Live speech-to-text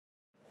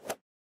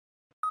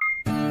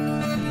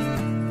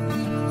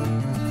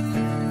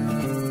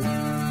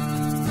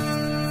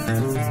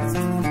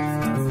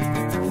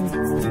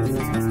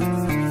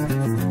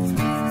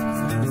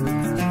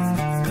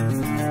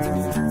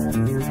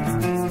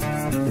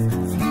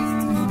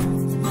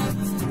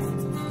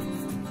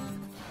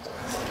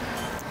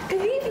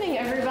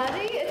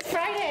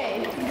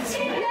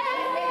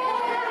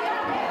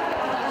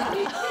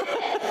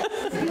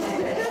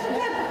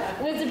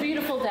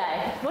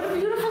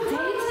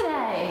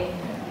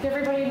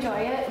everybody enjoy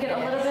it? Get a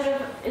little bit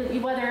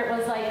of, whether it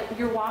was like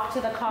your walk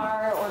to the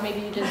car, or maybe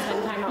you just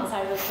spend time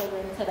outside with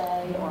children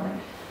today, or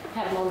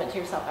had a moment to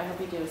yourself. I hope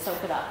you do.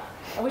 Soak it up.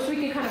 I wish we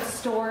could kind of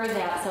store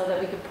that so that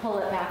we could pull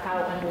it back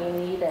out when we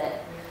need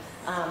it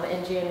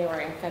in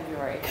January and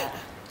February. But,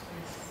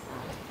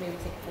 maybe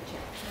take a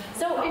picture.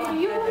 So if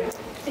you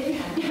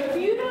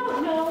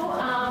don't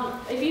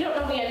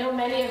know me, I know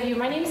many of you.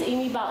 My name is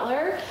Amy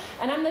Butler,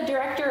 and I'm the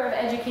Director of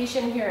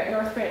Education here at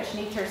North Branch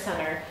Nature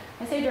Center.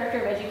 I say Director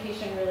of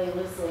Education really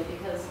loosely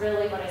because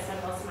really what I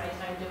spend most of my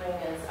time doing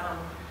is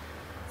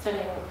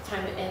spending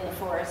time in the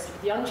forest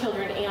with young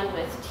children and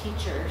with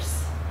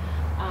teachers,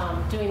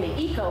 doing the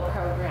ECO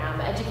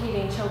program,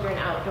 educating children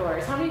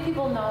outdoors. How many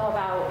people know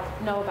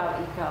about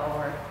ECO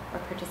or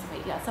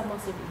participate? Yeah, some,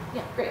 most of you.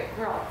 Yeah, great,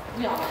 we all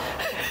know.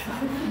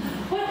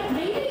 But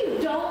maybe you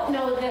don't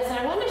know this, and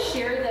I want to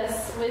share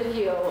this with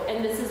you,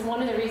 and this is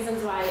one of the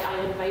reasons why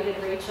I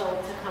invited Rachel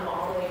to come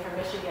all the way from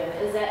Michigan,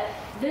 is that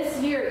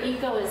this year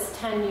ECO is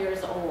 10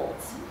 years old.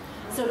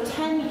 So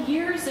 10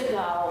 years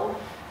ago,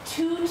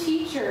 2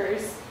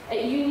 teachers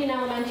at Union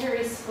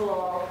Elementary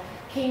School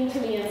came to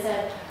me and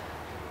said,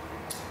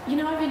 you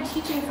know, I've been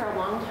teaching for a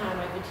long time.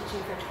 I've been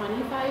teaching for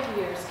 25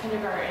 years,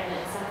 kindergarten,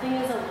 and something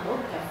is a little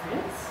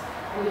different.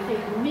 And we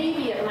think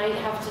maybe it might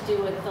have to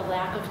do with the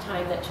lack of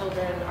time that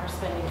children are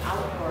spending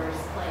outdoors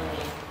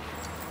playing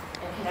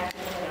and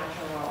connecting to the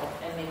natural world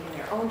and making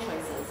their own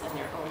choices and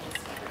their own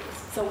discoveries.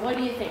 So what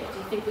do you think? Do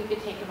you think we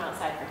could take them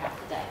outside for half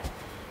the day?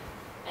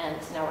 And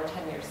now we're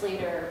 10 years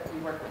later, we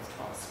work with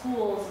 12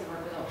 schools, we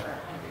work with over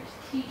 100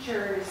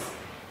 teachers,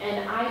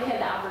 and I've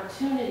had the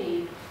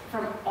opportunity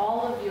from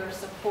all of your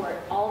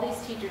support, all these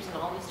teachers and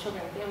all these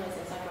children and families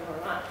in Central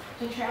Vermont,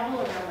 to travel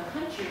around the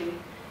country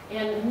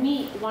and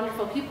meet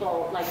wonderful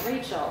people like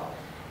Rachel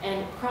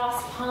and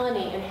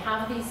cross-pollinate and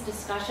have these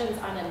discussions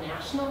on a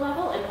national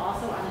level and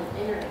also on an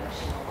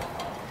international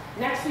level.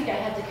 Next week I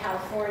head to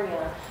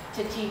California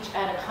to teach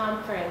at a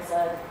conference,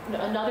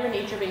 another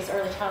nature-based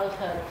early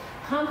childhood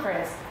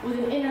conference with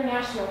an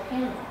international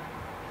panel.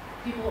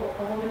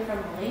 A woman from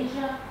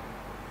Malaysia,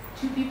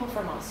 2 people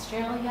from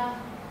Australia,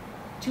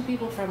 2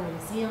 people from New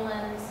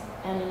Zealand,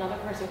 and another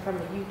person from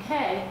the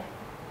UK,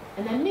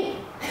 and then me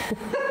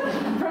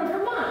from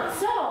Vermont.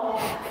 So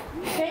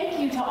thank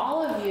you to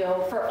all of you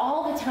for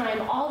all the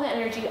time, all the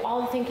energy,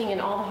 all the thinking,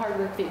 and all the hard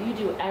work that you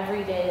do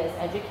every day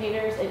as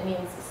educators. It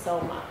means so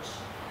much.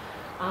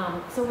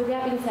 So with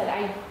that being said,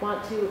 I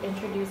want to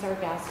introduce our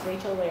guest,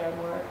 Rachel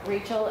Larimore.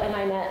 Rachel and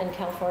I met in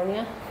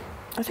California.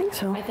 I think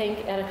so. I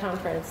think at a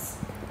conference.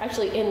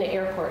 Actually, in the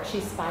airport, she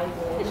spied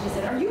me and she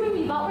said, "Are you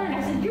Amy Butler?" And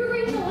I said, "You're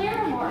Rachel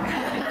Larimore."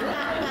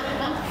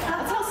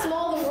 That's how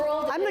small the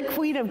world is. I'm the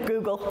queen of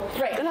Google.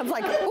 Right. And I'm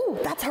like, ooh,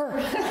 that's her.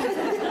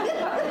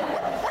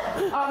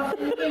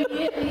 We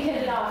immediately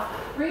hit it off.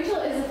 Rachel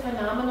is a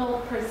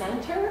phenomenal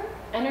presenter,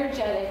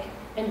 energetic,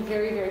 and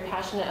very, very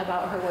passionate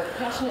about her work.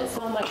 Passionate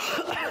so much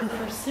that she's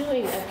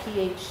pursuing a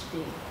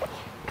PhD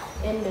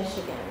in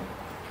Michigan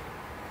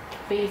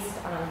based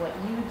on what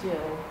you do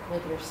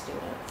with your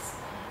students.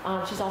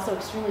 She's also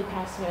extremely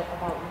passionate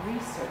about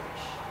research.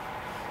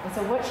 And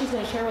so what she's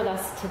going to share with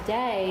us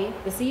today,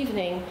 this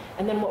evening,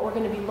 and then what we're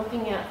going to be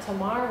looking at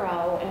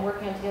tomorrow and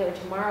working on together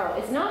tomorrow,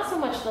 is not so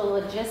much the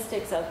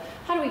logistics of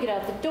how do we get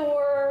out the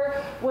door,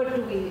 what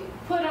do we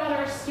put on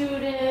our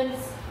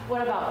students,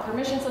 what about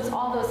permission slips,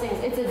 all those things.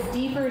 It's a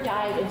deeper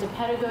dive into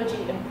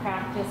pedagogy and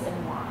practice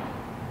and why.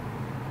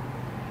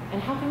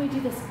 And how can we do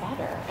this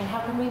better? And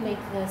how can we make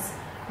this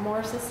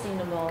more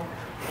sustainable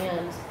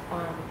and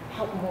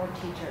help more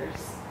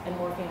teachers and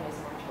more families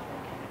and more children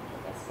connect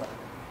with this work.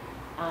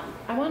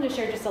 I wanted to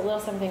share just a little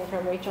something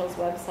from Rachel's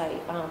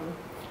website.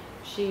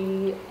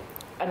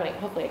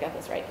 Hopefully I got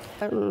this right.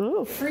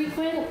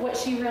 What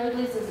she really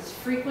believes is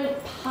frequent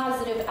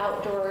positive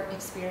outdoor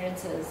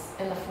experiences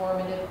in the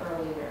formative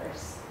early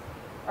years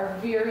are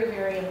very,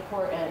 very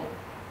important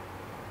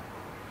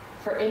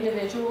for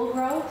individual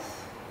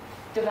growth,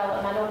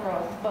 developmental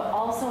growth, but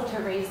also to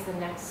raise the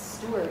next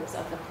stewards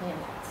of the planet.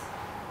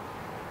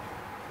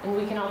 And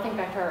we can all think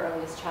back to our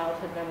earliest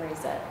childhood memories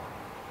that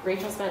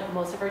Rachel spent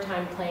most of her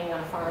time playing on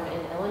a farm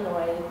in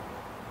Illinois,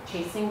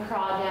 chasing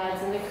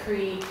crawdads in the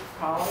creek,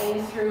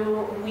 crawling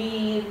through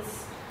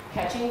weeds,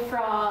 catching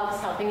frogs,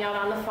 helping out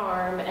on the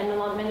farm, and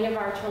many of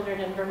our children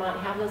in Vermont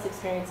have those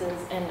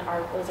experiences, and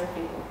those are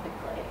fading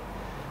quickly.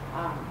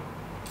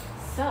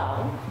 So,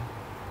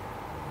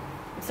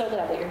 I'm so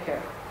glad that you're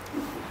here.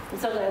 I'm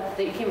so glad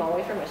that you came all the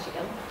way from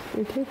Michigan.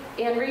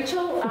 Mm-hmm. And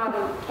Rachel,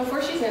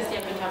 before she's going to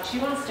stand up and talk, she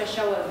wants to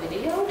show a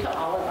video to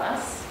all of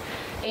us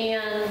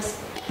and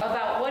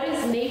about what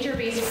is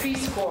nature-based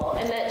preschool,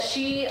 and that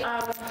she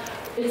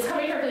is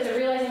coming from a place of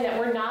realizing that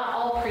we're not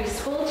all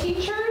preschool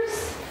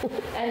teachers,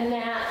 and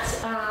that,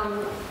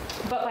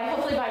 but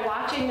hopefully by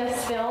watching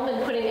this film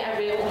and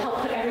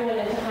help put everyone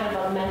into kind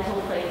of a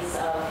mental place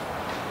of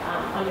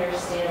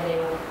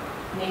understanding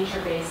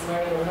nature-based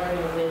learning and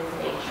learning with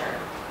nature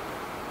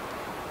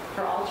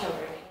for all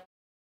children.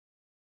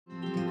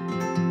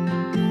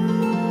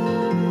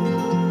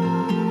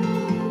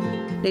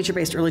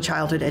 nature-based early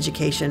childhood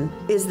education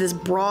is this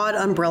broad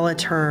umbrella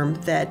term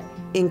that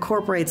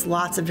incorporates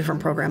lots of different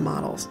program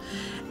models.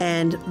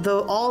 And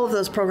all of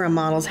those program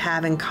models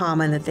have in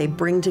common that they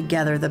bring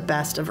together the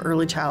best of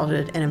early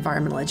childhood and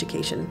environmental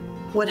education.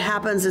 What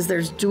happens is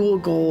there's dual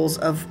goals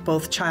of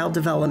both child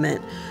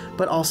development,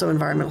 but also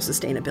environmental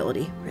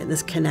sustainability, right?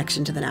 This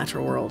connection to the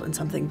natural world and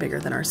something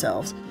bigger than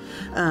ourselves.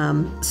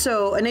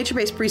 So a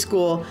nature-based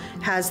preschool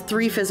has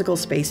 3 physical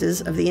spaces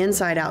of the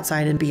inside,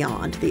 outside, and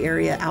beyond, the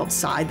area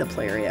outside the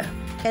play area.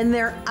 And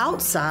they're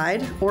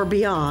outside or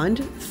beyond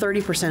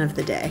 30% of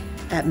the day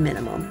at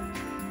minimum.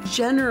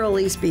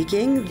 Generally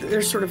speaking,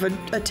 there's sort of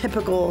a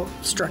typical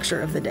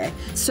structure of the day.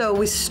 So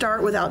we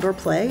start with outdoor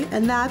play,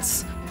 and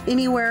that's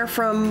anywhere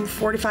from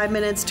 45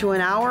 minutes to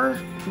an hour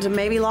to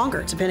maybe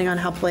longer, depending on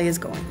how play is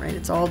going, right?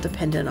 It's all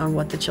dependent on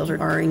what the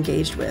children are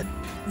engaged with.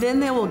 Then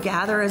they will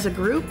gather as a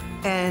group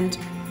and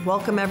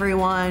welcome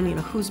everyone,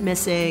 who's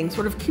missing,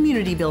 sort of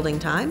community building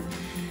time.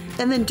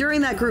 And then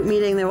during that group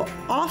meeting, they will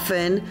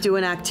often do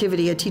an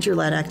activity, a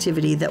teacher-led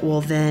activity that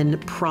will then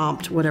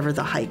prompt whatever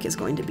the hike is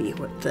going to be,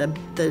 what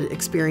the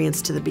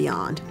experience to the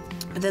beyond.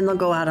 And then they'll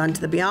go out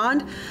onto the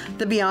beyond.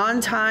 The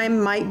beyond time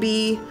might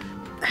be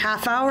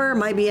half hour,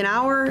 might be an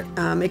hour.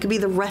 It could be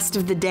the rest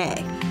of the day.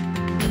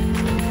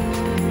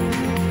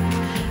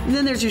 And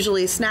then there's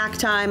usually snack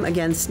time.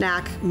 Again,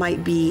 snack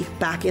might be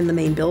back in the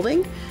main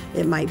building.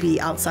 It might be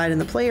outside in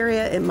the play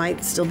area. It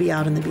might still be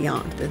out in the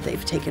beyond that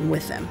they've taken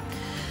with them.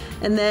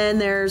 And then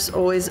there's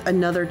always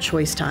another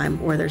choice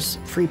time where there's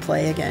free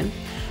play again.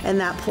 And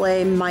that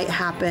play might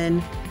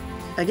happen,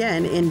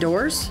 again,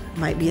 indoors,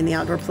 might be in the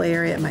outdoor play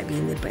area, it might be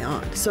in the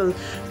beyond. So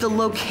the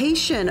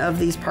location of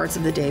these parts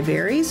of the day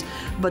varies,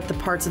 but the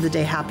parts of the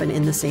day happen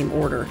in the same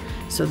order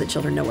so that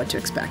children know what to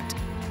expect.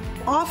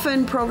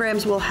 Often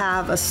programs will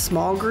have a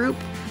small group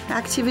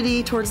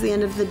activity towards the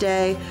end of the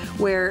day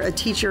where a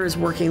teacher is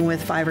working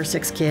with 5 or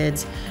 6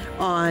 kids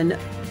on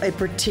a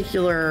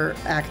particular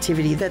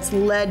activity that's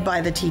led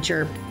by the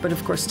teacher, but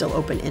of course still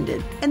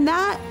open-ended. And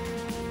that,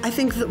 I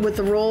think that with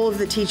the role of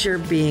the teacher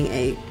being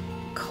a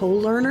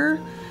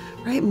co-learner,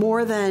 right,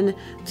 more than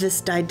this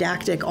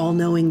didactic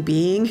all-knowing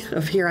being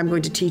of here, I'm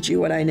going to teach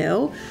you what I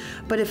know.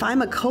 But if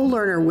I'm a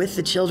co-learner with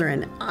the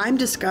children, I'm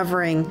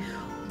discovering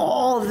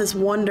all of this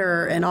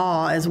wonder and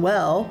awe as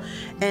well.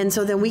 And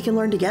so then we can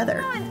learn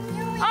together.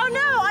 Oh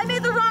no, I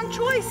made the wrong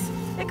choice.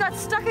 It got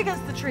stuck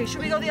against the tree.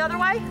 Should we go the other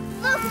way?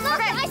 Look,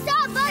 okay. I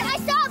saw a bug, I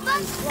saw a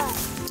bug.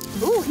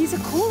 Ooh, he's a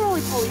cool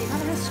roly-poly. He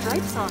kind of has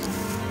stripes on him.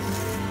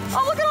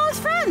 Oh, look at all his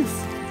friends.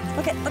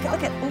 Look at.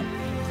 Ooh.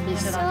 He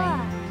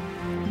saw.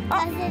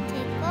 Does it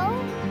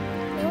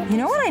tickle? You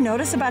know what I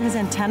noticed about his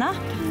antenna?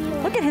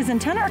 Look at his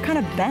antenna are kind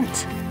of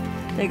bent.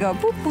 They go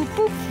boop, boop,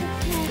 boop.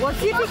 Well,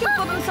 see if he can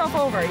flip himself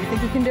over. You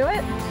think he can do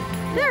it?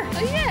 There.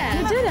 Oh, yeah.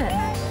 He did it.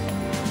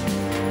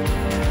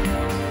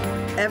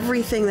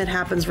 Everything that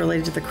happens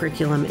related to the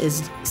curriculum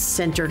is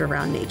centered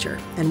around nature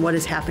and what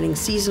is happening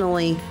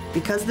seasonally.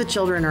 Because the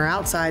children are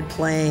outside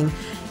playing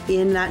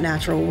in that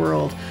natural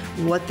world,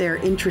 what they're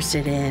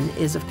interested in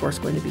is of course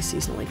going to be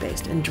seasonally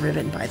based and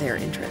driven by their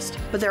interest.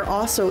 But they're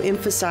also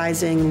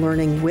emphasizing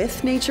learning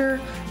with nature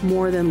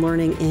more than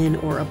learning in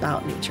or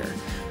about nature,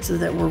 so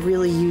that we're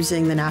really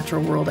using the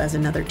natural world as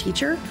another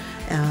teacher,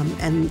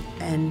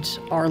 and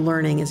our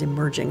learning is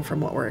emerging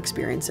from what we're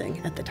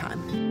experiencing at the time.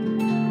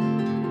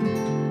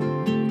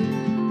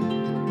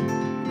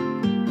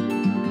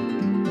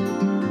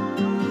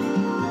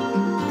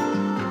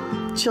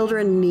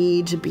 Children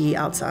need to be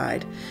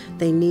outside.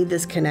 They need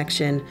this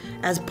connection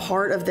as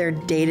part of their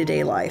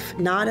day-to-day life,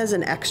 not as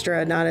an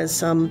extra, not as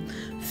some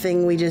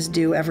thing we just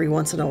do every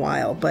once in a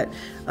while, but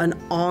an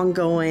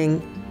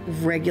ongoing,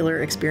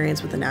 regular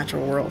experience with the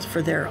natural world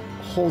for their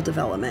whole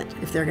development,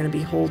 if they're going to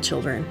be whole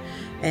children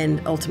and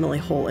ultimately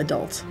whole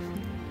adults,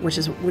 which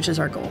is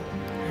our goal.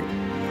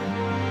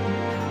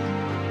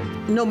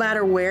 No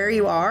matter where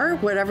you are,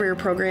 whatever your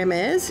program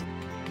is,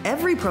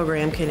 every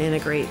program can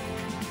integrate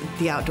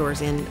the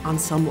outdoors in on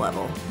some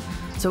level.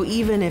 So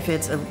even if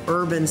it's an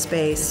urban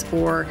space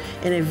or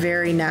in a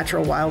very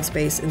natural wild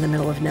space in the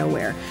middle of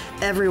nowhere,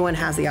 everyone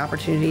has the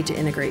opportunity to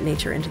integrate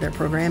nature into their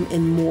program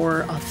in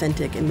more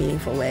authentic and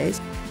meaningful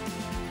ways.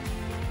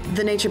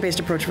 The nature-based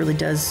approach really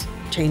does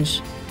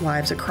change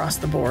lives across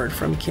the board,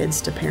 from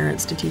kids to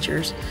parents to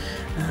teachers.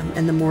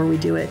 And the more we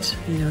do it,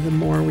 the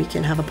more we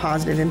can have a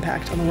positive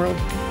impact on the world.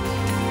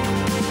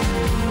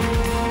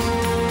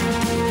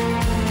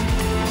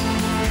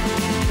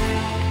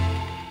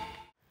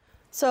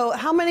 So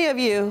how many of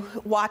you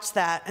watch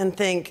that and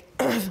think,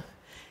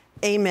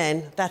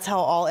 amen, that's how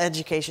all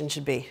education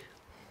should be,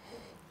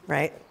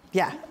 right?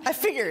 Yeah, I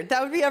figured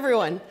that would be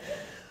everyone.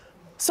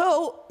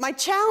 So my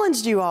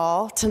challenge to you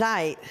all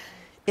tonight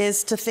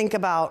is to think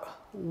about,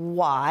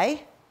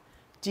 why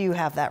do you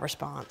have that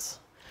response?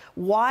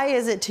 Why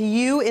is it to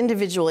you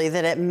individually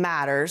that it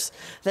matters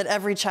that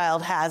every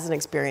child has an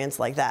experience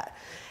like that?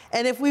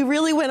 And if we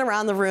really went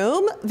around the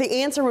room,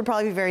 the answer would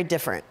probably be very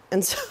different.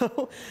 And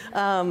so,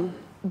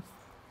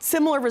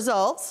 similar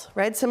results,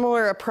 right?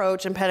 Similar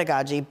approach and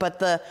pedagogy, but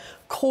the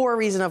core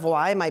reason of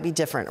why might be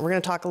different. We're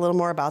going to talk a little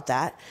more about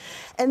that.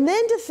 And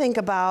then to think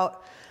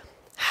about,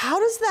 how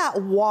does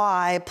that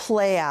why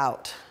play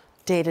out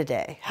day to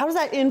day? How does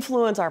that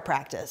influence our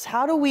practice?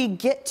 How do we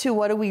get to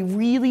what do we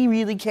really,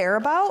 really care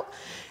about,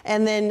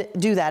 and then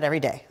do that every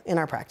day in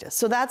our practice?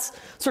 So that's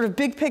sort of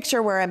big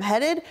picture where I'm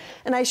headed.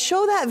 And I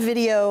show that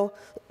video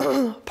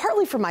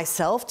partly for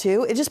myself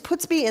too. It just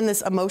puts me in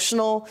this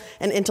emotional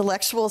and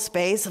intellectual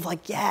space of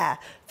like, yeah,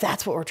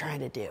 that's what we're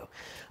trying to do.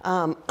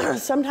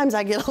 Sometimes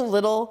I get a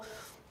little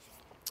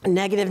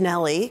negative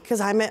Nelly,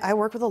 because I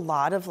work with a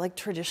lot of like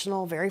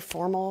traditional, very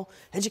formal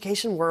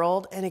education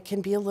world, and it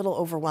can be a little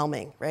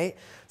overwhelming, right?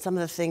 Some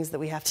of the things that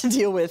we have to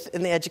deal with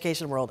in the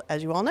education world,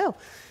 as you all know.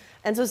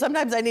 And so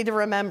sometimes I need to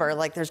remember,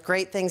 like, there's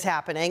great things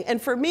happening. And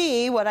for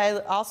me, what I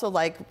also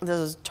like, this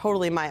is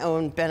totally my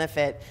own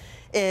benefit,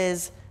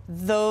 is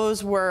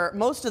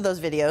most of those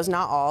videos,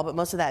 not all, but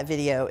most of that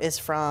video is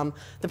from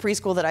the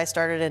preschool that I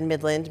started in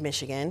Midland,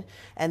 Michigan.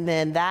 And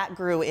then that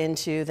grew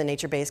into the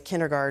nature-based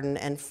kindergarten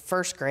and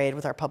first grade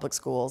with our public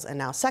schools, and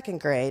now second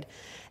grade.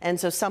 And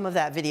so some of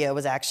that video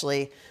was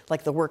actually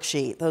like the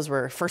worksheet. Those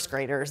were first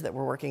graders that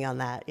were working on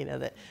that, you know,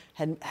 that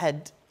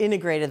had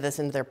integrated this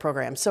into their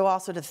program. So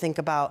also to think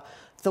about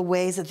the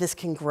ways that this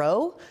can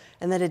grow,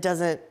 and that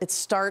it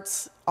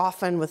starts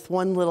often with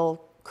one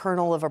little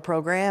kernel of a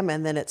program,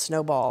 and then it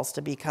snowballs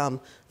to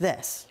become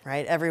this,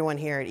 right? Everyone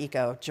here at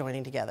ECO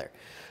joining together.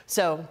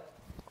 So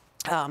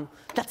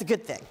that's a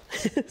good thing.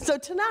 So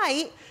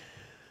tonight,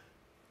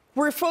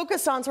 we're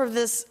focused on sort of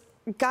this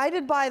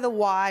guided by the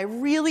why,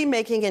 really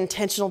making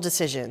intentional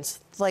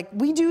decisions. Like,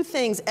 we do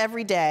things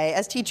every day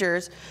as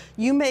teachers.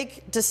 You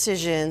make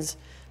decisions,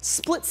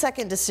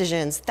 split-second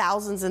decisions,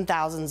 thousands and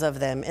thousands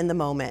of them in the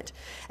moment.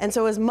 And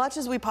so as much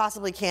as we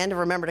possibly can to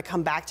remember to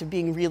come back to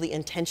being really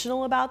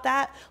intentional about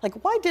that,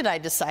 like, why did I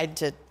decide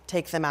to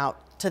take them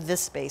out to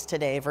this space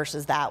today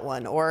versus that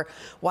one? Or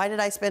why did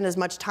I spend as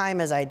much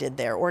time as I did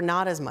there, or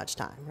not as much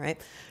time, right?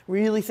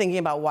 Really thinking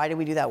about why do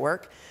we do that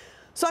work.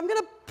 So I'm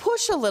gonna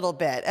push a little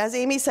bit. As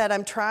Amy said,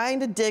 I'm trying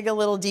to dig a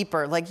little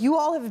deeper. Like, you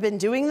all have been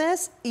doing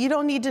this. You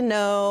don't need to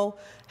know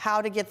how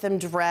to get them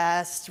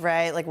dressed,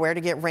 right? Like where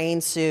to get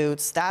rain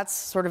suits. That's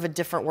sort of a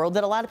different world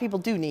that a lot of people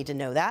do need to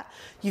know that.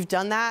 You've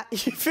done that,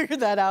 you figured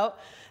that out.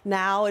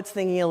 Now it's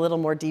thinking a little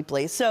more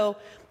deeply. So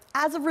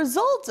as a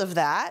result of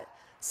that,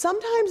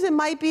 sometimes it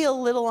might be a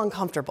little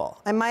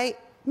uncomfortable.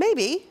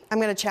 Maybe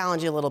I'm gonna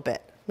challenge you a little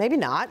bit. Maybe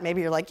not,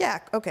 maybe you're like, yeah,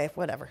 okay,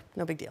 whatever,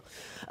 no big deal.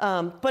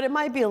 But it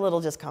might be a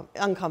little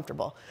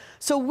uncomfortable.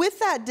 So with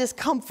that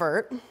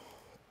discomfort,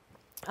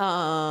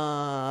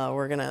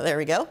 there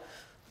we go.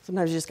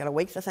 Sometimes you just gotta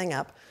wake the thing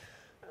up.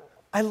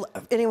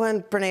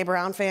 Anyone Brene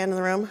Brown fan in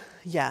the room?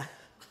 Yeah.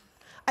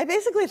 I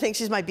basically think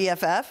she's my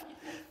BFF.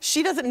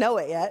 She doesn't know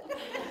it yet.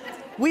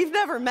 We've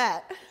never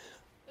met,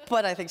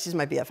 but I think she's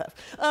my BFF.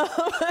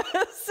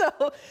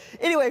 So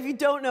anyway, if you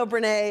don't know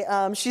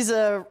Brene, she's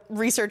a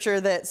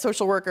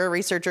social worker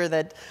researcher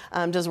that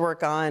does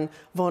work on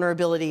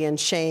vulnerability and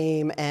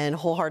shame and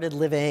wholehearted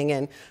living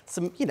and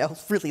some,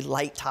 really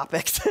light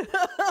topics.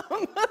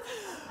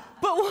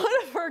 But one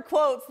of her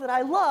quotes that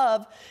I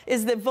love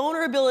is that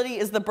vulnerability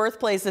is the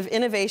birthplace of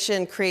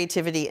innovation,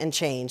 creativity, and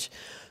change.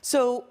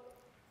 So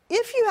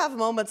if you have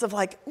moments of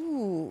like,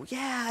 ooh,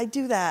 yeah, I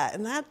do that,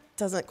 and that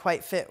doesn't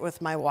quite fit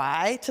with my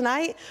why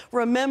tonight,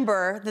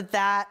 remember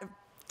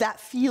that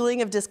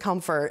feeling of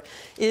discomfort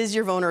is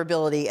your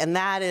vulnerability, and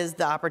that is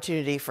the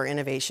opportunity for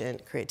innovation,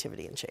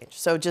 creativity, and change.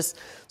 So just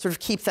sort of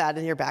keep that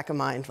in your back of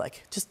mind,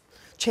 like just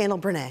channel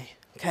Brene,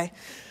 okay?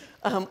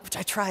 Which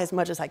I try as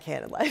much as I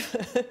can in life.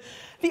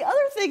 The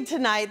other thing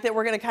tonight that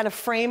we're gonna kind of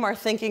frame our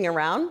thinking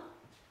around,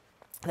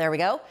 there we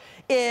go,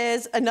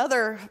 is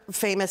another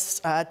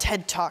famous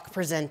TED Talk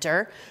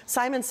presenter,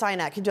 Simon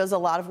Sinek, who does a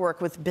lot of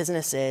work with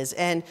businesses.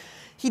 And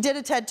he did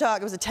a TED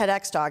Talk, it was a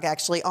TEDx talk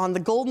actually, on the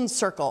golden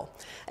circle.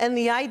 And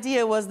the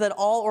idea was that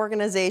all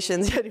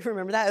organizations, do you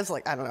remember that? It was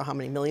like, I don't know how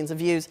many millions of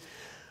views.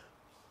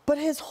 But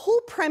his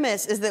whole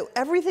premise is that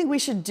everything we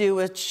should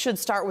do should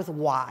start with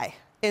why,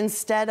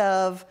 instead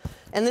of,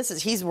 and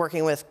he's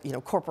working with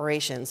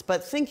corporations,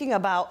 but thinking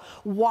about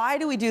why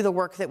do we do the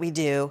work that we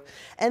do,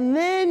 and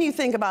then you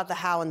think about the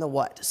how and the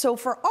what. So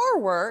for our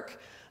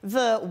work,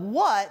 the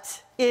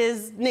what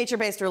is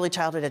nature-based early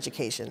childhood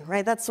education,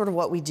 right? That's sort of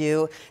what we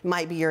do. It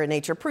might be you're a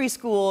nature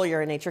preschool,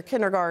 you're a nature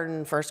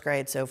kindergarten, first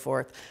grade, so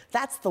forth.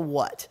 That's the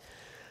what.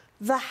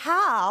 The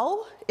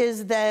how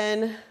is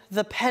then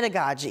the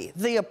pedagogy,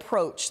 the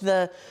approach,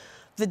 the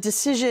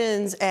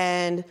decisions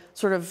and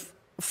sort of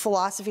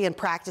philosophy and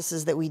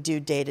practices that we do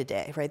day to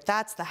day, right?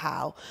 That's the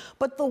how.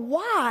 But the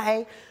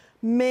why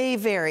may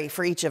vary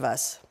for each of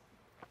us.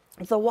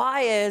 The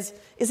why is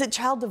it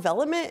child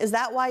development? Is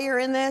that why you're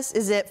in this?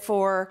 Is it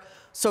for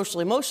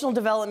social emotional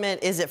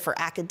development? Is it for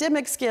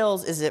academic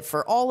skills? Is it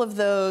for all of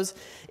those?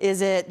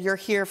 Is it you're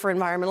here for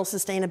environmental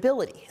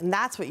sustainability and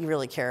that's what you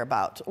really care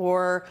about?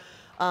 Or,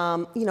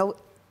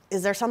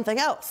 is there something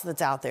else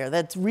that's out there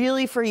that's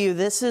really for you?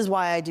 This is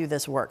why I do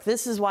this work.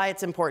 This is why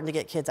it's important to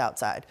get kids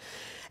outside.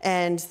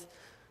 And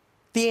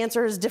the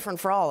answer is different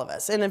for all of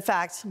us. And in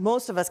fact,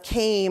 most of us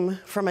came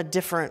from a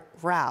different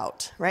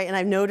route, right? And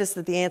I've noticed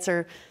that the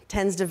answer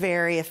tends to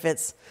vary if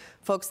it's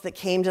folks that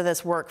came to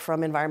this work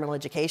from environmental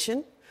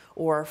education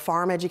or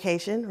farm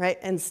education, right?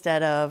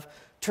 Instead of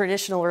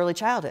traditional early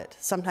childhood.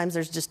 Sometimes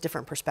there's just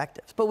different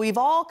perspectives. But we've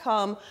all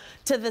come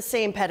to the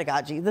same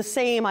pedagogy, the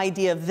same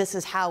idea of this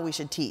is how we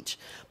should teach,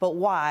 but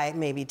why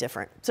may be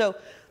different. So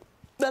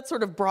that's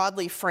sort of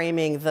broadly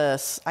framing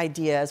this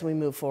idea as we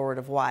move forward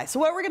of why. So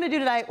what we're going to do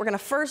tonight, we're going to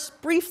first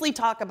briefly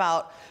talk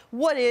about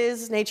what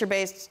is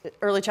nature-based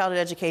early childhood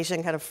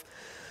education, kind of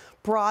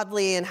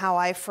broadly and how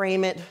I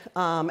frame it,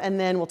 and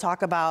then we'll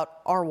talk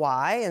about our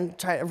why and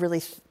try to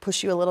really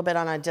push you a little bit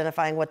on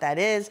identifying what that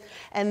is,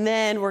 and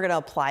then we're going to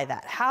apply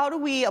that. How do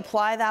we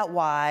apply that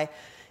why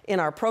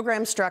in our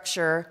program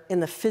structure, in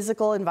the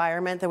physical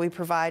environment that we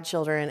provide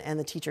children, and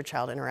the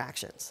teacher-child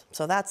interactions?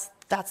 So that's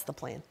the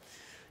plan.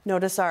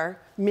 Notice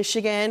our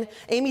Michigan.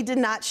 Amy did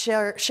not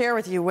share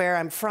with you where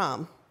I'm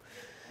from.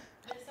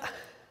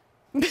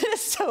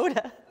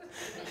 Minnesota.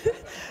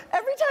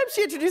 Every time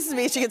she introduces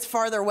me, she gets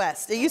farther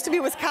west. It used to be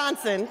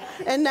Wisconsin,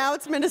 and now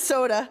it's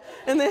Minnesota.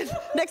 And then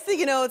next thing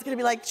you know, it's going to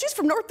be like, she's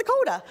from North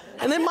Dakota,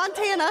 and then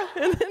Montana,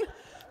 and then,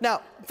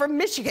 no, from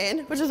Michigan,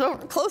 which is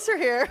over closer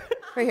here,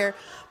 right here.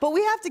 But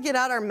we have to get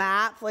out our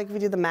map, like we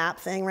do the map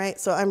thing, right?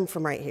 So I'm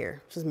from right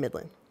here, which is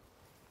Midland.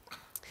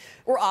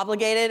 We're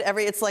obligated,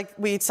 it's like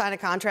we sign a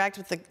contract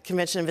with the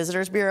Convention and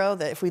Visitors Bureau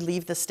that if we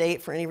leave the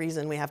state for any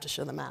reason, we have to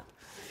show the map.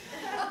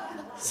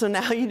 So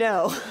now you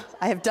know,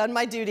 I have done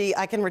my duty,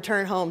 I can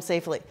return home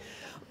safely.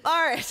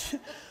 All right,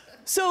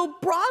 so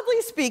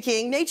broadly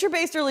speaking,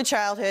 nature-based early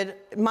childhood,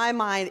 in my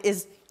mind,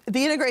 is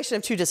the integration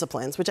of two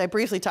disciplines, which I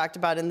briefly talked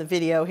about in the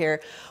video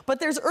here. But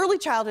there's early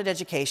childhood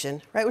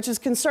education, right, which is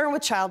concerned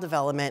with child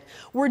development.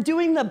 We're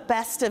doing the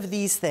best of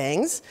these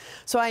things.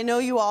 So I know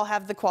you all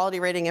have the quality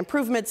rating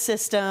improvement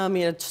system,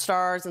 you know,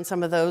 STARS and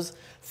some of those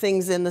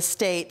things in the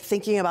state,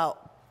 thinking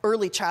about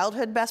early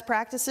childhood best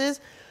practices.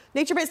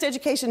 Nature-based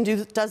education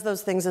does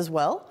those things as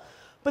well,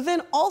 but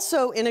then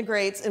also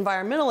integrates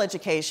environmental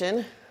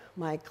education.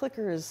 My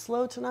clicker is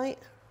slow tonight.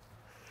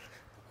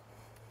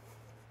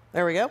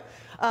 There we go.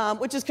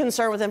 Which is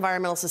concerned with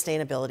environmental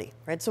sustainability,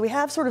 right? So we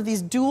have sort of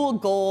these dual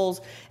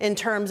goals in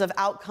terms of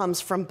outcomes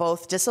from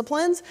both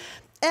disciplines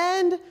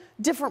and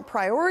different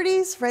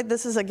priorities, right?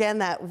 This is,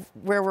 again,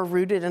 where we're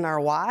rooted in our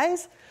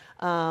whys.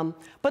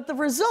 But the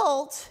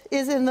result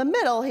is in the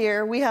middle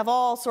here, we have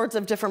all sorts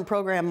of different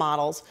program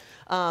models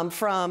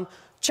from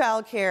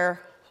childcare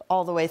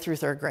all the way through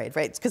third grade,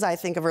 right? Because I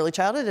think of early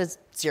childhood as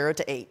 0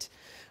 to 8.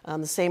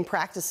 The same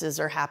practices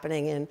are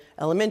happening in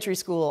elementary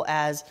school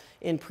as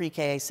in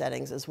pre-K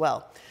settings as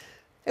well.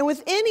 And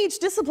within each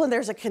discipline,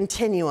 there's a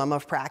continuum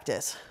of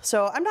practice.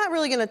 So I'm not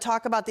really going to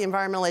talk about the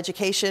environmental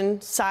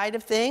education side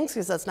of things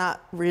because that's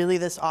not really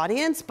this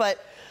audience,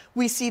 but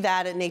we see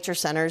that at nature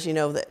centers, you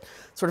know, that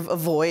sort of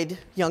avoid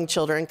young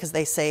children because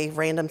they say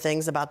random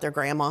things about their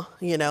grandma,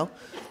 you know,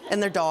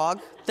 and their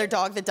dog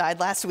that died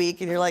last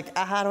week, and you're like,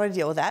 how do I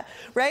deal with that,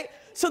 right?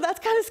 So that's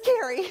kind of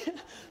scary.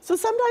 So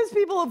sometimes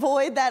people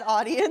avoid that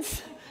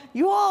audience.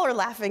 You all are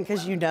laughing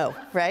because you know,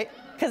 right?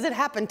 Because it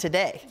happened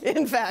today,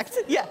 in fact.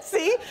 Yeah,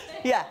 see?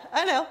 Yeah,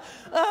 I know.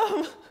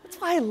 That's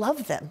why I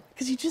love them,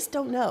 because you just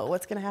don't know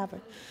what's going to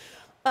happen.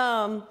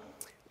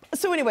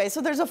 So anyway,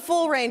 so there's a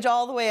full range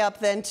all the way up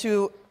then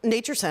to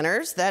nature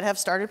centers that have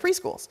started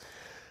preschools.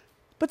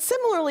 But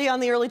similarly, on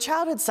the early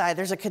childhood side,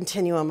 there's a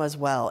continuum as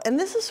well. And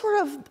this is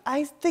sort of,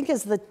 I think,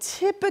 is the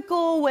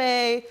typical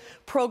way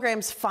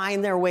programs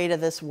find their way to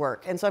this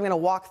work. And so I'm going to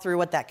walk through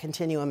what that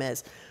continuum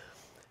is.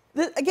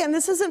 Again,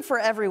 this isn't for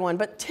everyone,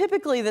 but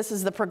typically this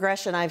is the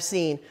progression I've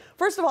seen.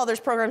 First of all,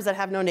 there's programs that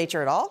have no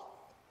nature at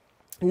all.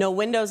 No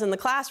windows in the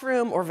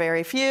classroom, or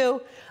very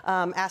few.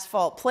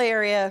 Asphalt play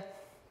area,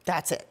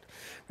 that's it.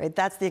 Right?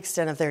 That's the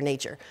extent of their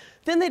nature.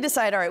 Then they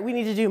decide, all right, we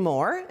need to do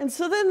more. And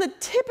so then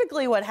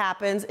typically what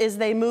happens is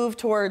they move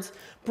towards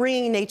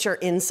bringing nature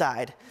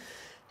inside.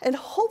 And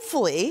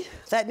hopefully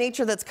that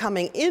nature that's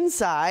coming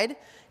inside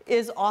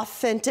is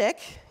authentic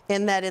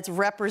in that it's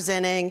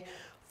representing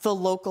the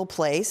local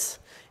place.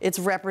 It's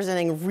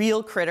representing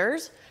real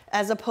critters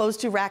as opposed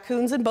to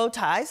raccoons and bow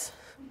ties.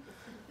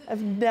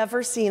 I've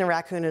never seen a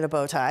raccoon in a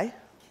bow tie.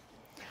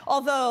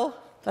 Although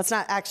that's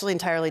not actually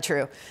entirely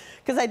true.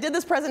 Because I did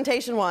this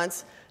presentation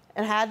once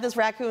and had this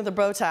raccoon with a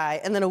bow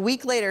tie, and then a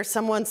week later,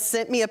 someone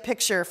sent me a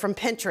picture from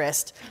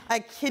Pinterest. I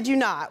kid you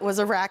not, was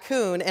a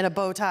raccoon in a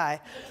bow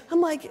tie. I'm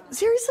like,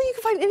 seriously, you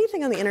can find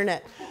anything on the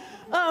internet.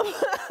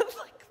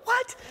 Like,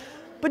 what?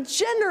 But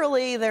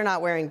generally, they're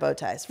not wearing bow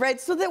ties, right?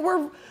 So that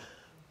we're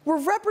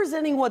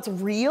representing what's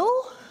real.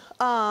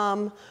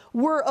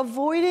 We're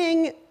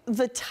avoiding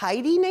the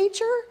tidy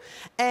nature,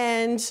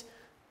 and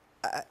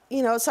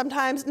you know,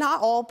 sometimes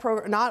not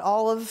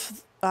all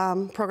of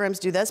programs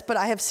do this, but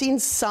I have seen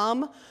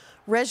some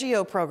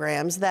Reggio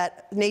programs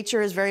that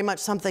nature is very much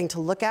something to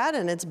look at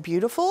and it's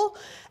beautiful,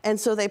 and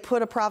so they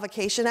put a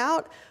provocation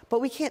out, but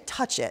we can't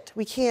touch it.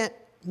 We can't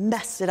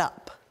mess it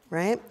up,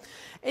 right?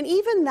 And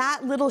even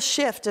that little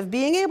shift of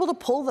being able to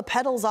pull the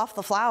petals off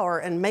the flower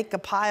and make a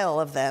pile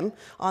of them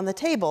on the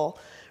table,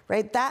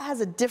 right? That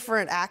has a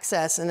different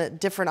access and a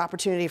different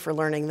opportunity for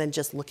learning than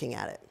just looking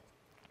at it.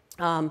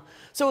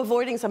 So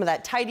avoiding some of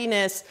that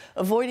tidiness,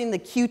 avoiding the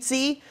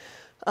cutesy.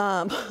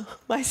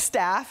 My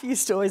staff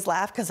used to always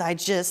laugh because I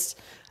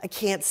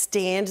can't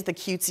stand the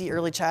cutesy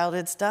early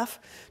childhood stuff.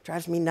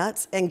 Drives me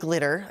nuts. And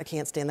glitter, I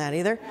can't stand that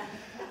either.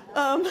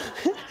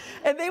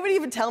 And they would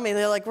even tell me,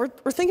 they're like, we're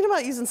thinking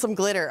about using some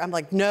glitter. I'm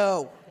like,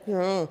 no,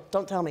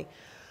 don't tell me.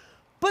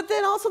 But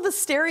then also the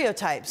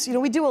stereotypes. You know,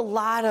 we do a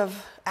lot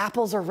of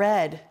apples are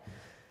red.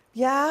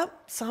 Yeah,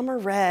 some are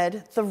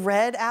red. The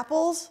red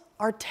apples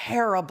are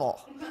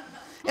terrible.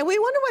 And we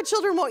wonder why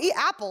children won't eat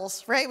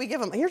apples, right? We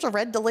give them, here's a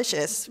red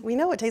delicious. We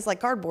know it tastes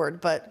like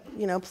cardboard, but,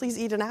 you know, please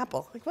eat an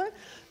apple. Like, what?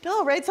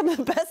 No, right? Some of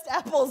the best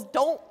apples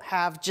don't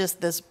have just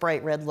this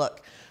bright red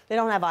look. They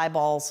don't have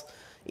eyeballs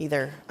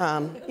either.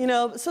 You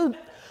know,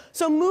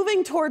 so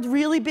moving towards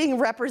really being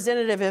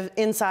representative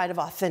inside of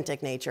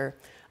authentic nature.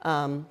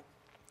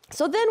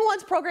 So then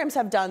once programs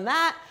have done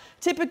that,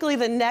 typically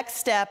the next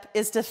step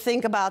is to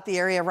think about the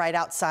area right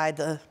outside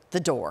the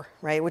door,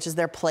 right, which is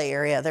their play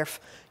area, their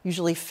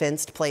usually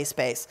fenced play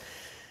space.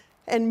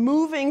 And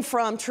moving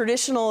from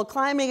traditional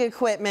climbing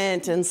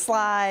equipment and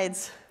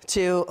slides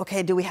to,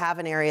 okay, do we have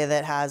an area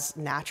that has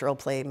natural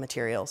play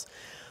materials?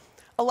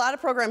 A lot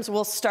of programs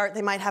will start,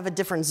 they might have a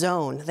different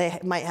zone. They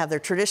might have their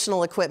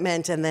traditional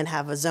equipment and then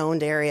have a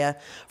zoned area.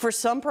 For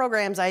some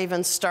programs, I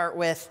even start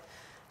with,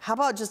 how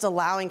about just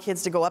allowing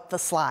kids to go up the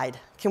slide?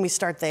 Can we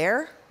start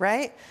there,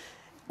 right?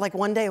 Like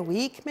one day a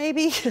week,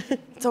 maybe,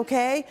 it's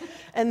okay.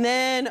 And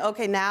then,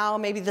 okay, now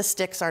maybe the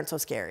sticks aren't so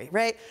scary,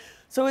 right?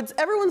 So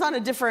everyone's on a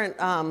different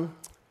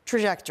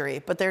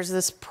trajectory, but there's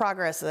this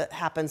progress that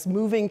happens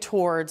moving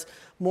towards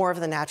more of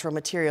the natural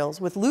materials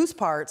with loose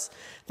parts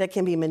that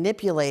can be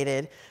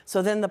manipulated,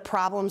 so then the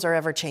problems are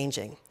ever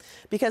changing.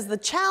 Because the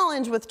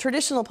challenge with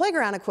traditional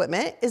playground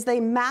equipment is they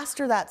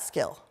master that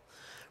skill,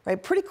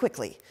 right, pretty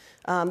quickly.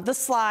 The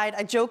slide,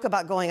 I joke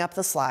about going up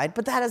the slide,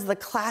 but that is the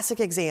classic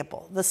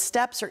example. The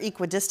steps are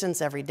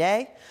equidistant every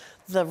day.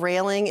 The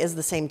railing is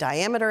the same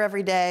diameter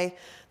every day.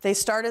 They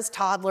start as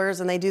toddlers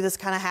and they do this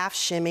kind of half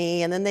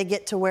shimmy, and then they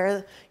get to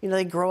where, you know,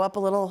 they grow up a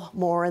little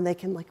more and they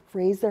can like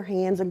raise their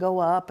hands and go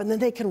up, and then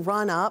they can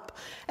run up.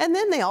 And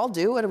then they all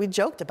do what we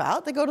joked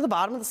about. They go to the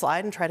bottom of the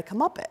slide and try to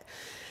come up it.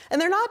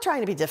 And they're not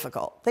trying to be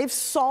difficult. They've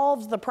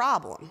solved the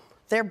problem.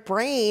 Their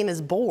brain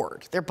is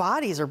bored. Their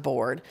bodies are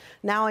bored.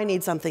 Now I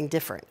need something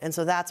different. And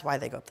so that's why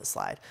they go up the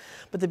slide.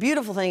 But the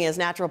beautiful thing is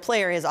natural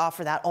play areas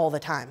offer that all the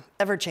time,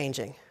 ever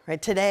changing.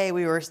 Right? Today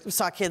we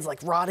saw kids like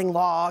rotting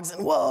logs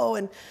and whoa,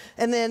 and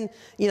then,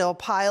 you know, a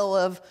pile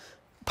of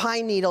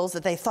pine needles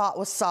that they thought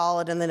was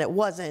solid and then it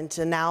wasn't,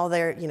 and now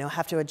they're, you know,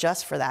 have to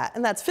adjust for that.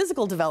 And that's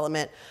physical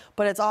development,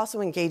 but it's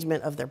also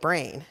engagement of their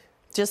brain.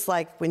 Just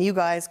like when you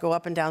guys go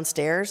up and down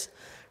stairs,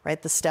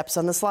 right, the steps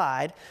on the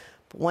slide,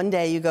 one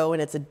day you go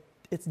and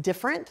it's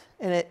different,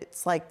 and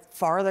it's like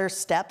farther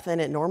step than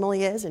it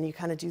normally is, and you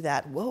kind of do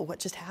that, whoa, what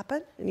just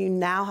happened? And you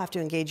now have to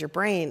engage your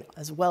brain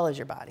as well as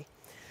your body.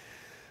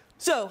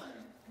 So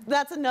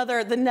that's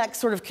the next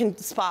sort of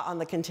spot on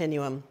the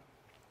continuum.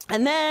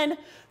 And then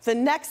the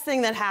next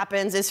thing that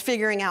happens is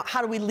figuring out,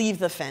 how do we leave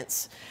the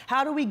fence?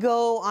 How do we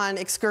go on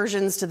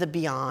excursions to the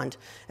beyond,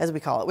 as we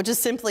call it, which is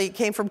simply,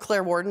 came from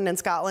Clarewarden in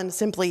Scotland,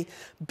 simply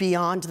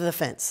beyond the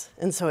fence.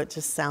 And so it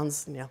just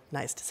sounds, you know,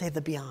 nice to say the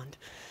beyond.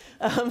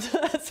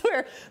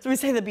 So we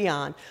say the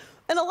beyond.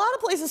 And a lot of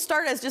places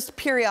start as just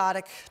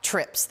periodic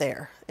trips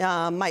there.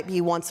 Might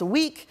be once a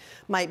week,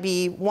 might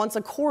be once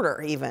a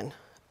quarter even.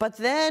 But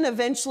then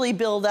eventually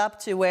build up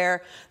to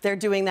where they're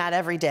doing that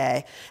every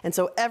day. And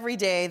so every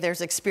day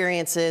there's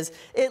experiences,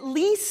 at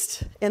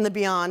least in the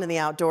beyond and the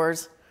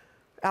outdoors,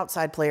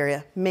 outside play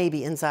area,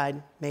 maybe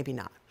inside, maybe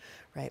not,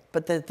 right?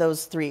 But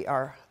those three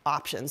are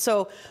options.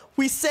 So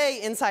we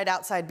say inside,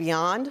 outside,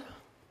 beyond.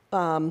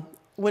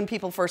 When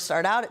people first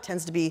start out, it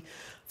tends to be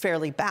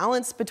fairly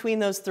balanced between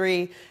those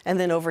three. And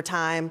then over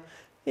time,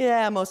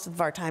 yeah, most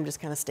of our time just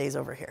kind of stays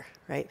over here,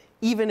 right?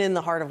 Even in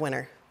the heart of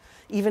winter.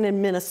 Even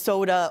in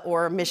Minnesota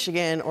or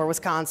Michigan or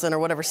Wisconsin or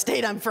whatever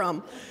state I'm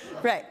from,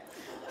 right?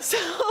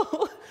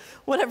 So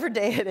whatever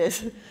day it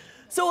is.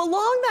 So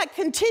along that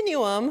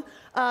continuum,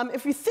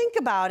 if you think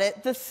about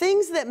it, the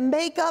things that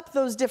make up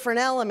those different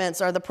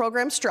elements are the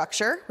program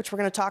structure, which we're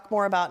going to talk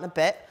more about in a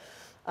bit,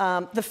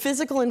 the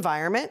physical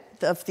environment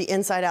of the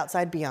inside,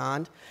 outside,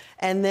 beyond,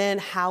 and then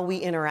how we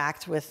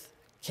interact with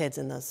kids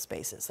in those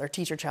spaces, our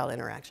teacher-child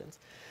interactions.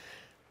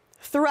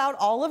 Throughout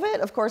all of it,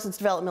 of course, it's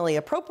developmentally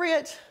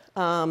appropriate.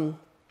 And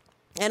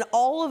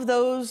all of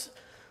those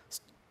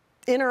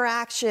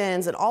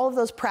interactions and all of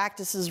those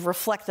practices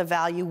reflect the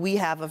value we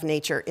have of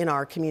nature in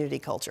our community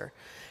culture.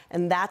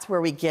 And that's where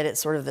we get it,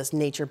 sort of this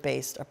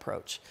nature-based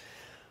approach.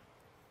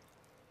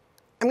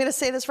 I'm going to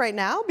say this right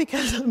now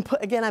because,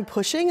 again, I'm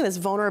pushing this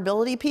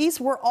vulnerability piece.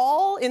 We're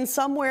all in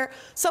somewhere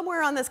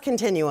on this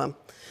continuum.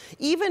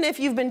 Even if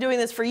you've been doing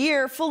this for a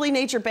year, fully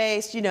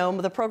nature-based, you know,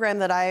 the program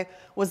that I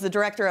was the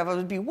director of, I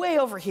would be way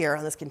over here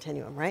on this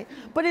continuum, right?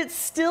 But it's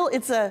still,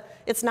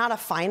 it's not a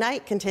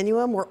finite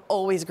continuum. We're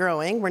always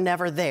growing. We're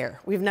never there.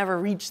 We've never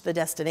reached the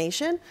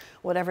destination,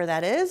 whatever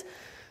that is.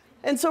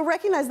 And so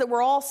recognize that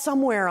we're all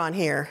somewhere on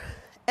here.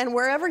 And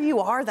wherever you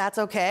are, that's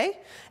okay.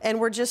 And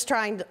we're just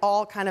trying to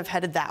all kind of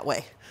headed that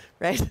way,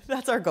 right?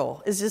 That's our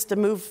goal, is just to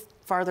move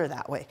farther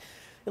that way.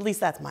 At least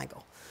that's my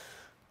goal.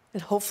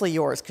 And hopefully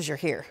yours, because you're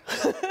here.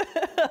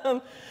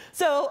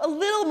 So a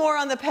little more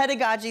on the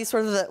pedagogy,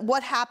 sort of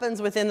what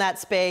happens within that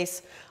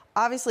space.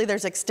 Obviously,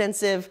 there's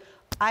extensive,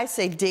 I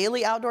say,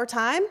 daily outdoor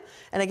time.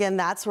 And again,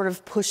 that's sort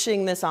of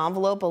pushing this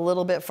envelope a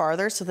little bit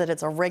farther so that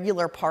it's a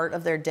regular part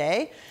of their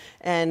day.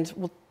 And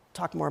we'll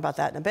talk more about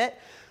that in a bit.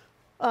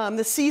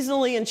 The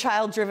seasonally and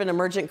child-driven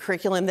emergent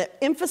curriculum that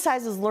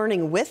emphasizes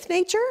learning with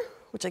nature,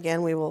 which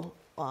again, we will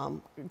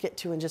get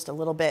to in just a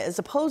little bit, as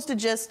opposed to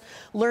just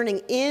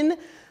learning in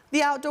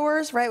the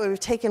outdoors, right? We've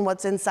taken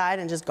what's inside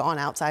and just gone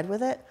outside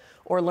with it,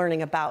 or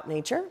learning about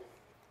nature.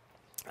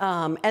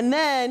 And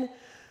then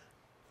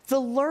the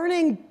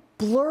learning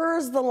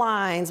blurs the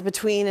lines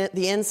between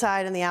the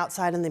inside and the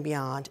outside and the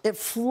beyond. It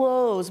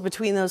flows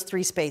between those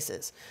three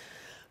spaces,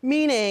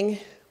 meaning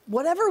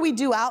whatever we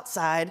do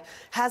outside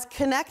has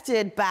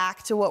connected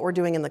back to what we're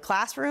doing in the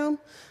classroom,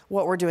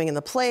 what we're doing in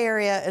the play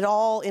area. It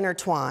all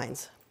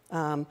intertwines,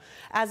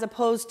 as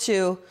opposed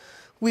to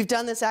we've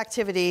done this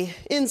activity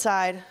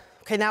inside.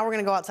 Okay, now we're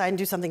going to go outside and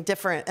do something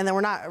different, and then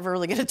we're not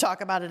really going to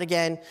talk about it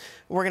again.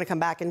 We're going to come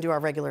back and do our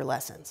regular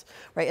lessons,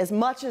 right? As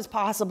much as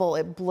possible,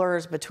 it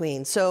blurs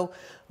between. So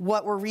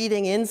what we're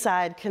reading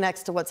inside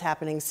connects to what's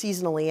happening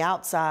seasonally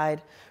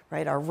outside,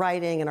 right? Our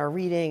writing and our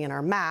reading and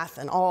our math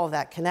and all of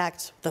that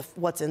connects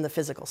what's in the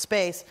physical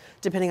space,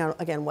 depending on,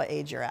 again, what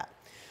age you're at.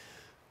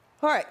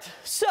 All right,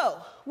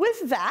 so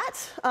with that,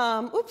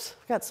 oops,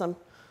 got some,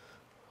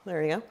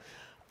 there you go.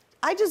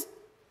 I just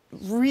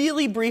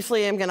really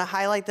briefly am going to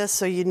highlight this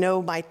so you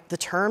know the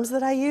terms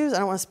that I use. I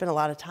don't want to spend a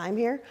lot of time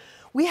here.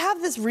 We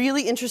have this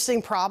really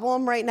interesting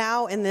problem right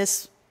now in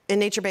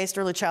nature-based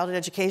early childhood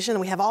education. And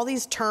we have all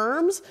these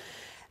terms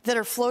that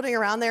are floating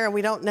around there, and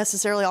we don't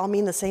necessarily all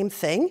mean the same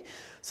thing.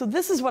 So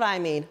this is what I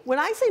mean. When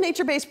I say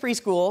nature-based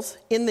preschools,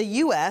 in the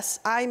US,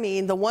 I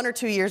mean the 1 or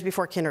 2 years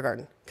before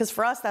kindergarten. Because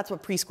for us, that's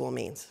what preschool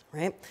means,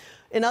 right?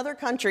 In other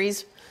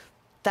countries,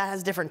 that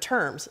has different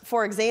terms.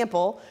 For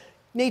example,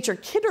 nature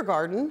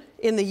kindergarten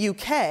in the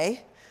UK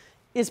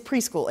is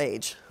preschool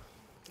age,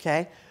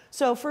 okay?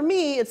 So for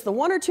me, it's the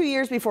 1 or 2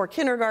 years before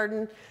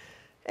kindergarten,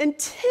 and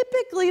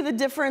typically the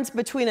difference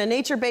between a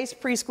nature-based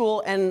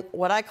preschool and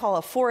what I call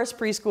a forest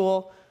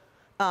preschool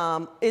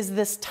is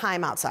this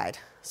time outside.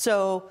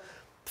 So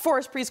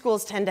forest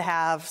preschools tend to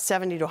have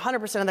 70 to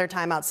 100% of their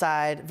time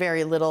outside,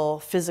 very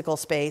little physical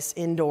space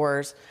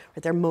indoors,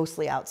 right? They're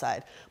mostly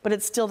outside, but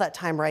it's still that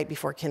time right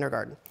before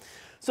kindergarten.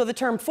 So the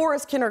term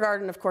forest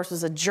kindergarten, of course,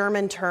 is a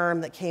German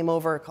term that came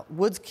over, called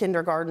woods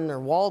kindergarten or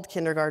walled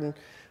kindergarten,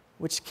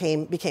 which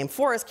became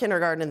forest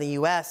kindergarten in the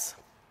US.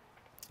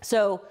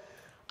 So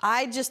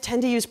I just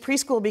tend to use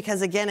preschool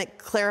because, again, it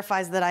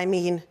clarifies that I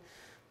mean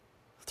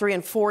 3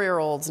 and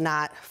 4-year-olds,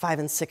 not 5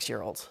 and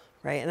 6-year-olds,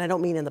 right? And I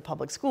don't mean in the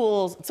public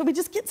schools. So we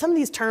just some of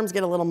these terms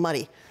get a little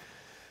muddy.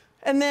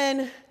 And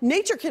then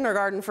nature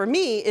kindergarten for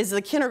me is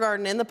the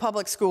kindergarten in the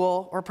public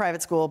school or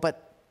private school,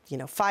 but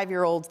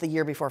 5-year-olds the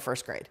year before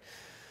first grade.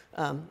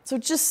 So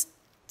just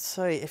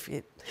so if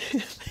you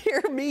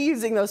hear me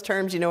using those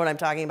terms, you know what I'm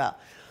talking about.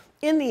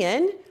 In the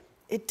end,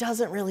 it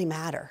doesn't really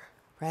matter,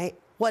 right?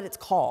 What it's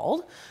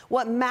called.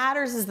 What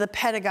matters is the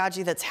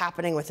pedagogy that's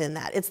happening within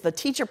that. It's the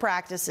teacher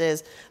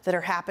practices that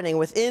are happening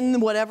within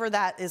whatever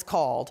that is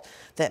called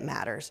that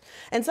matters.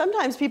 And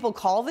sometimes people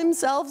call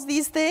themselves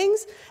these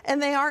things,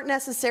 and they aren't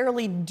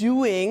necessarily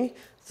doing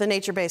the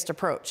nature-based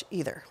approach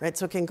either, right?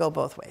 So it can go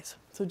both ways.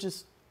 So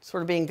just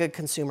sort of being good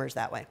consumers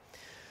that way.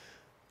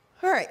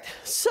 All right,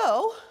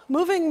 so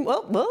moving,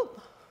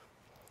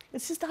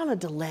 it's just on a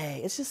delay.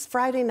 It's just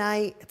Friday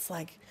night. It's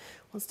like,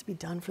 wants to be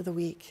done for the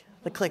week,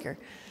 the clicker.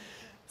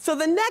 So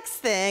the next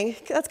thing,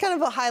 that's kind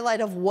of a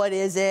highlight of what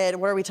is it,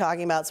 what are we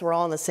talking about, so we're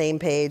all on the same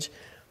page.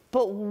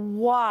 But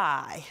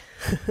why?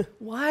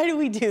 Why do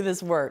we do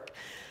this work?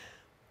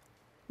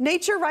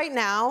 Nature right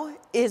now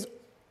is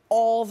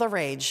all the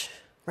rage,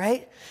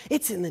 right?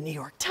 It's in the New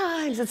York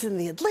Times, it's in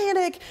the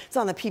Atlantic, it's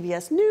on the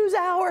PBS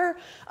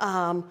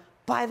NewsHour.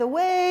 By the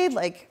way,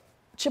 like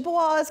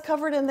Chippewa is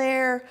covered in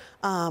there.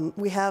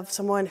 We have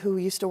someone who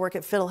used to work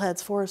at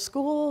Fiddleheads Forest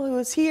School who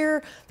is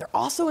here. They're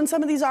also in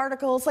some of these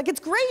articles. Like,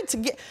 it's great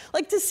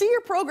to see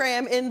your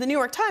program in the New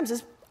York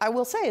Times I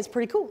will say, is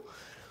pretty cool.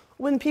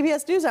 When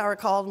PBS NewsHour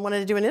called and wanted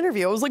to do an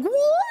interview, I was like,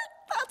 what?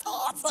 That's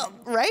awesome,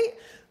 right?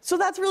 So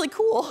that's really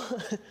cool.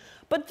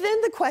 But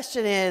then the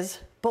question is,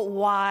 but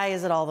why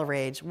is it all the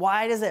rage?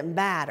 Why does it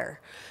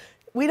matter?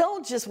 we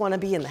don't just want to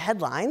be in the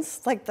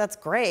headlines. Like, that's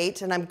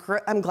great, and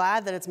I'm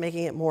glad that it's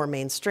making it more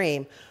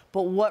mainstream,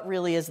 but what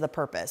really is the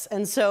purpose?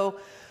 And so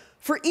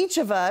for each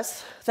of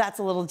us, that's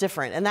a little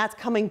different, and that's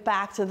coming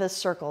back to this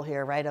circle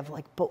here, right, of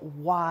like, but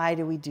why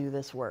do we do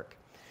this work?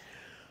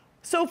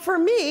 So for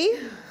me,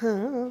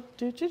 come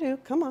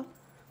on,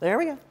 there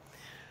we go.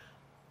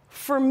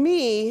 For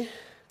me,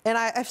 and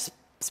I've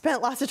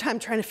spent lots of time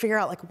trying to figure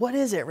out, like, what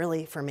is it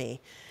really for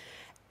me?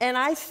 And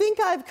I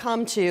think I've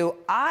come to,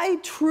 I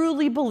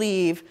truly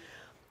believe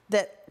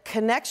that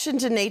connection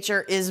to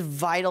nature is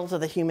vital to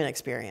the human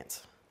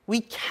experience.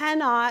 We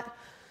cannot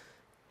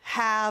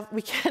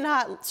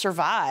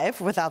survive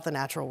without the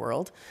natural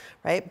world,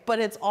 right? But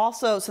it's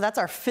also, so that's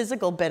our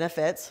physical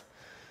benefits.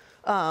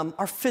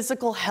 Our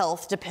physical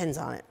health depends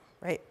on it,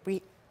 right?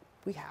 We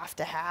have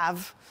to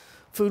have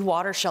food,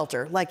 water,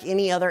 shelter, like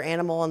any other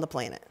animal on the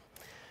planet.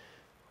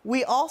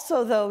 We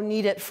also, though,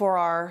 need it for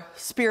our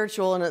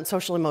spiritual and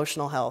social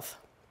emotional health.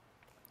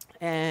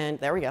 And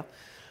there we go.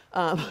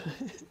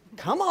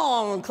 Come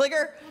on,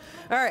 clicker.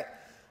 All right.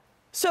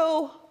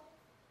 So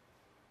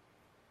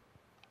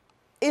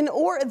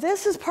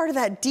this is part of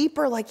that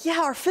deeper, like, yeah,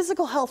 our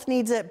physical health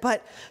needs it,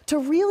 but to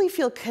really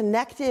feel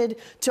connected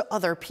to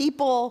other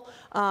people,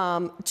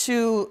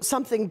 to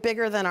something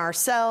bigger than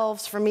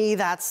ourselves, for me,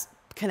 that's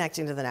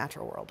connecting to the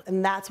natural world.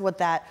 And that's what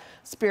that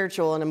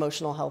spiritual and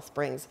emotional health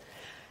brings.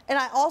 And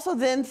I also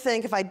then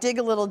think, if I dig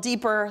a little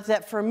deeper,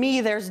 that for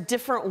me, there's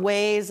different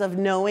ways of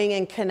knowing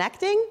and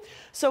connecting.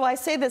 So I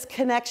say this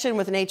connection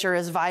with nature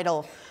is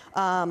vital.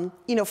 You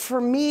know, for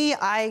me,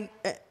 I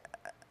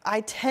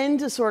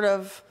tend to sort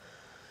of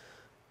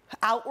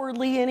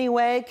outwardly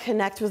anyway,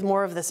 connect with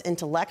more of this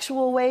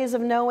intellectual ways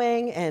of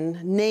knowing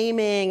and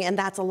naming, and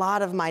that's a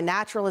lot of my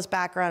naturalist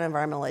background,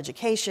 environmental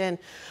education.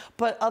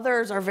 But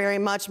others are very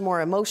much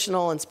more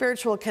emotional and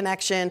spiritual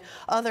connection.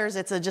 Others,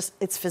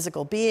 it's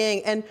physical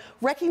being, and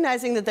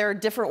recognizing that there are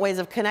different ways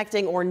of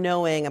connecting or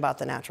knowing about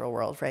the natural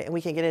world, right? And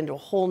we can get into a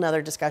whole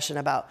nother discussion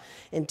about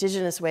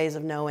indigenous ways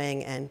of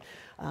knowing, and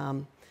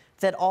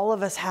that all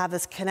of us have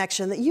this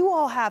connection that you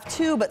all have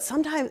too, but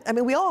sometimes, I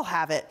mean, we all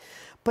have it,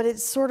 but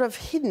it's sort of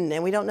hidden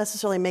and we don't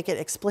necessarily make it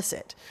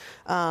explicit.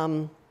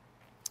 I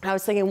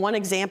was thinking one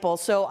example.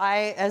 So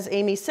I, as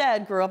Amy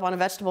said, grew up on a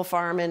vegetable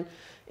farm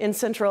in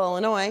central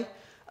Illinois,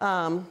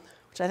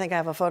 which I think I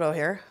have a photo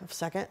here. A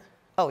second.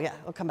 Oh yeah,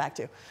 I'll come back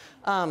to,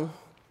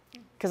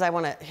 because I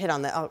want to hit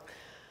on that. Oh.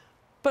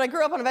 But I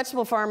grew up on a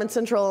vegetable farm in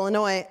central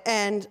Illinois,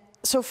 and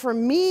so for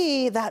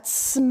me, that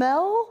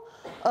smell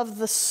of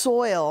the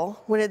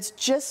soil when it's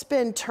just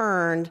been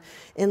turned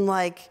in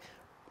like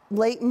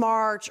late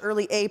March,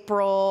 early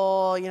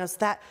April, you know, it's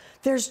that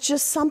there's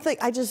just something,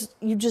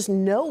 you just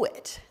know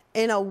it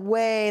in a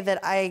way that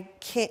I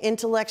can't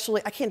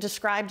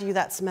describe to you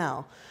that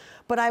smell.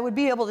 But I would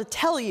be able to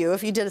tell you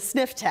if you did a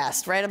sniff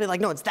test, right? I'd be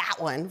like, no, it's that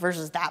one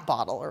versus that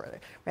bottle, or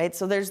right?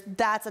 So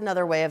that's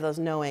another way of those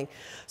knowing.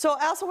 So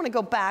I also want to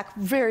go back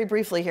very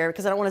briefly here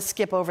because I don't want to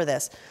skip over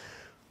this.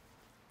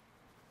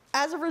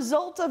 As a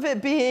result of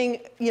it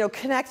being, you know,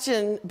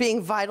 connection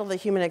being vital to the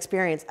human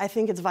experience, I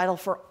think it's vital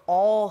for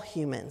all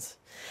humans.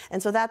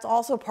 And so that's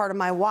also part of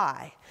my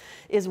why,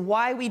 is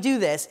why we do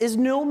this, is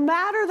no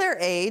matter their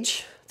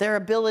age, their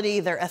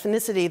ability, their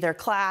ethnicity, their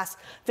class,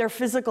 their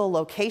physical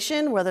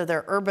location, whether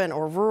they're urban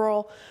or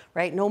rural,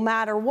 right? No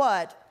matter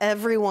what,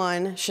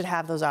 everyone should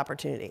have those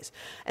opportunities.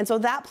 And so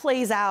that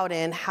plays out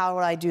in how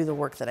I do the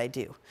work that I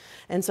do.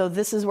 And so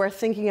this is where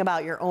thinking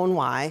about your own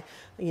why,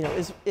 you know,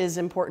 is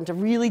important to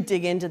really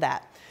dig into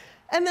that.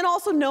 And then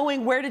also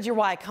knowing where did your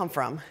why come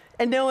from,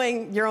 and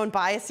knowing your own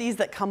biases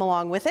that come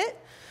along with it.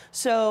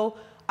 So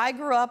I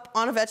grew up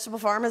on a vegetable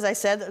farm, as I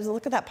said.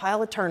 Look at that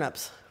pile of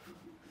turnips.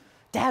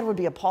 Dad would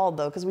be appalled,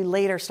 though, because we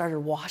later started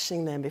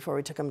washing them before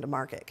we took them to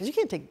market, because you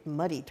can't take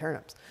muddy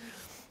turnips.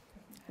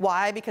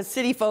 Why? Because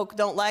city folk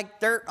don't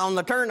like dirt on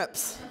the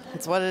turnips.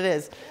 That's what it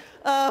is.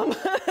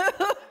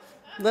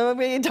 Let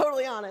me be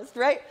totally honest,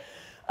 right?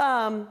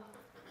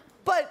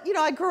 But, you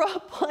know, I grew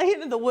up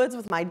playing in the woods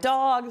with my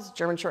dogs,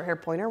 German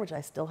Short-Haired Pointer, which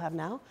I still have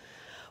now.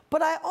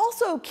 But I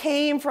also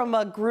came from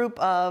a group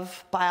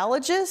of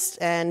biologists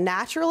and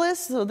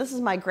naturalists. So this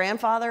is my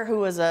grandfather, who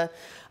was a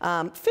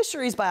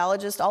fisheries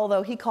biologist,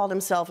 although he called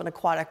himself an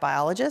aquatic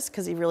biologist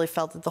because he really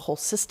felt that the whole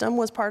system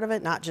was part of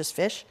it, not just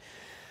fish.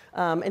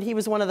 And he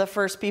was one of the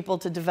first people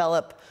to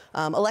develop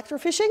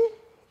electrofishing,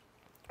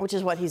 which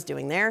is what he's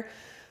doing there.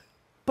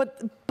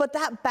 But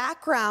that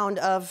background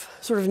of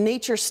sort of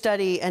nature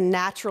study and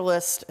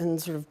naturalist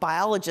and sort of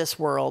biologist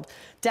world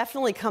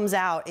definitely comes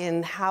out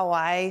in how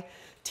I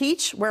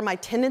teach, where my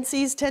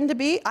tendencies tend to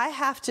be. I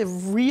have to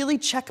really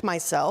check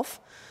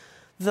myself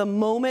the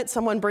moment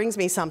someone brings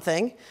me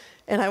something,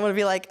 and I want to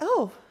be like,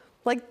 oh,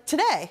 like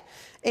today,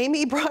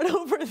 Amy brought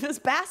over this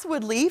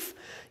basswood leaf,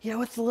 you know,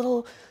 with the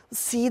little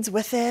seeds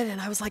with it,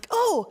 and I was like,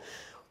 oh,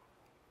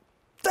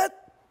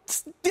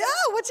 yeah,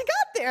 what you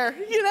got there?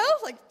 You know,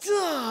 like,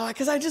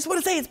 because I just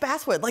want to say it's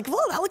basswood. Like, whoa,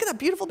 look at that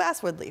beautiful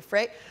basswood leaf,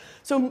 right?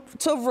 So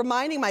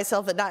reminding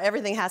myself that not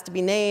everything has to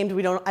be named.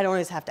 I don't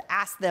always have to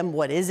ask them,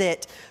 what is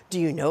it? Do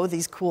you know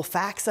these cool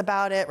facts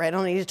about it, right? I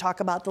don't need to talk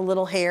about the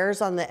little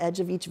hairs on the edge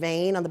of each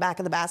vein on the back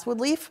of the basswood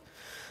leaf.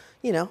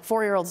 You know,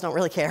 4-year-olds don't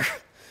really care.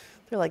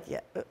 They're like, yeah,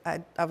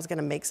 I was going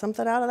to make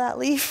something out of that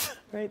leaf,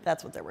 right?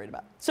 That's what they're worried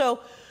about. So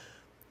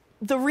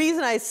the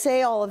reason I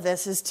say all of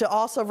this is to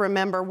also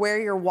remember where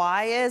your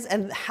why is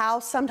and how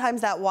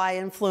sometimes that why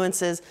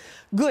influences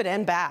good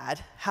and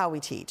bad how we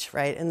teach,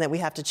 right? And that we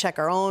have to check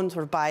our own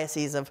sort of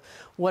biases of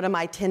what am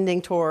I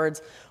tending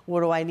towards,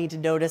 what do I need to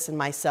notice in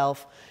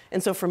myself.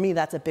 And so for me,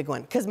 that's a big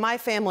one. Because my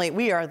family,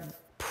 we are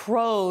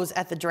pros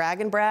at the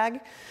drag and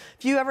brag.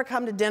 If you ever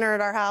come to dinner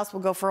at our house,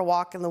 we'll go for a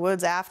walk in the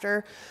woods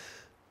after.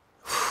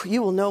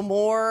 You will know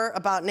more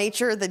about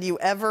nature than you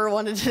ever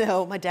wanted to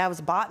know. My dad was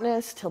a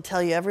botanist. He'll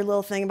tell you every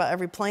little thing about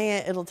every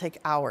plant. It'll take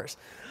hours.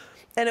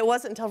 And it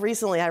wasn't until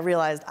recently I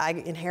realized I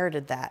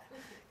inherited that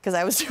because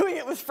I was doing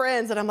it with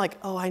friends and I'm like,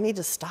 oh, I need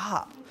to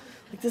stop.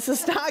 Like, this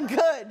is not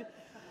good.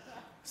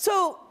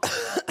 So,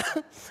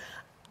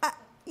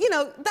 you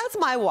know, that's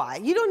my why.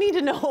 You don't need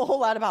to know a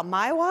whole lot about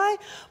my why,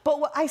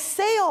 but I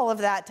say all of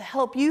that to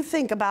help you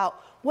think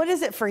about what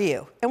is it for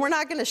you? And we're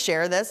not going to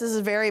share this. This is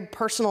a very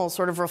personal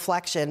sort of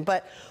reflection.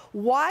 But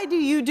why do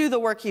you do the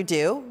work you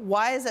do?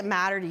 Why does it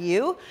matter to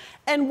you?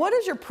 And what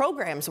is your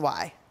program's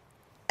why?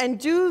 And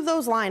do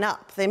those line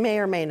up? They may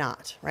or may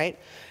not, right?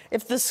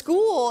 If the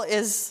school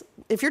is,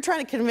 if you're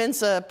trying to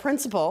convince a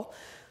principal,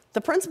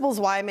 the principal's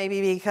why may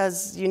be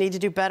because you need to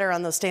do better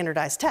on those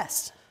standardized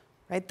tests,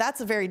 right?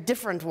 That's a very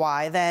different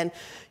why than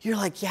you're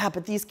like, yeah,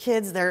 but these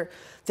kids,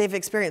 they've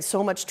experienced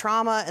so much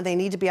trauma and they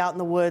need to be out in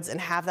the woods and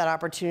have that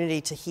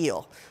opportunity to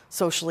heal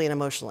socially and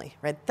emotionally,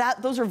 right?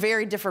 Those are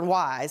very different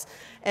whys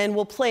and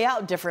will play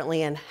out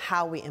differently in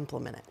how we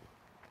implement it,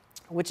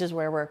 which is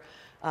where we're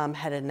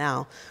headed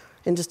now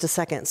in just a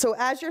second. So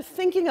as you're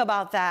thinking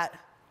about that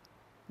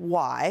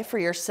why for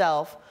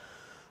yourself,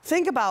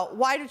 think about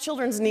why do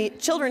children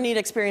need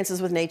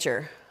experiences with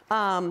nature?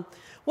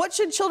 What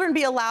should children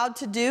be allowed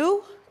to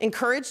do,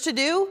 encouraged to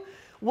do?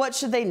 What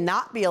should they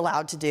not be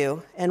allowed to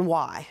do and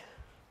why?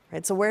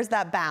 Right, so where's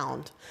that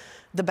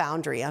the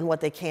boundary on what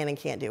they can and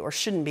can't do or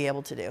shouldn't be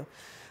able to do?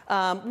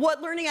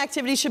 What learning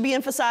activities should be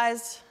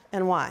emphasized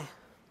and why?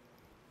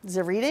 Is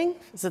it reading?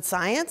 Is it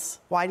science?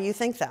 Why do you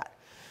think that?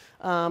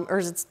 Or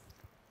is it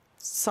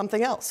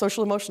something else,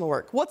 social emotional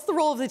work? What's the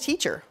role of the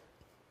teacher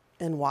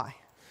and why?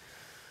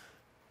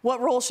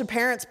 What role should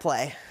parents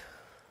play?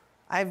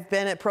 I've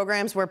been at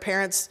programs where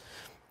parents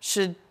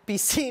should be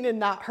seen and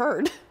not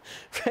heard,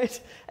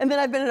 right? And then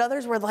I've been at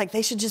others where like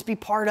they should just be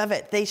part of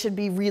it. They should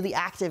be really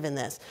active in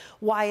this.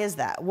 Why is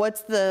that?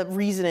 What's the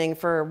reasoning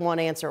for one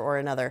answer or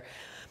another?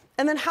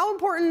 And then how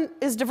important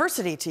is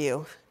diversity to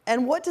you?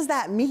 And what does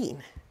that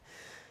mean?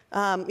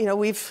 You know,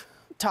 we've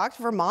talked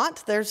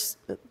Vermont, there's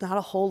not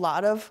a whole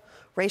lot of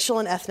racial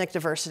and ethnic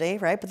diversity,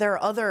 right? But there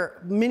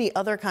are many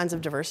other kinds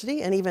of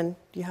diversity, and even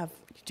you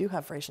do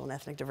have racial and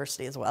ethnic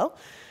diversity as well,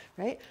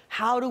 right?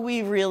 How do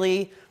we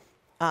really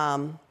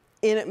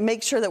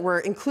make sure that we're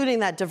including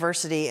that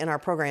diversity in our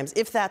programs,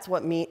 if that's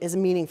what is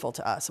meaningful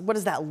to us? What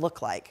does that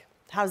look like?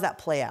 How does that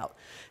play out?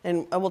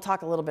 And we'll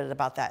talk a little bit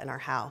about that in our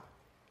how.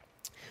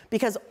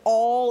 Because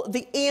all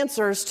the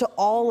answers to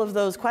all of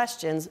those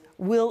questions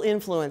will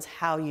influence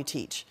how you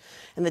teach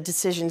and the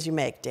decisions you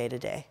make day to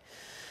day.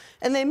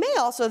 And they may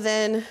also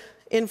then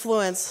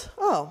influence,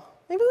 oh,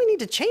 maybe we need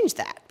to change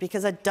that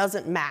because it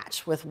doesn't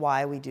match with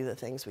why we do the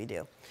things we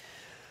do.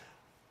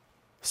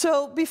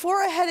 So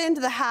before I head into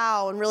the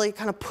how and really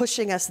kind of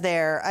pushing us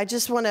there, I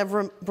just want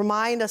to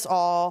remind us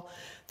all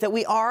that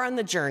we are on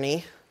the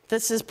journey.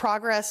 This is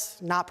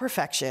progress, not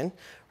perfection,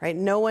 right?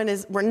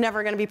 We're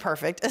never going to be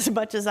perfect as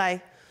much as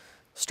I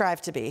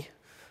strive to be.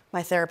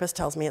 My therapist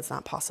tells me it's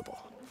not possible.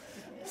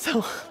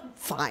 So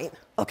fine,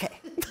 okay.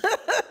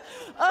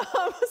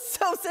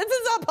 So since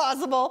it's not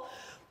possible,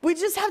 we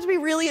just have to be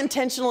really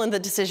intentional in the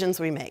decisions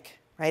we make,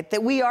 right?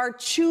 That we are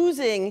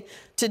choosing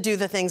to do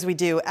the things we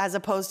do as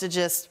opposed to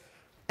just,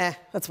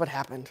 that's what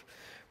happened,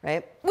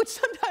 right? Which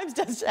sometimes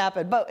does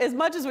happen, but as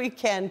much as we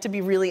can to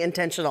be really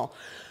intentional.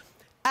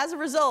 As a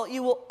result,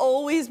 you will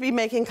always be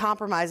making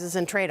compromises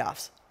and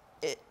trade-offs.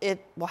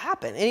 It will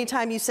happen.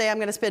 Anytime you say, I'm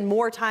going to spend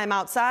more time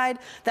outside,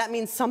 that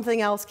means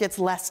something else gets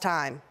less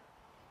time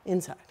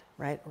inside,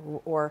 right?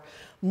 Or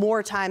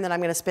more time that I'm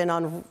going to spend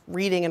on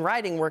reading and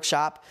writing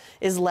workshop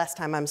is less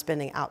time I'm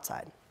spending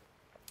outside.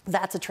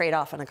 That's a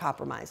trade-off and a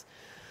compromise.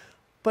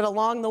 But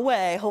along the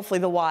way, hopefully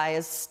the why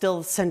is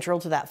still central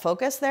to that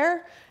focus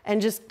there,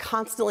 and just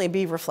constantly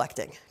be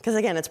reflecting. Because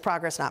again, it's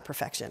progress, not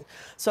perfection.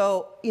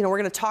 So, we're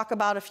going to talk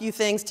about a few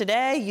things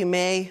today. You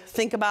may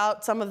think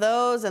about some of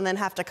those and then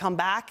have to come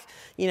back,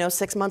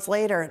 6 months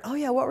later, and oh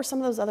yeah, what were some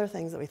of those other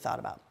things that we thought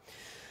about?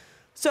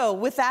 So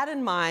with that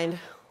in mind,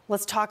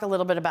 let's talk a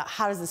little bit about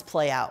how does this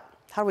play out?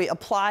 How do we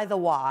apply the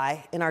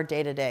why in our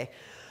day-to-day?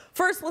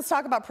 First, let's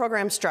talk about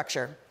program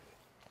structure.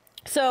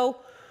 So,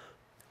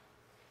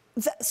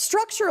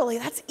 structurally,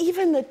 that's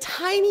even the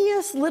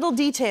tiniest little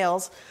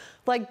details.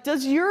 Like,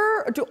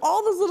 do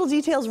all those little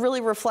details really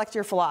reflect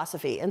your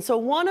philosophy? And so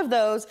one of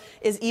those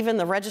is even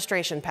the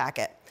registration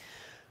packet.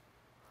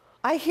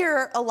 I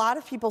hear a lot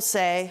of people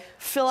say,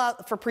 fill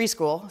out, for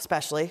preschool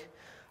especially,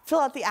 fill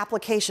out the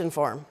application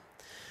form.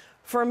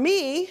 For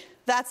me,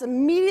 that's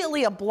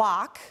immediately a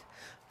block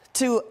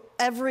to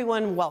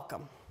everyone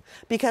welcome.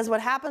 Because what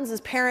happens is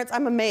parents,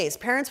 I'm amazed,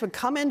 parents would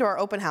come into our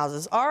open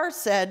houses. Ours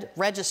said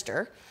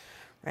register,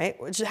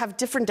 right, which have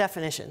different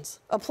definitions.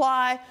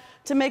 Apply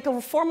to make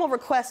a formal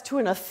request to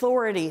an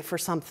authority for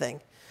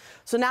something.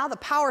 So now the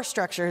power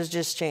structure has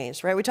just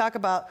changed, right? We talk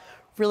about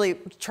really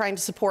trying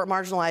to support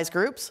marginalized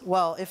groups.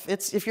 Well,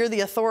 if you're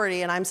the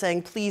authority and I'm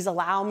saying, please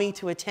allow me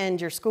to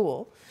attend your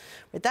school,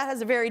 right, that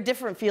has a very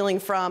different feeling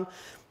from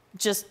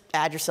just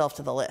add yourself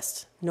to the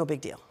list. No big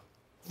deal.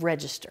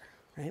 Register,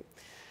 right?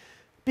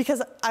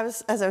 Because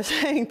as I was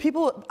saying,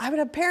 I would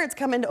have parents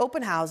come into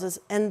open houses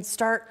and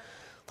start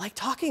like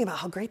talking about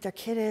how great their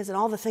kid is and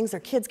all the things their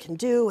kids can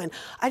do, and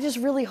I just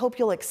really hope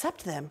you'll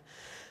accept them.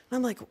 And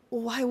I'm like,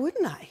 well, why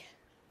wouldn't I?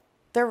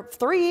 They're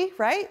 3,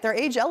 right? They're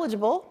age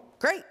eligible.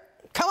 Great,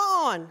 come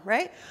on,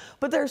 right?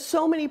 But there's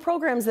so many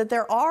programs that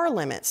there are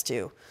limits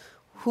to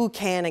who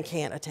can and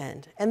can't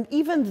attend. And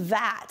even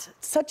that,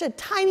 such a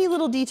tiny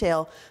little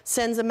detail,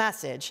 sends a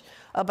message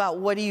about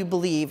what do you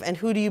believe and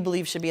who do you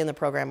believe should be in the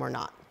program or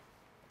not.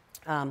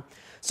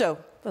 So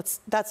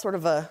that's sort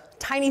of a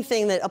tiny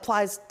thing that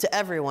applies to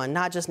everyone,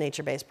 not just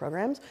nature-based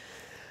programs.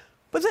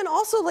 But then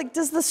also, like,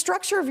 does the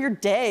structure of your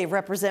day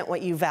represent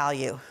what you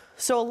value?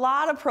 So a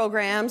lot of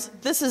programs,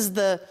 this is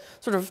the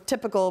sort of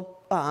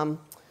typical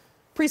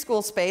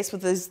preschool space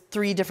with these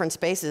 3 different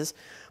spaces.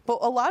 But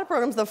a lot of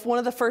programs, one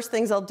of the first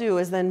things I'll do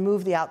is then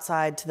move the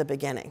outside to the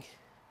beginning.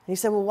 And you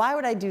say, well, why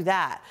would I do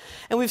that?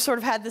 And we've sort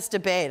of had this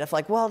debate of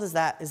like, well, is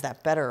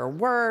that better or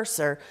worse?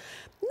 Or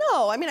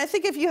no, I mean, I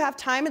think if you have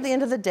time at the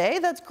end of the day,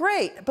 that's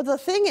great. But the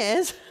thing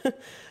is,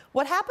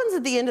 what happens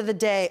at the end of the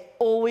day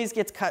always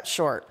gets cut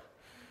short,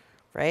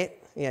 right?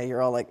 Yeah,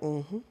 you're all like,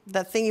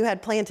 That thing you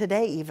had planned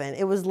today even,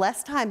 it was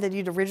less time than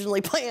you'd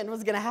originally planned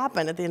was gonna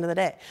happen at the end of the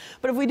day.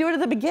 But if we do it at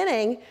the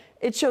beginning,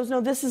 it shows,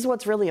 no, this is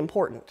what's really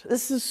important.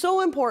 This is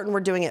so important, we're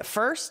doing it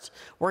first.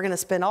 We're gonna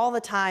spend all the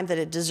time that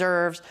it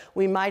deserves.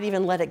 We might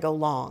even let it go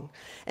long.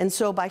 And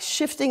so by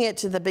shifting it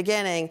to the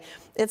beginning,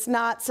 it's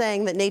not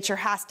saying that nature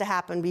has to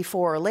happen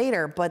before or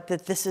later, but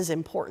that this is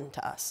important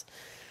to us.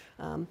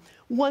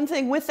 One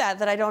thing with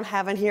that I don't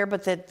have in here,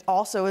 but that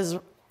also is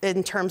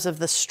in terms of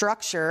the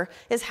structure,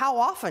 is how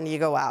often you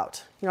go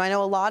out. You know, I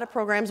know a lot of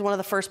programs, one of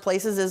the first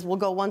places is we'll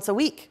go once a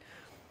week.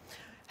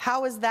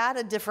 How is that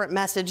a different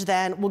message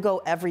than we'll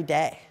go every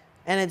day?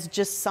 And it's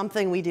just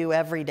something we do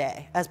every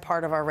day as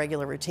part of our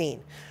regular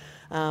routine.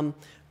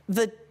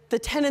 The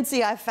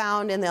tendency I've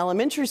found in the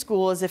elementary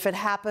school is if it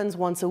happens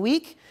once a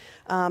week,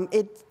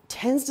 it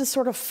tends to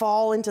sort of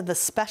fall into the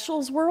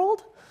specials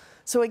world.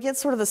 So it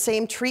gets sort of the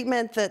same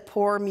treatment that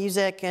poor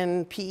music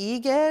and PE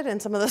get and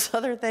some of those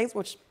other things,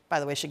 which, by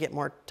the way, should get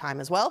more time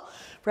as well,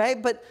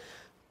 right? But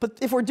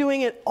if we're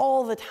doing it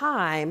all the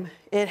time,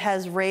 it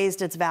has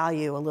raised its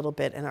value a little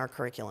bit in our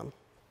curriculum.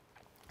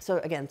 So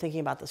again, thinking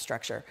about the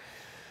structure.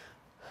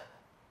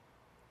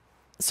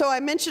 So I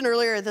mentioned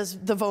earlier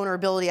the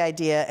vulnerability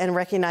idea and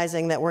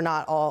recognizing that we're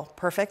not all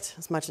perfect,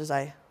 as much as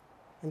I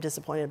am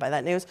disappointed by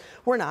that news.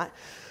 We're not.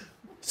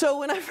 So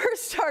when I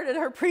first started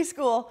our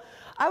preschool,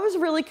 I was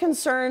really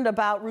concerned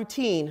about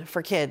routine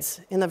for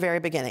kids in the very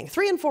beginning.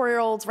 3- and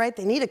 4-year-olds, right?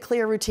 They need a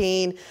clear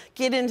routine,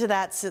 get into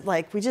that,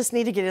 like, we just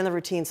need to get in the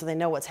routine so they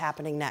know what's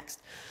happening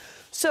next.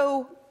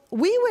 So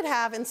we would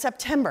have in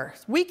September,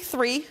 week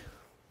 3,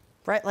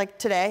 right? Like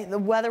today, the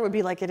weather would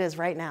be like it is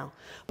right now.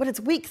 But it's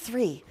week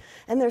 3,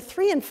 and they're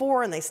 3 and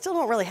 4, and they still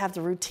don't really have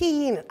the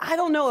routine. I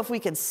don't know if we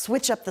could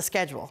switch up the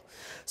schedule.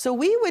 So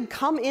we would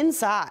come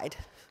inside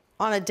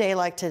on a day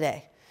like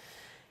today.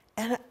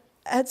 And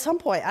at some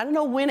point, I don't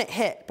know when it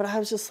hit, but I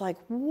was just like,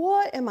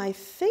 what am I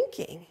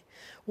thinking?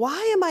 Why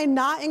am I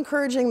not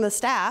encouraging the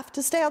staff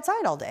to stay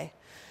outside all day?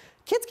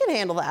 Kids can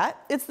handle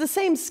that. It's the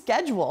same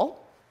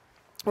schedule.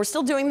 We're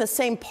still doing the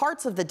same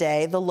parts of the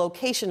day. The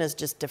location is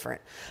just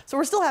different. So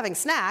we're still having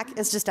snack,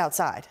 it's just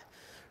outside,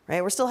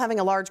 right? We're still having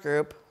a large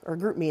group or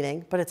group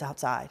meeting, but it's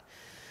outside.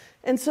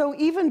 And so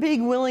even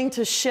being willing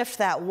to shift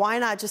that, why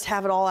not just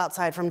have it all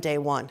outside from day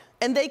one?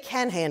 And they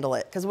can handle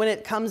it, because when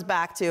it comes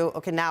back to,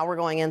 okay, now we're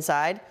going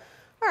inside,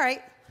 all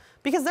right,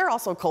 because they're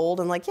also cold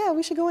and like, yeah,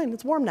 we should go in,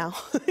 it's warm now,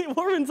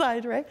 warm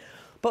inside, right?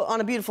 But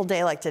on a beautiful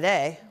day like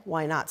today,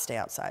 why not stay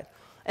outside?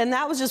 And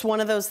that was just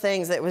one of those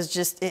things that was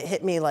just, it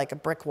hit me like a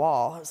brick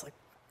wall. I was like,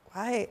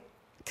 why?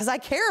 Because I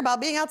care about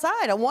being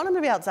outside. I want them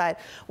to be outside.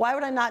 Why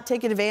would I not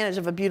take advantage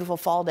of a beautiful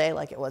fall day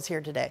like it was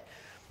here today?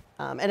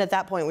 And at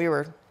that point, we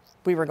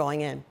were going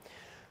in.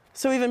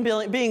 So even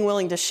being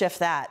willing to shift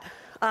that.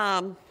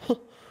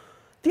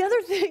 The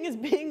other thing is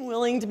being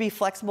willing to be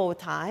flexible with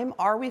time.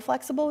 Are we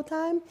flexible with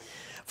time?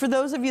 For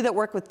those of you that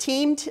work with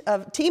team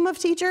of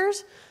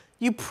teachers,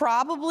 you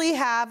probably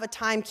have a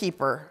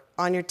timekeeper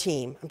on your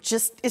team. It's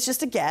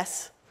just a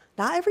guess.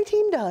 Not every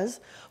team does,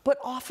 but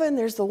often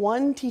there's the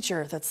one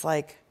teacher that's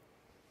like,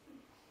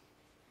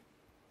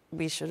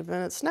 we should have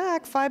been at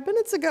snack 5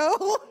 minutes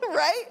ago,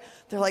 right?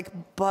 They're like,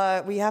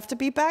 but we have to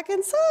be back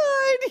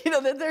inside. You know,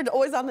 they're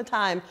always on the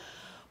time.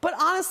 But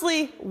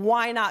honestly,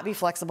 why not be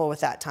flexible with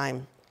that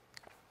time?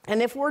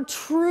 And if we're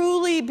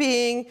truly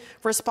being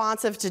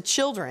responsive to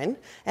children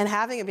and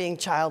having it being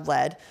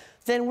child-led,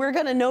 then we're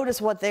going to notice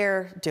what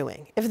they're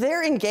doing. If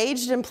they're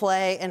engaged in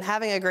play and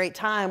having a great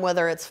time,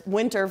 whether it's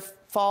winter,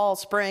 fall,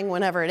 spring,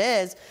 whenever it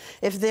is,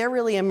 if they're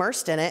really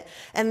immersed in it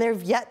and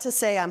they've yet to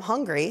say, I'm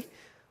hungry,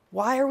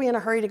 why are we in a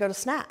hurry to go to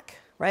snack,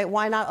 right?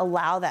 Why not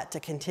allow that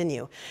to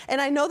continue? And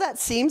I know that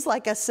seems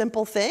like a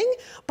simple thing,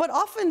 but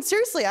often,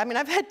 seriously, I mean,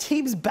 I've had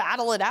teams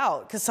battle it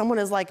out because someone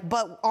is like,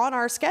 but on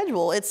our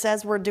schedule, it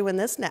says we're doing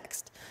this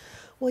next.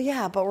 Well,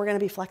 yeah, but we're going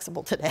to be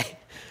flexible today,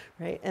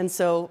 right? And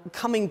so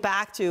coming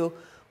back to,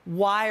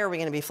 why are we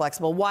going to be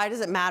flexible? Why does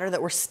it matter that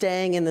we're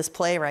staying in this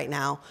play right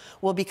now?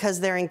 Well,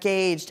 because they're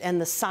engaged and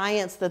the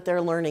science that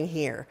they're learning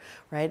here,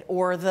 right?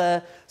 Or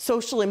the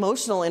social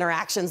emotional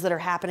interactions that are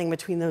happening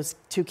between those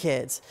two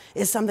kids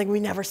is something we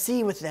never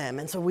see with them.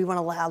 And so we want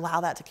to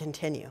allow that to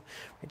continue,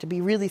 right? To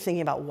be really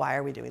thinking about why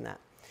are we doing that?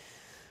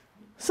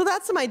 So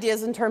that's some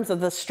ideas in terms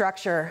of the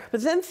structure,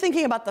 but then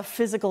thinking about the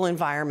physical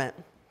environment.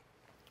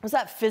 What does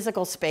that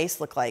physical space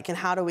look like? And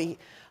how do we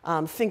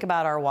think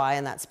about our why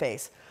in that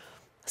space?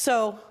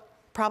 So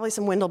probably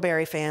some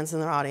Windleberry fans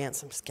in the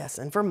audience, I'm just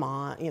guessing.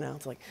 Vermont, you know,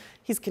 it's like,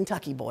 he's a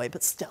Kentucky boy,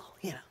 but still,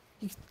 you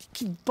know,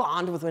 you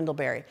bond with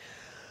Windleberry.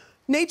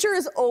 Nature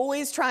is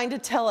always trying to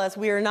tell us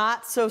we are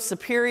not so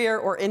superior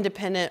or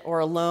independent or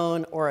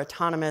alone or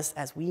autonomous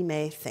as we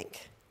may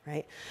think,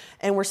 right?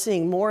 And we're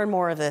seeing more and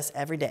more of this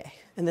every day.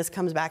 And this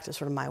comes back to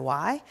sort of my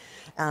why,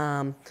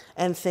 and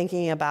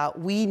thinking about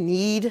we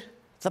need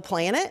the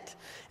planet,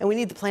 and we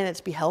need the planet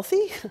to be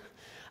healthy.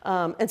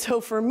 And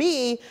so for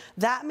me,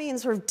 that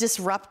means sort of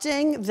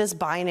disrupting this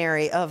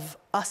binary of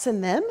us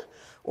and them,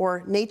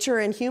 or nature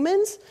and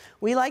humans.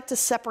 We like to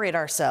separate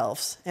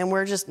ourselves, and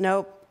we're just,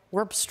 nope,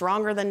 we're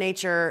stronger than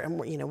nature,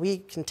 and you know, we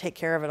can take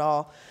care of it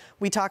all.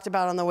 We talked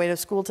about on the way to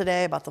school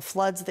today about the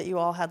floods that you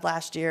all had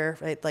last year,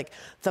 right? Like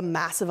the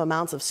massive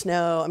amounts of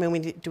snow. I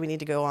mean, do we need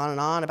to go on and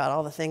on about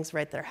all the things,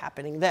 right, that are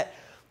happening that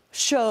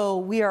show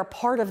we are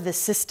part of this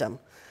system?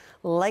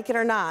 Like it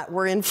or not,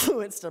 we're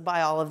influenced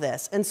by all of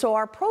this. And so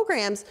our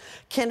programs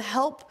can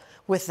help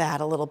with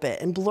that a little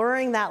bit and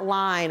blurring that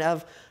line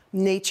of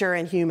nature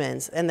and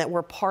humans and that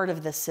we're part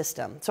of this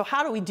system. So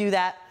how do we do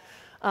that?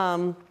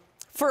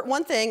 For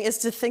one thing is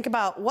to think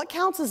about what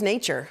counts as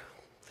nature.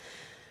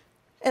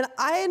 And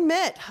I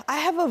admit, I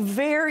have a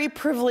very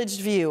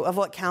privileged view of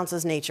what counts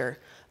as nature.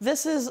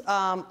 This is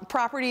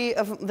property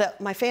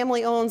that my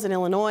family owns in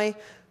Illinois.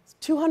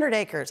 200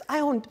 acres.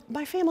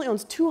 My family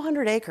owns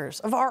 200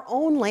 acres of our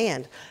own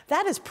land.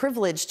 That is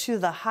privilege to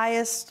the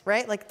highest,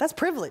 right? Like that's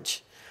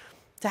privilege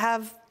to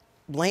have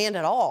land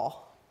at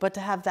all, but to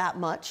have that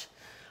much.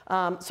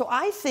 So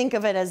I think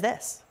of it as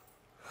this.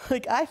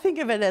 Like I think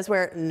of it as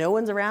where no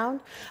one's around.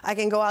 I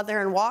can go out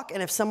there and walk,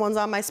 and if someone's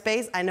on my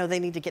space, I know they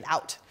need to get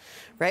out,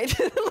 right?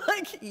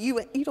 Like you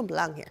don't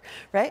belong here,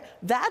 right?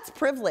 That's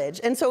privilege.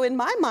 And so in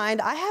my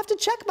mind, I have to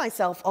check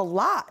myself a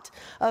lot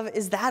of,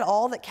 is that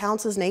all that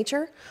counts as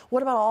nature?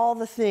 What about all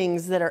the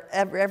things that are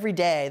every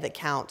day that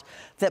count,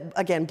 that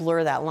again,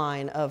 blur that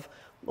line of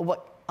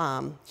what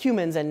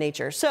humans and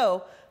nature.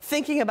 So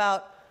thinking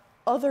about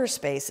other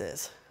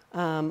spaces.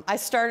 I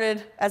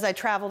started, as I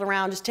traveled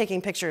around, just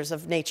taking pictures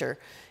of nature,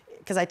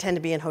 because I tend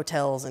to be in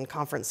hotels and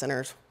conference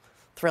centers.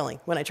 Thrilling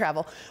when I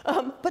travel.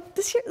 But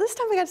this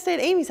time I got to stay at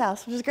Amy's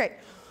house, which is great.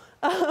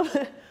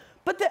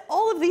 But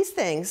all of these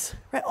things,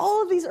 right,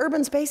 all of these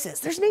urban spaces,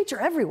 there's nature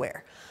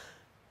everywhere.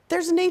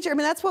 There's nature. I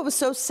mean, that's what was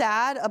so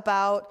sad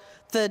about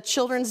the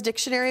children's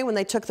dictionary when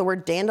they took the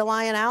word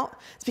dandelion out.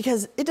 It's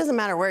because it doesn't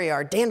matter where you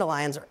are,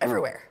 dandelions are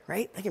everywhere,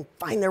 right? They can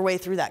find their way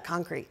through that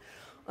concrete.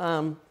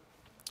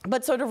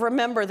 But sort of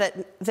remember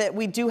that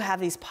we do have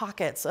these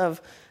pockets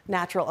of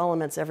natural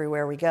elements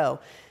everywhere we go,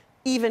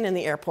 even in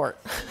the airport.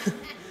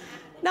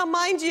 Now,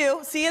 mind you,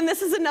 see, and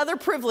this is another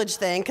privilege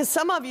thing, because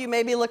some of you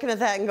may be looking at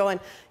that and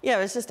going, yeah,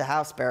 it's just a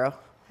house sparrow,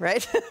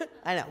 right?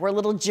 I know, we're a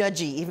little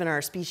judgy, even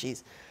our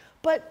species.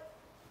 But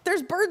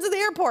there's birds in the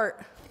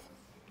airport.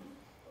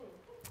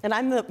 And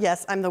I'm the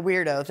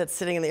weirdo that's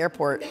sitting in the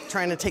airport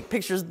trying to take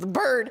pictures of the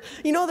bird.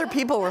 You know, other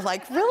people were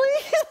like,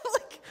 really?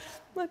 Like,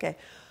 okay.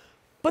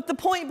 But the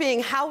point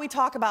being, how we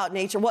talk about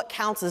nature, what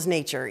counts as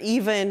nature,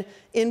 even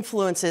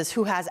influences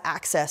who has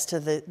access to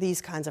these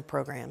kinds of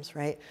programs,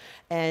 right?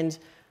 And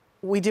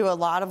we do a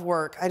lot of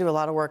work, I do a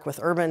lot of work with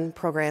urban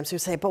programs who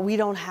say, but we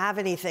don't have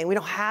anything, we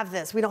don't have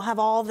this, we don't have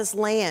all this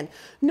land.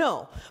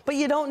 No, but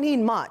you don't need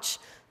much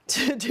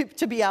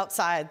to be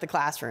outside the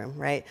classroom,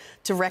 right?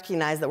 To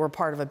recognize that we're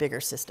part of a bigger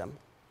system.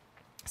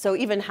 So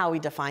even how we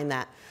define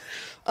that.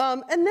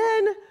 And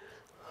then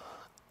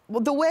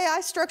the way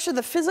I structure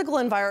the physical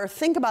environment, or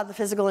think about the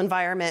physical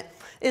environment,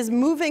 is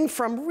moving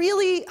from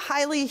really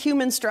highly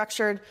human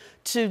structured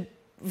to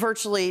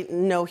virtually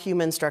no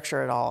human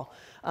structure at all.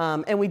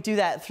 And we do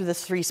that through the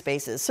 3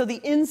 spaces. So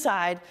the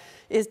inside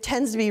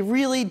tends to be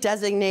really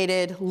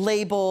designated,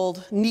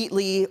 labeled,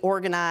 neatly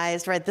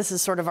organized, right? This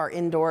is sort of our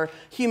indoor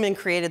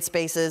human-created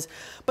spaces.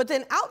 But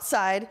then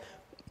outside,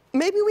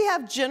 maybe we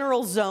have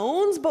general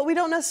zones, but we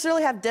don't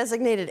necessarily have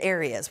designated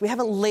areas. We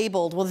haven't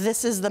labeled, well,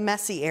 this is the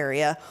messy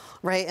area,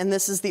 right? And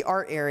this is the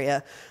art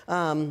area.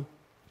 And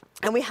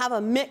we have a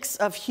mix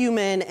of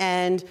human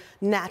and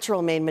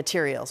natural-made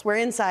materials, where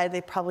inside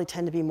they probably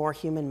tend to be more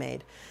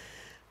human-made.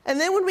 And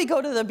then when we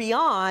go to the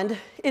beyond,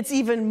 it's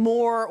even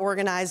more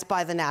organized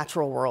by the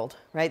natural world,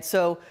 right?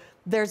 So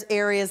there's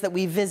areas that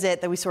we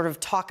visit that we sort of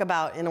talk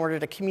about in order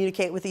to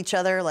communicate with each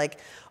other, like,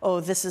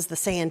 oh, this is the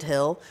sand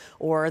hill,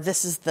 or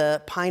this is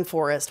the pine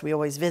forest we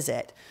always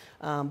visit.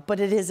 But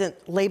it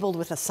isn't labeled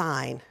with a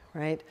sign,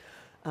 right?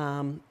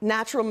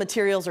 Natural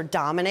materials are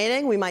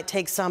dominating. We might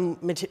take some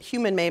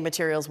human-made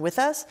materials with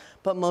us,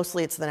 but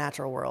mostly it's the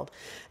natural world.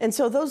 And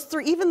so those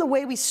 3, even the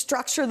way we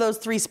structure those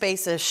 3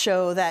 spaces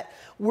show that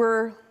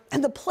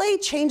and the play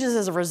changes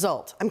as a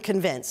result, I'm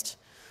convinced.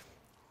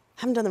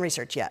 I haven't done the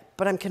research yet,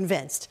 but I'm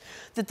convinced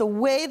that the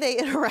way they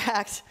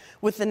interact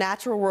with the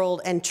natural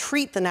world and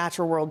treat the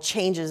natural world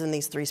changes in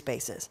these 3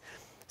 spaces.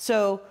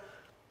 So,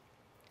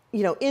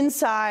 you know,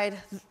 inside,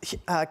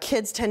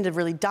 kids tend to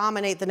really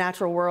dominate the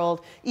natural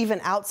world, even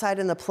outside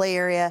in the play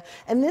area.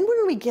 And then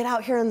when we get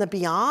out here in the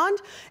beyond,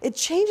 it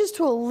changes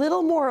to a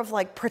little more of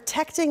like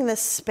protecting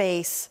this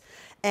space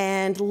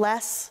and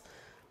less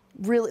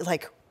really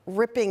like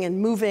ripping and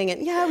moving.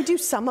 And yeah, we do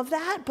some of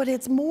that, but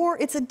it's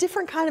a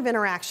different kind of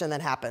interaction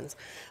that happens.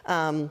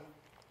 So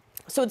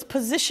it's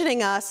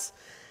positioning us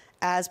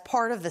as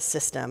part of the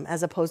system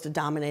as opposed to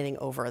dominating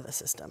over the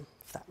system,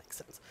 if that makes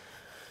sense.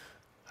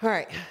 All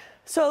right.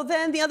 So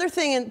then the other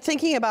thing, in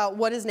thinking about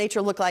what does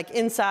nature look like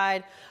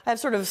inside, I have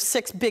sort of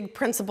 6 big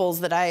principles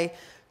that I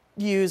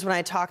use when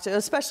I talk to,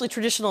 especially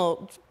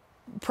traditional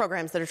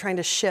programs that are trying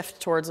to shift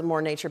towards a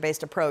more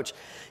nature-based approach.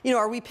 You know,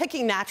 are we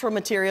picking natural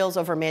materials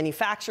over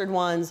manufactured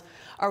ones?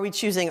 Are we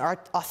choosing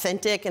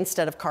authentic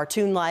instead of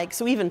cartoon-like?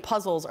 So even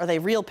puzzles, are they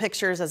real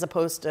pictures as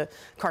opposed to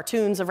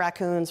cartoons of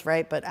raccoons,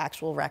 right? But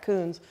actual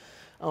raccoons,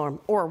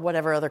 or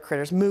whatever other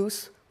critters.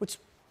 Moose, which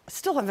I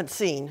still haven't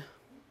seen.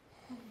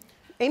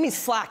 Amy's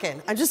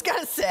slacking, I just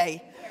gotta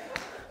say.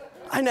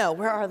 I know,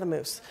 where are the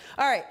moose?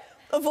 All right.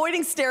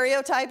 Avoiding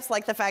stereotypes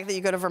like the fact that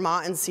you go to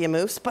Vermont and see a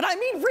moose, but I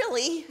mean,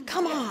 really,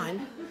 come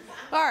on.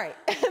 All right,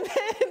 and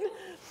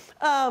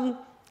then,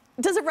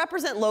 does it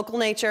represent local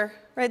nature,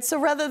 right? So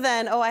rather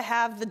than, oh, I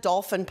have the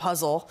dolphin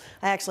puzzle,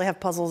 I actually have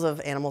puzzles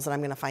of animals that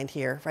I'm gonna find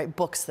here, right?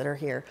 Books that are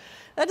here.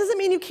 That doesn't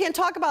mean you can't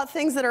talk about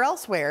things that are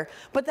elsewhere,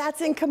 but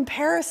that's in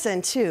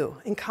comparison to,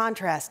 in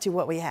contrast to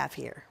what we have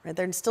here, right?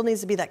 There still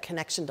needs to be that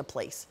connection to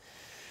place.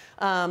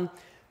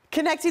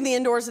 Connecting the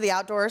indoors to the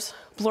outdoors,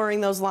 blurring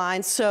those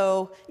lines.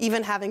 So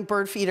even having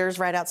bird feeders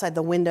right outside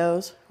the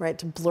windows, right,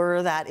 to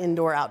blur that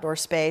indoor-outdoor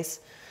space.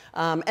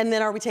 And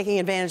then are we taking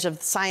advantage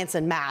of science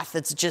and math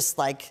that's just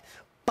like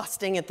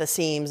busting at the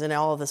seams in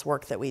all of this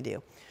work that we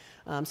do.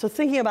 So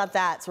thinking about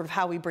that, sort of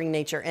how we bring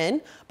nature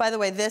in. By the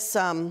way, this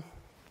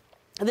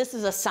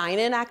is a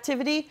sign-in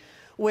activity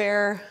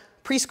where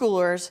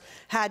preschoolers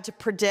had to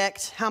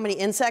predict how many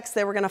insects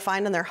they were going to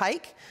find on their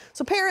hike.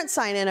 So parents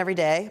sign in every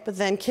day, but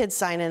then kids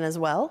sign in as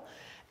well.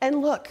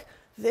 And look,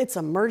 it's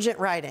emergent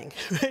writing,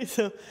 right?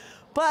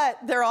 But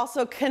they're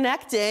also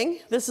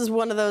connecting. This is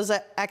one of those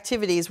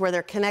activities where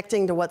they're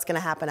connecting to what's going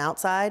to happen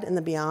outside and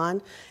the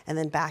beyond, and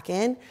then back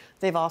in.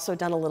 They've also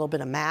done a little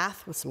bit of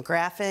math with some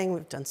graphing.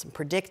 We've done some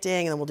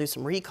predicting, and then we'll do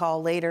some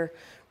recall later,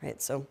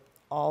 right? So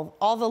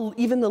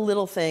even the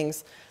little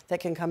things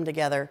that can come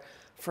together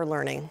for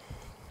learning.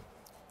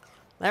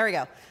 There we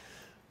go.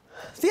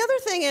 The other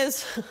thing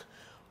is,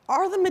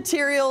 are the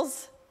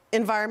materials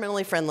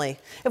environmentally friendly?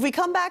 If we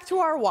come back to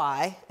our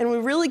why, and we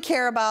really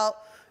care about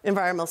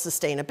environmental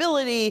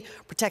sustainability,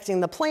 protecting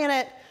the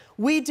planet,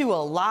 we do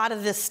a lot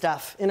of this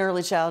stuff in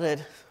early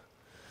childhood.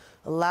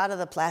 A lot of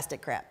the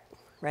plastic crap,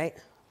 right?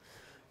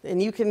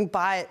 And you can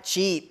buy it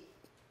cheap,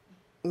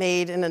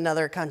 made in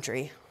another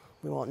country.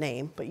 We won't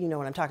name, but you know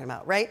what I'm talking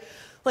about, right?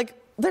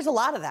 Like, there's a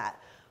lot of that.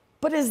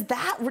 But does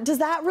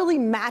that really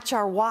match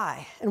our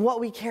why and what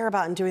we care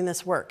about in doing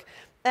this work?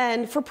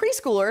 And for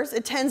preschoolers,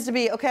 it tends to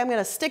be, okay, I'm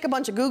gonna stick a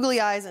bunch of googly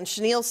eyes and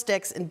chenille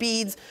sticks and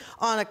beads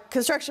on a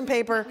construction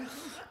paper,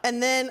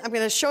 and then I'm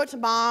gonna show it to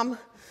mom,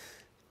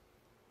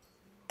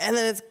 and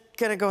then it's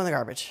gonna go in the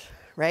garbage,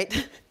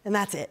 right? And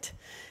that's it.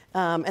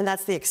 And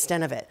that's the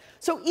extent of it.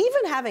 So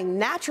even having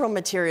natural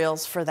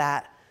materials for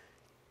that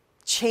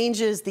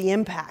changes the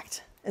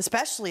impact,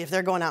 especially if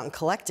they're going out and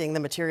collecting the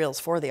materials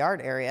for the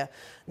art area.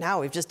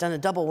 Now we've just done a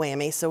double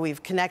whammy, so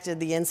we've connected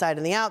the inside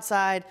and the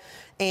outside,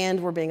 and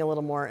we're being a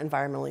little more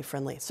environmentally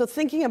friendly. So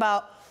thinking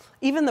about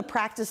even the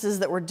practices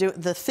that we're doing,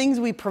 the things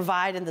we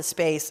provide in the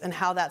space and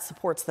how that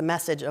supports the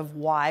message of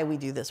why we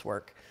do this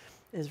work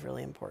is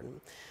really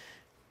important.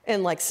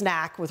 And like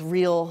snack with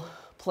real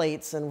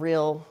plates and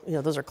real,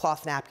 those are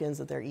cloth napkins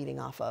that they're eating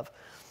off of.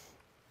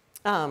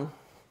 All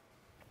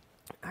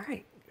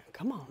right,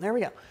 come on, there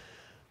we go.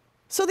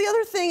 So the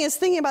other thing is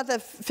thinking about the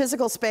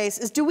physical space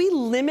is, do we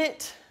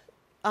limit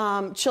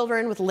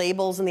children with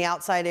labels in the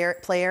outside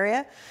play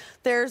area?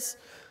 There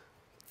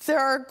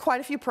are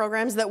quite a few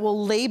programs that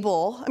will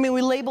label, I mean,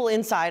 we label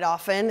inside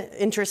often,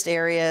 interest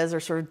areas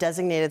or sort of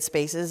designated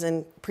spaces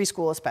in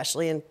preschool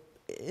especially, and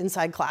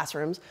inside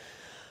classrooms.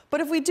 But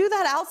if we do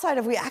that outside,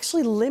 have we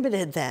actually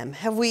limited them?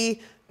 Have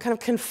we kind of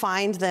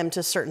confined them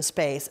to a certain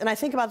space? And I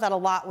think about that a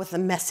lot with the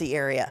messy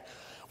area.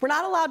 We're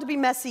not allowed to be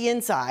messy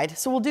inside,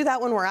 so we'll do that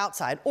when we're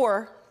outside.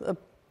 Or, a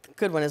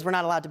good one is we're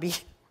not allowed to be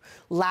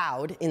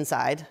loud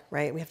inside,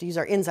 right? We have to use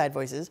our inside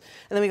voices.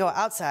 And then we go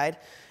outside,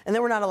 and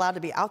then we're not allowed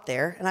to be out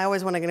there. And I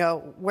always want to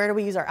know, where do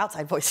we use our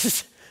outside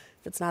voices?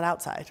 If it's not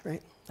outside,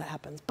 right? That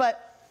happens.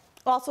 But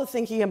also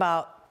thinking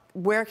about,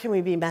 where can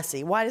we be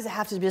messy? Why does it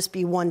have to just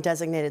be one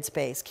designated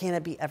space? Can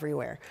it be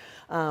everywhere?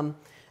 And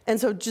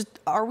so just,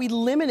 are we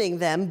limiting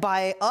them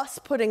by us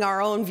putting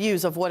our own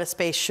views of what a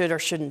space should or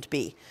shouldn't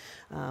be?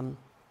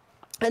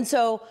 And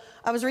so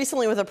I was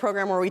recently with a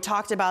program where we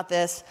talked about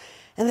this,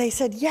 and they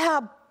said,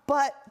 yeah,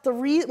 but the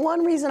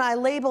one reason I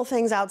label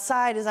things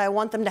outside is I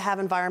want them to have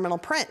environmental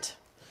print.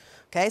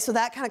 Okay, so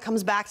that kind of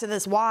comes back to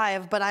this why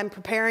of, but I'm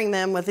preparing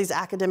them with these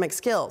academic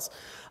skills.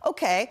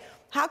 Okay,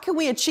 how can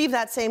we achieve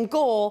that same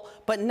goal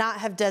but not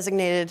have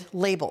designated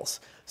labels?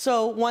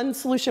 So one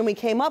solution we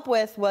came up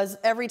with was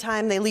every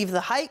time they leave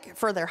the hike,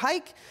 for their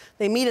hike,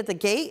 they meet at the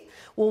gate.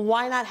 Well,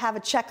 why not have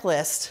a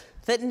checklist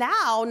that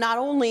now not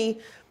only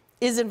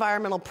is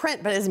environmental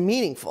print, but is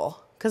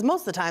meaningful? Because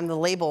most of the time the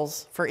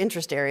labels for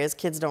interest areas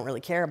kids don't really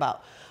care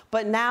about.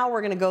 But now we're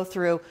going to go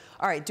through,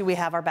 all right, do we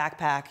have our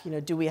backpack? You know,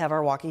 do we have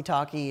our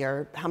walkie-talkie?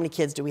 Or how many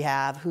kids do we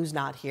have? Who's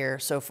not here?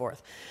 So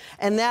forth.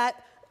 And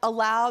that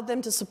allowed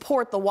them to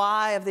support the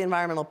why of the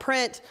environmental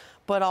print,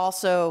 but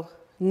also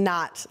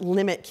not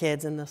limit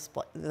kids in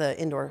the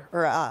indoor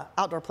or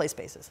outdoor play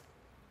spaces.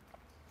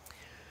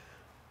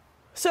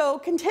 So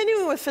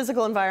continuing with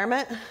physical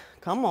environment,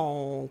 come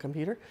on,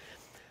 computer.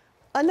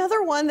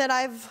 Another one that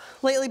I've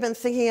lately been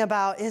thinking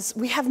about is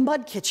we have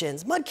mud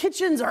kitchens. Mud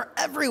kitchens are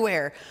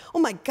everywhere. Oh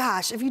my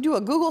gosh, if you do a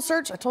Google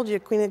search, I told you,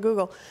 Queen of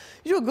Google,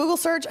 you do a Google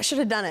search, I should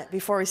have done it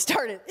before we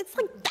started. It's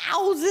like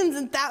thousands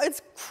and thousands,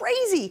 it's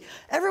crazy.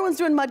 Everyone's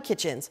doing mud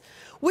kitchens,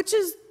 which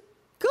is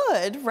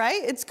good,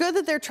 right? It's good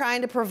that they're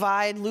trying to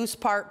provide loose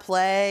part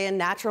play and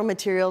natural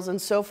materials and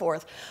so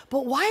forth.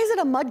 But why is it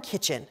a mud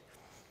kitchen?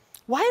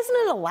 Why isn't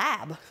it a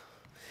lab?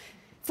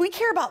 If we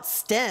care about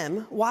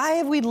STEM, why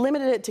have we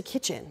limited it to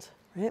kitchens?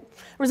 Right?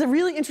 There was a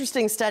really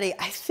interesting study,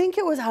 I think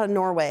it was out of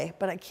Norway,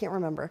 but I can't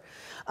remember,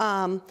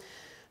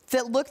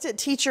 that looked at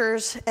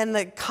teachers and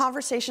the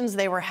conversations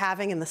they were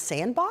having in the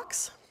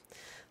sandbox.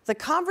 The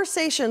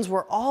conversations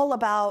were all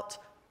about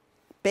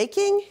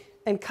baking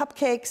and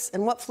cupcakes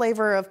and what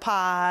flavor of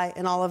pie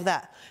and all of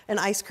that, and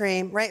ice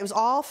cream, right? It was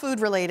all food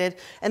related,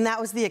 and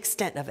that was the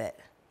extent of it.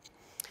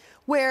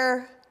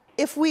 Where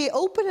if we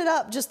open it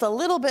up just a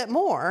little bit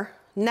more,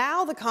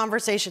 now the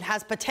conversation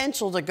has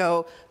potential to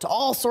go to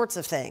all sorts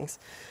of things.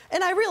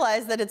 And I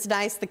realize that it's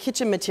nice, the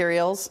kitchen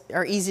materials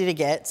are easy to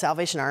get,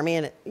 Salvation Army,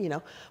 and you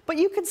know, but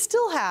you could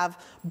still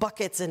have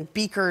buckets and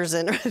beakers,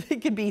 and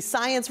it could be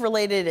science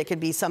related, it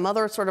could be some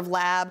other sort of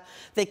lab,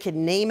 they could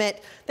name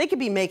it, they could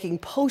be making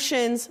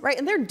potions, right?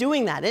 And they're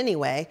doing that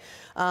anyway,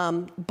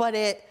 but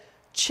it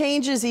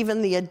changes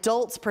even the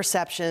adult's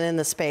perception in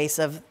the space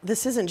of,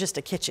 this isn't just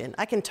a kitchen.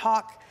 I can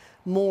talk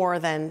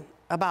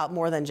about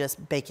more than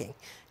just baking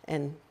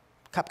and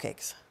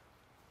cupcakes,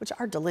 which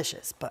are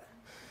delicious, but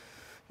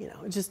you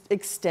know, just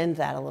extend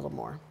that a little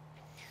more.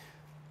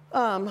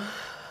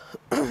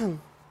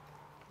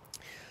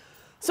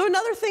 So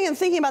another thing in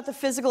thinking about the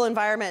physical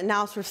environment, and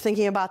now sort of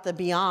thinking about the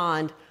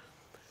beyond,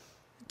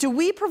 do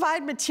we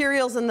provide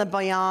materials in the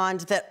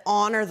beyond that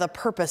honor the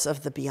purpose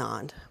of the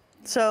beyond?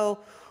 So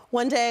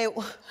one day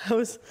I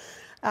was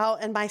out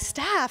and my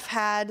staff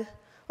had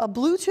a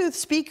Bluetooth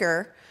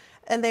speaker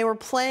and they were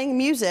playing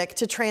music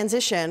to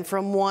transition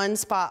from one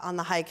spot on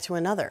the hike to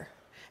another.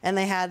 And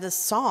they had this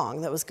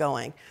song that was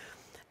going.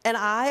 And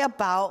I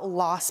about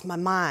lost my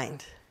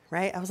mind,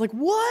 right? I was like,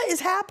 what is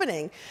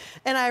happening?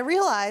 And I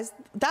realized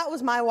that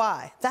was my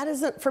why. That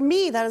isn't, for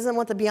me, that isn't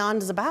what the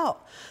beyond is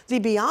about. The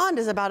beyond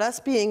is about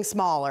us being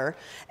smaller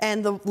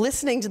and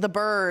listening to the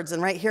birds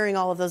and hearing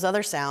all of those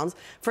other sounds.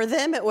 For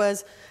them it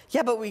was,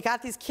 yeah, but we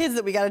got these kids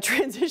that we got to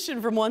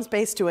transition from one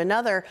space to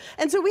another.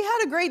 And so we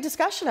had a great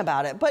discussion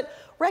about it, but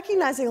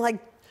recognizing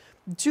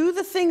do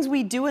the things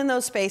we do in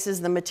those spaces,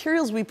 the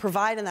materials we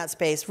provide in that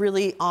space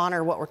really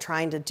honor what we're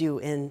trying to do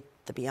in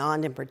the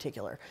beyond in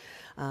particular.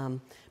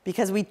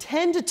 Because we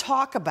tend to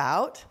talk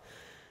about,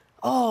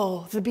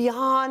 oh, the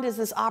beyond is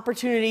this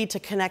opportunity to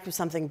connect with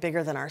something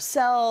bigger than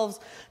ourselves,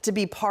 to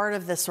be part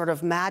of this sort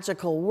of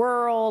magical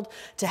world,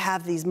 to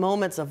have these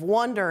moments of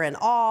wonder and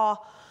awe.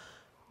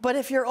 But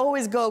if you're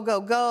always go,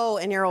 go, go,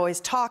 and you're always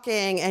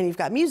talking, and you've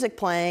got music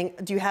playing,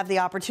 do you have the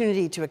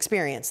opportunity to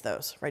experience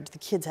those, right? Do the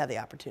kids have the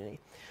opportunity?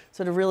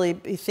 So to really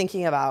be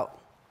thinking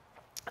about,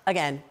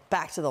 again,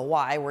 back to the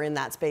why we're in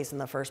that space in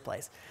the first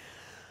place.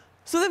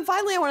 So then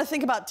finally, I want to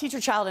think about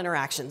teacher-child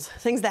interactions,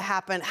 things that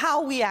happen,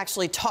 how we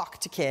actually talk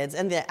to kids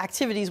and the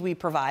activities we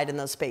provide in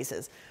those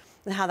spaces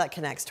and how that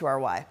connects to our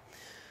why.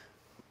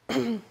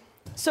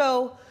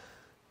 So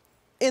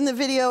in the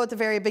video at the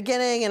very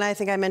beginning, and I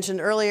think I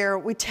mentioned earlier,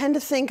 we tend to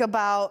think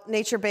about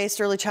nature-based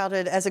early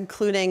childhood as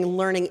including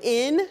learning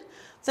in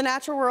the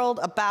natural world,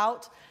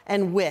 about,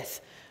 and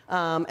with,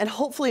 and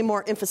hopefully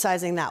more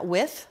emphasizing that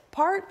with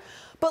part.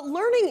 But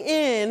learning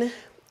in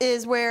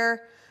is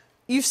where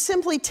you've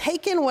simply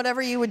taken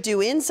whatever you would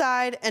do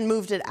inside and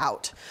moved it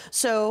out.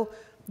 So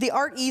the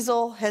art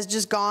easel has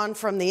just gone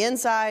from the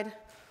inside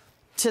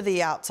to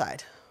the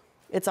outside.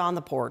 It's on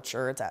the porch,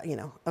 or it's out, you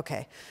know,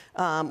 okay.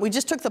 We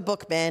just took the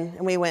book bin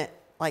and we went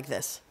like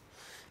this.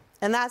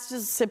 And that's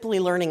just simply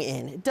learning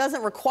in. It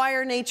doesn't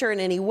require nature in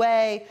any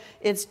way.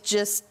 It's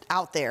just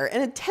out there.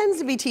 And it tends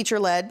to be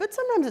teacher-led, but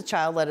sometimes it's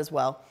child-led as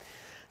well.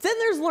 Then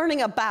there's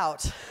learning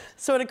about.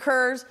 So it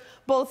occurs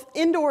both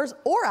indoors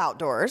or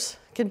outdoors.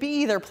 It can be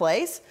either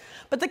place,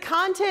 but the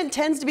content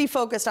tends to be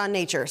focused on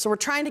nature. So we're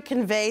trying to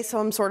convey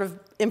some sort of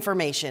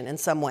information in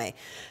some way.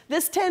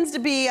 This tends to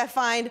be, I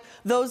find,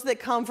 those that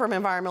come from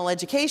environmental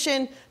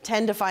education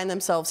tend to find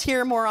themselves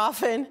here more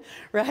often,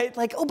 right?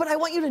 Like, oh, but I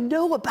want you to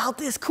know about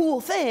this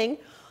cool thing.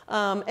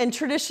 And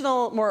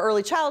traditional, more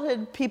early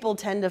childhood people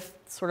tend to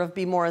sort of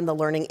be more in the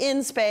learning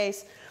in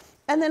space.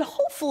 And then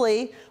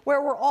hopefully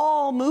where we're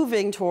all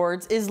moving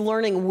towards is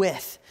learning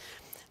with.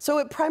 So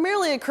it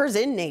primarily occurs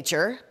in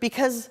nature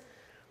because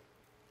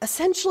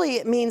essentially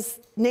it means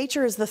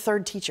nature is the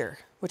third teacher,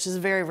 which is a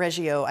very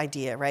Reggio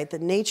idea, right?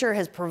 That nature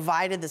has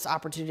provided this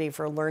opportunity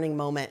for a learning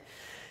moment.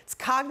 It's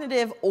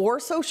cognitive or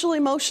social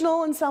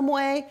emotional in some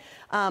way.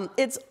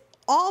 It's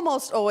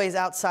almost always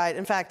outside.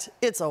 In fact,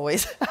 it's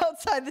always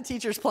outside the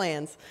teacher's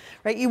plans,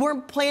 right? You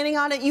weren't planning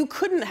on it. You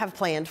couldn't have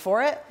planned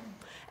for it.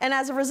 And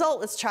as a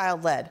result, it's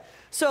child-led.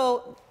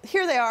 So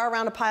here they are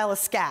around a pile of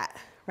scat,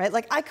 right?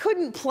 Like I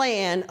couldn't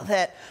plan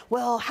that,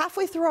 well,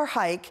 halfway through our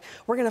hike,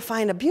 we're gonna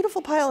find a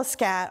beautiful pile of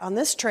scat on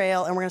this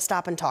trail and we're gonna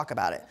stop and talk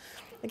about it.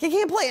 Like you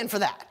can't plan for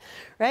that,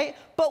 right?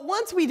 But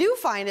once we do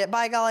find it,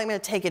 by golly, I'm gonna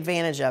take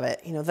advantage of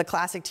it. You know, the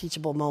classic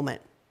teachable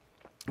moment.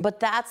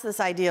 But that's this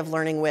idea of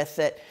learning with,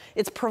 that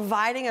it's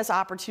providing us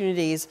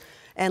opportunities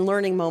and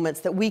learning moments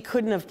that we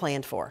couldn't have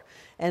planned for.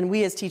 And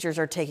we as teachers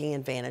are taking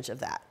advantage of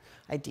that,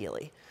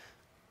 ideally.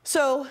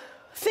 So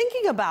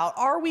thinking about,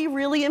 are we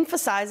really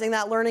emphasizing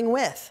that learning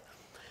with?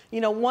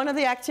 You know, one of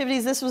the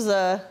activities, this was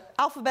a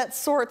alphabet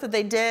sort that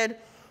they did.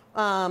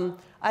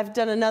 I've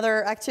done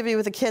another activity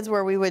with the kids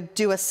where we would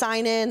do a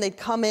sign in, they'd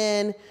come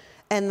in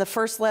and the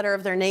first letter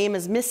of their name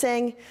is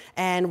missing.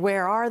 And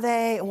where are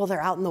they? Well,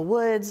 they're out in the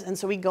woods. And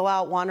so we go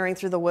out wandering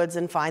through the woods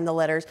and find the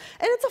letters.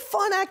 And it's a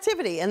fun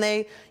activity. And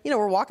they, you know,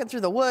 we're walking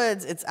through the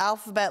woods. It's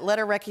alphabet,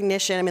 letter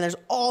recognition. I mean, there's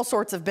all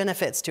sorts of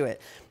benefits to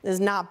it. It's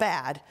not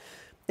bad.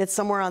 It's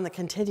somewhere on the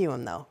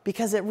continuum, though,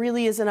 because it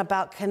really isn't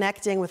about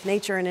connecting with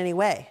nature in any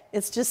way.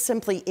 It's just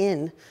simply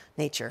in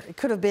nature. It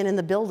could have been in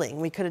the building.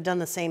 We could have done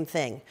the same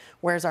thing.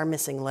 Where's our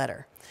missing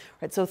letter?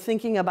 Right, so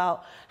thinking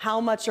about how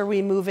much are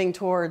we moving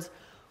towards,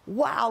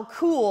 wow,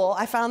 cool,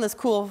 I found this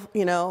cool,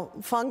 you know,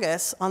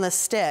 fungus on this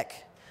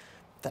stick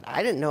that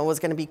I didn't know was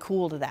going to be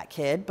cool to that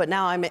kid, but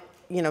now I'm,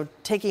 you know,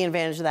 taking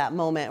advantage of that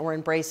moment, we're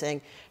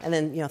embracing, and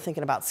then, you know,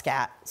 thinking about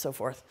scat, so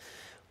forth.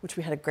 Which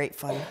we had a great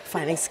fun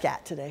finding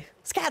scat today.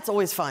 Scat's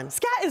always fun.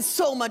 Scat is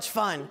so much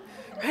fun,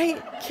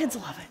 right? Kids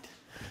love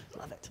it,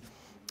 love it.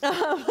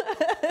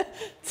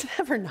 It's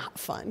never not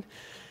fun.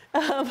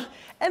 And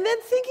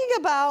then thinking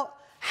about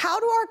how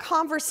do our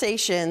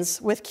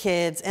conversations with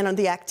kids and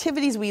the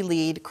activities we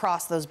lead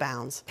cross those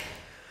bounds?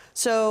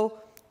 So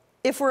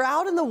if we're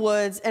out in the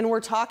woods and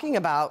we're talking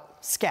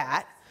about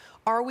scat,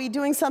 are we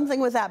doing something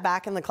with that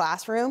back in the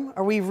classroom?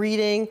 Are we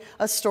reading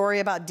a story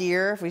about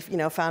deer, if we've, you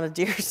know, found a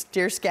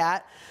deer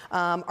scat?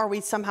 Are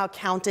we somehow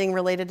counting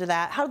related to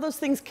that? How do those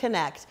things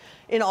connect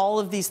in all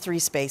of these three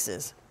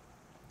spaces?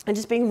 And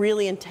just being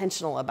really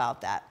intentional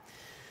about that.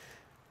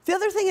 The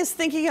other thing is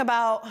thinking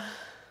about,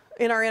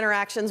 in our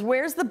interactions,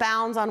 where's the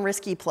bounds on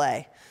risky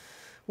play?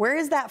 Where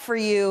is that for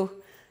you?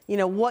 You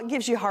know, what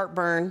gives you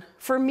heartburn?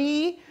 For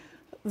me,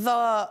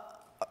 the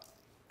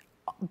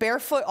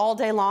barefoot all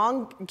day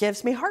long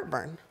gives me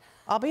heartburn.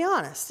 I'll be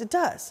honest, it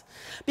does.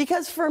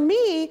 Because for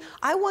me,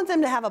 I want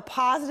them to have a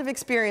positive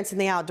experience in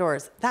the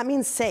outdoors. That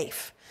means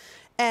safe.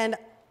 And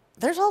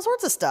there's all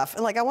sorts of stuff.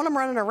 And like, I want them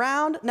running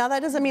around. Now,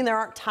 that doesn't mean there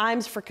aren't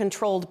times for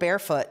controlled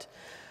barefoot,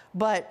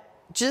 but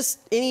just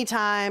any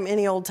time,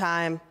 any old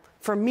time,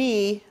 for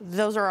me,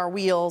 those are our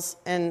wheels,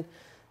 and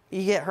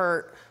you get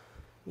hurt,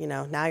 you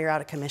know, now you're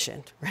out of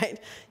commission, right? You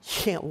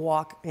can't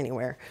walk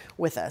anywhere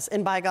with us.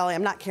 And by golly,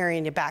 I'm not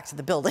carrying you back to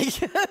the building.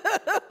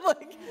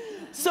 Like,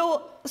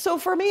 so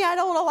for me, I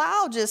don't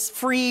allow just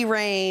free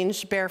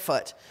range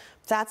barefoot.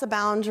 That's a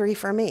boundary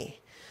for me.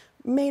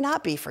 May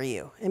not be for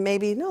you. It may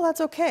be, no,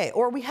 that's okay.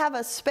 Or we have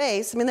a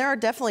space. I mean, there are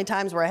definitely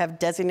times where I have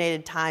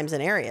designated times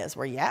and areas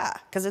where, yeah,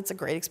 because it's a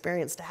great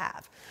experience to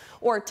have.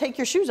 Or take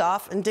your shoes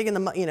off and dig in the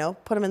mud, you know,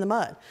 put them in the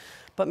mud.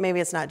 But maybe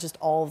it's not just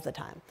all of the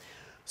time.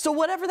 So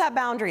whatever that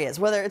boundary is,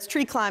 whether it's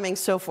tree climbing,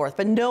 so forth,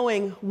 but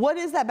knowing what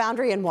is that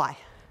boundary and why,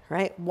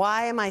 right?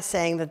 Why am I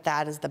saying that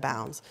that is the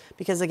bounds?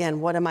 Because again,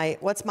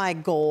 what's my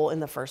goal in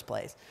the first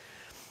place?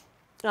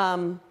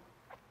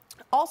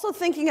 Also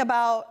thinking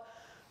about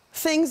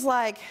things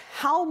like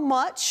how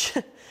much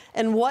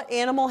and what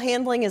animal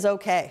handling is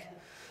okay.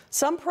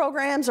 Some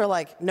programs are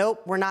like,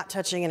 nope, we're not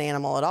touching an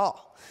animal at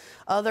all.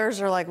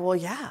 Others are like, well,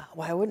 yeah,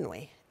 why wouldn't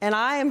we? And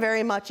I am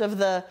very much of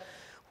the,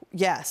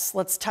 yes,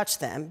 let's touch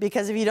them.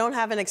 Because if you don't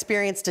have an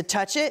experience to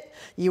touch it,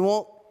 you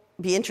won't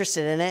be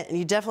interested in it, and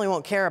you definitely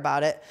won't care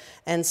about it.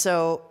 And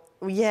so,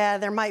 yeah,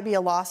 there might be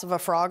a loss of a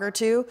frog or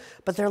two,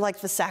 but they're like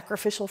the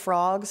sacrificial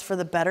frogs for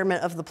the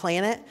betterment of the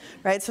planet,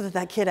 right? So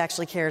that kid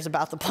actually cares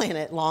about the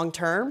planet long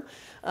term.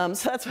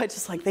 So that's why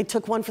just like they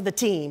took one for the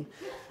team.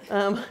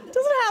 Doesn't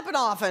happen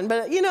often,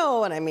 but you know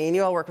what I mean.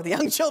 You all work with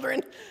young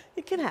children.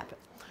 It can happen.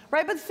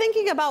 Right, but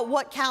thinking about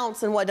what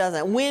counts and what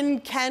doesn't. When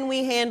can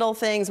we handle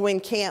things? When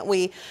can't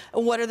we?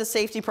 What are the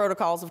safety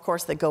protocols, of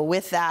course, that go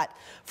with that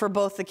for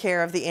both the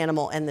care of the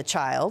animal and the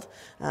child,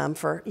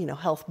 for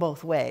health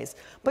both ways.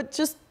 But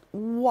just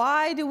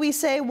why do we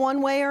say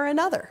one way or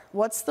another?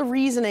 What's the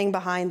reasoning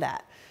behind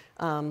that?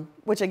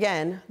 Which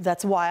again,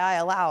 that's why I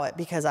allow it,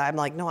 because I'm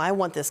like, no, I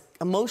want this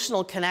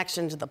emotional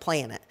connection to the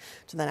planet,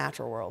 to the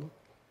natural world.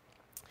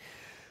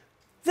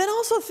 Then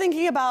also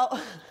thinking about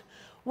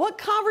what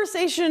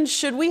conversations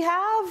should we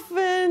have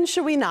and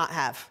should we not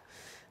have?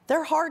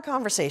 They're hard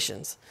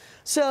conversations.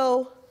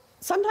 So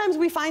sometimes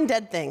we find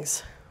dead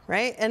things,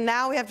 right? And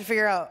now we have to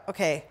figure out,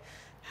 okay,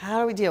 how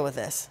do we deal with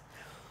this?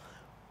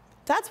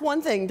 That's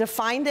one thing, to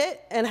find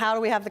it and how do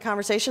we have the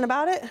conversation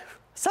about it?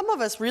 Some of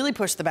us really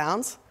push the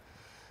bounds,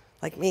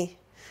 like me.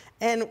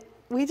 And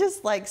we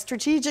just like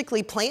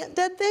strategically plant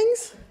dead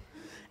things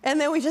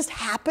and then we just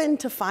happen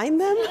to find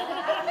them,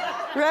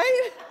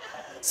 right?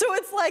 So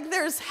it's like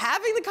there's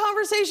having the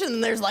conversation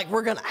and there's like,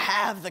 we're gonna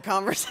have the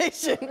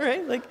conversation,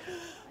 right? Like,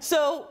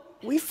 so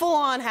we full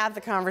on have the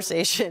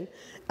conversation.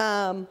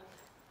 And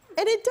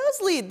it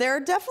does lead, there are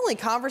definitely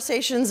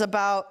conversations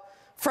about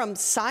from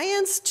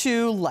science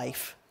to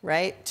life,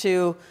 right?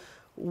 To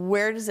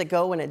where does it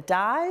go when it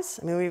dies?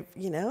 I mean,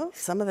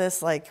 some of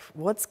this like,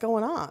 what's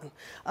going on?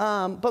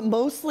 But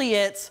mostly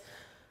it's,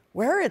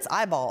 where are its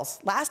eyeballs?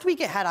 Last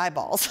week it had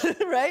eyeballs,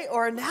 right?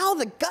 Or now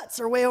the guts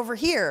are way over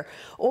here.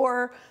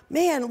 Or,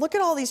 man, look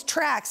at all these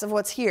tracks of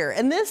what's here.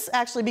 And this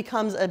actually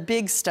becomes a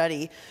big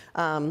study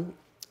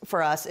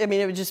for us. I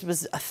mean, it just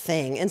was a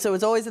thing. And so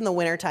it's always in the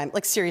wintertime.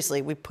 Like,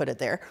 seriously, we put it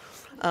there.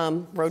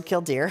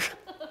 Roadkill deer.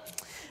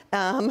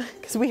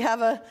 Because we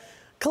have a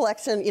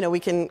collection,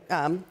 we can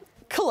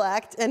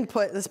collect and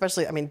put,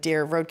 especially,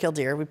 deer, roadkill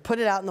deer, we put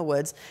it out in the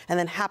woods and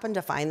then happen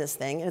to find this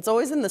thing. And it's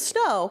always in the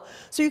snow,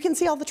 so you can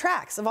see all the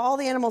tracks of all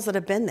the animals that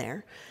have been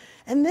there.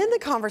 And then the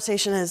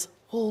conversation is,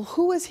 well,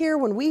 who was here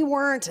when we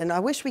weren't? And I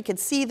wish we could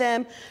see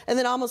them. And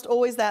then almost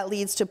always that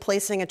leads to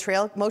placing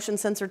a motion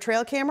sensor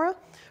trail camera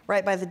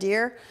right by the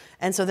deer.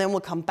 And so then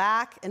we'll come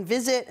back and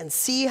visit and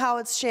see how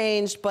it's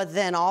changed, but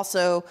then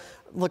also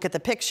look at the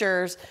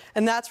pictures.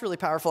 And that's really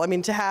powerful. I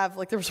mean, to have,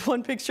 like, there was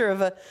one picture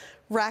of a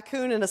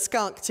raccoon and a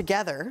skunk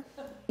together,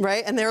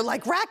 right? And they're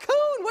like, raccoon,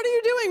 what are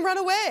you doing? Run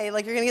away,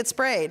 like you're gonna get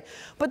sprayed.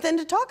 But then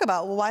to talk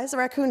about, well, why is the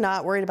raccoon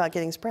not worried about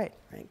getting sprayed,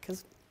 right?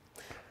 Because,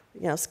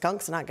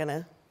 skunk's not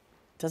gonna,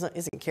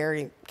 isn't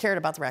cared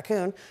about the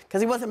raccoon,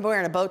 because he wasn't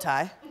wearing a bow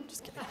tie,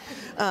 just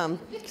kidding,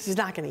 because he's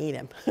not gonna eat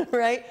him,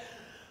 right?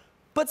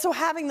 But so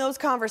having those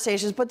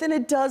conversations, but then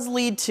it does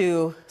lead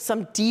to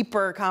some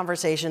deeper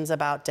conversations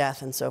about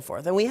death and so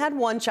forth. And we had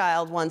one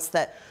child once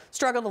that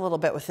struggled a little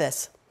bit with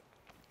this.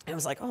 It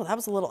was like, oh, that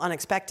was a little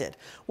unexpected.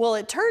 Well,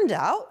 it turned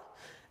out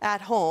at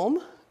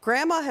home,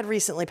 Grandma had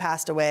recently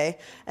passed away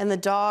and the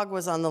dog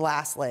was on the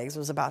last legs,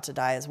 was about to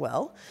die as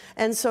well.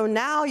 And so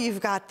now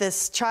you've got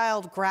this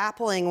child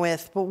grappling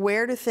with, but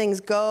where do things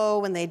go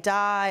when they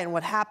die and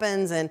what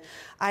happens? And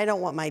I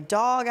don't want my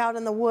dog out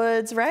in the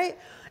woods, right?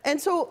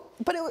 And so,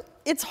 but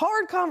it's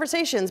hard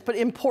conversations, but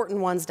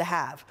important ones to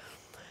have.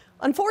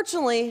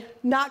 Unfortunately,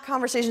 not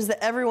conversations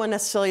that everyone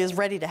necessarily is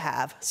ready to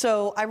have.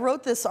 So I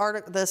wrote this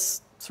article,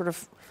 this sort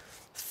of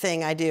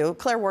thing I do.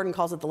 Claire Warden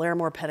calls it the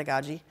Larimore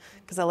pedagogy,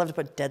 because I love to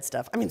put dead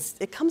stuff.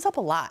 It comes up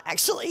a lot,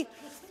 actually,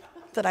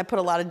 that I put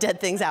a lot of dead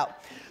things out.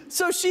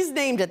 So she's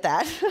named it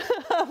that.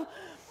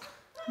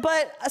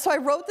 So I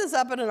wrote this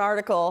up in an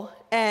article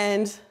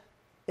and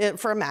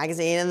for a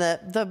magazine, and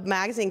the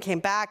magazine came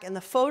back, and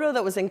the photo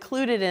that was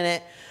included in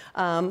it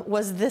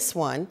was this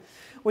one,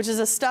 which is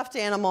a stuffed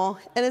animal,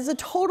 and it's a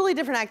totally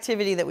different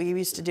activity that we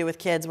used to do with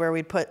kids, where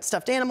we'd put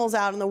stuffed animals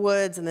out in the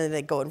woods and then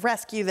they'd go and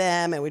rescue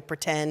them, and we'd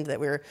pretend that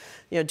we were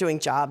doing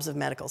jobs of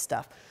medical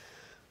stuff.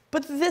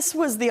 But this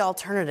was the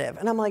alternative,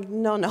 and I'm like,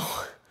 no,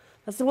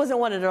 this wasn't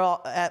what it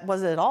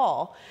was at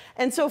all.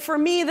 And so for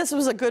me, this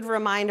was a good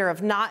reminder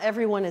of not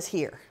everyone is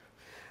here,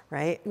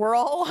 right? We're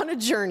all on a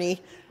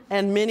journey,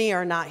 and many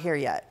are not here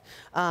yet.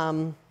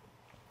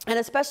 And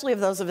especially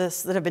of those of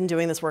us that have been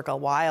doing this work a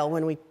while,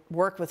 when we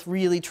work with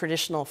really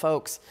traditional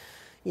folks,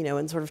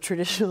 in sort of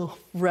traditional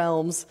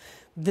realms,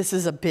 this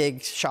is a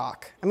big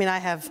shock. I mean, I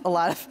have a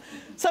lot of,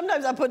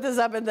 sometimes I put this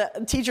up and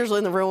the teachers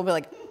in the room will be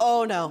like,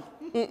 oh no,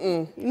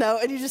 no,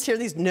 and you just hear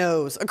these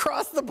no's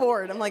across the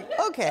board. I'm like,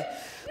 okay,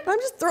 but I'm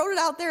just throwing it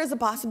out there as a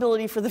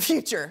possibility for the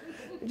future.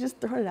 I'm just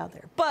throwing it out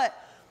there. But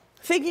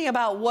thinking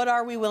about what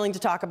are we willing to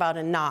talk about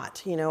and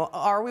not, you know,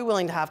 are we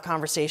willing to have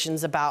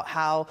conversations about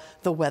how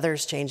the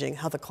weather's changing,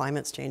 how the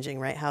climate's changing,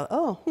 right?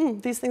 How,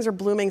 these things are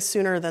blooming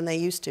sooner than they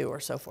used to, or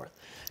so forth.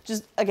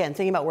 Just, again,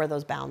 thinking about where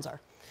those bounds are.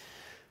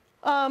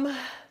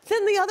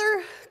 Then the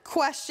other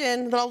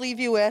question that I'll leave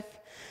you with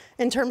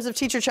in terms of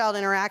teacher-child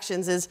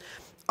interactions is,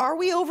 are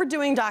we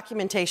overdoing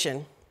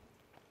documentation?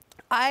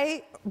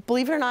 I,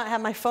 believe it or not, have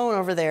my phone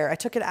over there. I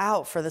took it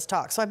out for this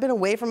talk, so I've been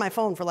away from my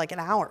phone for like an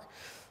hour.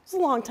 It's a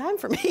long time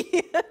for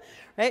me,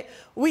 right?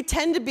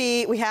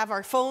 We have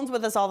our phones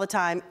with us all the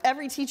time.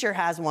 Every teacher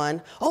has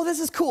one. Oh, this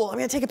is cool, I'm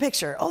gonna take a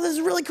picture. Oh, this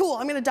is really cool,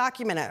 I'm gonna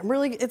document it.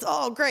 It's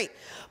all great.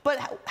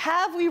 But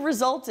have we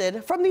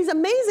resulted from these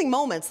amazing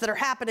moments that are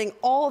happening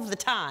all of the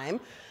time,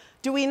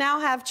 do we now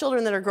have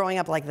children that are growing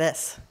up like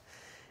this?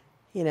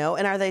 You know,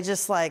 and are they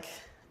just like,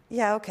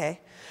 yeah, okay.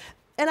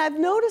 And I've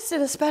noticed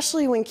it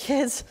especially when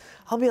kids,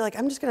 I'll be like,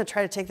 I'm just gonna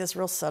try to take this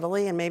real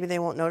subtly and maybe they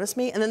won't notice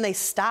me. And then they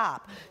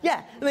stop.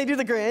 Yeah, and they do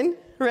the grin,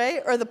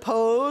 right? Or the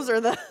pose, or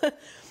the,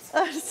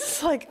 it's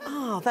just like,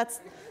 oh,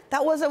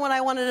 that wasn't what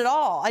I wanted at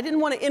all. I didn't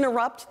want to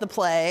interrupt the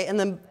play and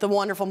the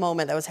wonderful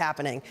moment that was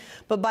happening.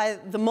 But by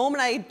the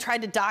moment I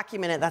tried to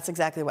document it, that's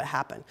exactly what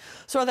happened.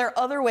 So are there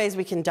other ways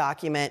we can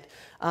document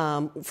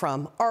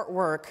from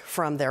artwork,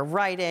 from their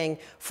writing,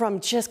 from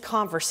just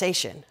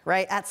conversation,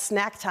 right? At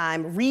snack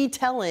time,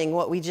 retelling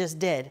what we just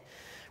did.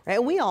 Right?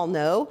 And we all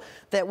know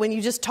that when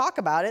you just talk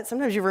about it,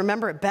 sometimes you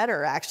remember it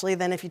better actually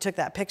than if you took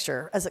that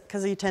picture,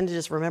 because you tend to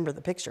just remember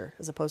the picture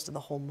as opposed to the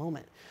whole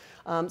moment.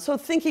 So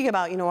thinking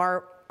about, you know,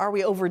 are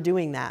we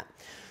overdoing that?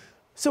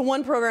 So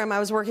one program I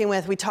was working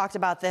with, we talked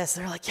about this.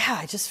 They're like, yeah,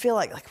 I just feel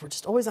like we're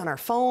just always on our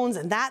phones,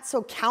 and that's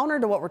so counter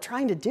to what we're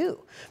trying to do,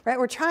 right?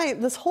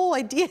 This whole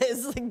idea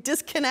is like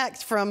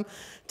disconnect from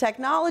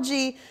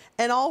technology,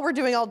 and all we're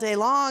doing all day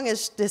long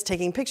is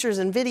taking pictures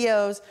and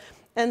videos.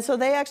 And so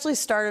they actually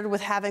started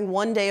with having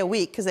 1 day a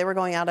week, because they were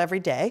going out every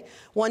day.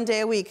 1 day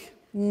a week,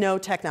 no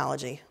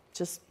technology.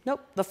 Just,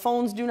 nope, the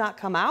phones do not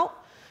come out.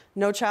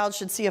 No child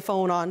should see a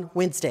phone on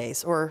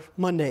Wednesdays or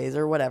Mondays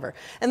or whatever.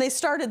 And they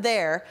started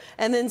there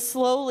and then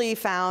slowly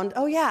found,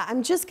 oh yeah,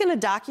 I'm just gonna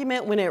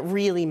document when it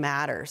really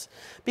matters.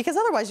 Because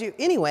otherwise,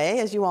 anyway,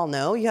 as you all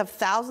know, you have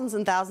thousands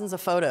and thousands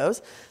of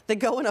photos that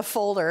go in a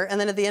folder, and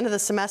then at the end of the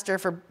semester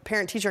for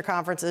parent-teacher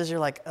conferences, you're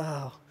like,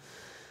 oh,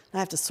 I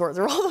have to sort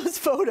through all those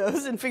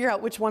photos and figure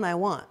out which one I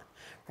want,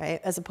 right?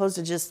 As opposed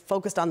to just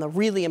focused on the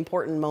really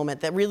important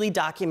moment that really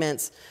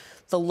documents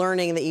the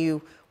learning that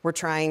you were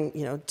trying,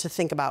 you know, to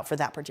think about for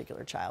that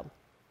particular child.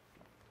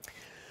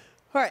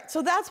 All right,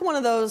 so that's one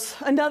of those,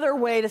 another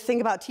way to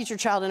think about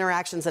teacher-child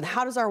interactions and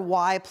how does our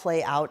why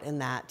play out in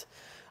that.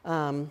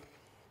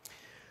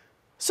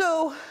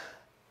 So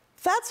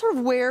that's sort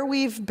of where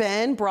we've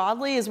been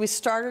broadly, as we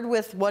started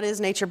with what is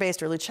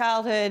nature-based early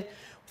childhood,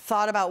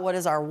 thought about what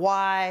is our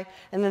why,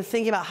 and then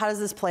thinking about how does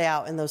this play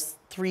out in those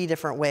 3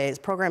 different ways: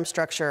 program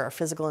structure, our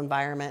physical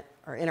environment,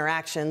 or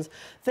interactions.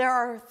 There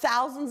are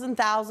thousands and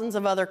thousands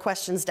of other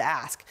questions to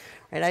ask,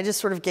 right? I just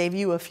sort of gave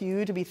you a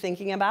few to be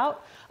thinking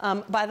about.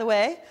 By the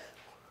way,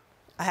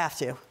 I have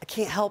to. I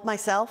can't help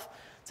myself.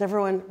 Does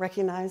everyone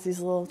recognize these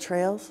little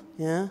trails?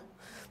 Yeah?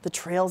 The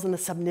trails in the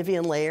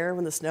subnivean layer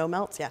when the snow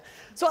melts? Yeah.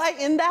 So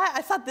in that,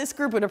 I thought this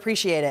group would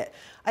appreciate it.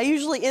 I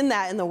usually in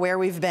the where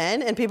we've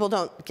been, and people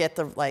don't get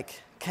the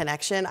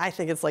connection. I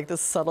think it's like this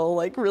subtle,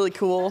 really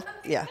cool.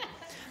 Yeah.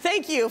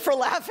 Thank you for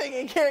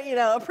laughing and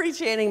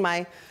appreciating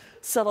my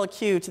subtle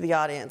cue to the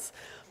audience.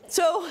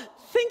 So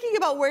thinking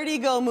about where do you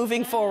go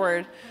moving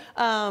forward,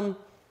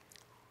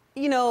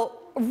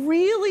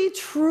 really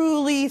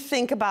truly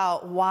think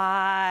about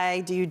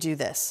why do you do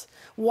this?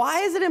 Why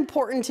is it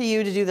important to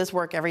you to do this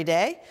work every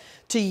day?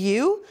 To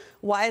you,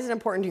 why is it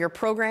important to your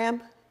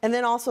program? And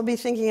then also be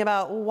thinking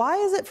about, why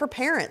is it for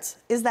parents?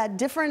 Is that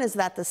different? Is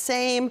that the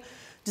same?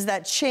 Does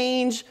that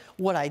change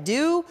what I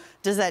do?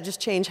 Does that just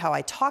change how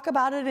I talk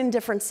about it in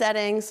different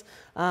settings?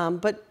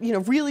 But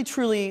really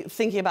truly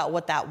thinking about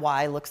what that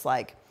why looks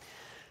like.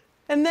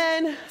 And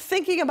then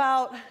thinking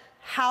about,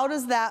 how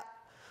does that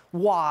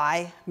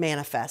why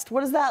manifest?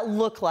 What does that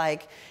look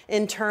like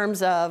in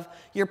terms of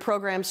your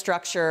program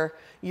structure,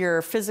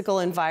 your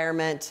physical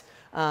environment,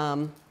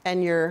 and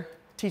your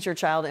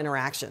teacher-child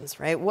interactions,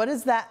 right?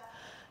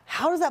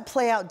 How does that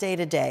play out day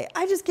to day?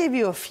 I just gave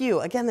you a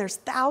few. Again, there's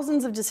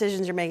thousands of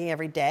decisions you're making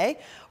every day.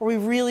 Are we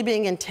really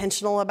being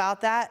intentional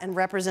about that and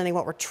representing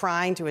what we're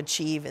trying to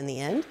achieve in the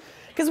end?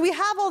 Because we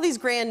have all these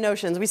grand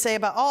notions. We say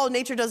about, oh,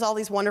 nature does all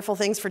these wonderful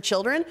things for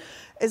children.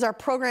 Is our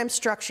program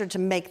structured to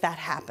make that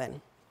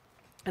happen?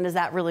 And is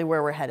that really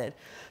where we're headed?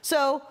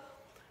 So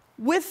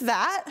with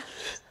that,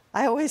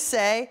 I always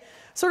say,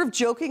 sort of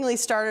jokingly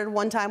started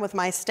one time with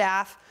my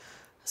staff,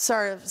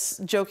 sort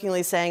of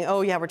jokingly saying,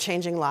 oh yeah, we're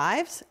changing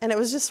lives. And it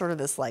was just sort of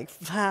this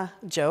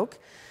joke.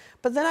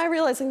 But then I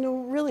realized, no,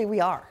 really,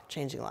 we are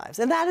changing lives.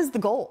 And that is the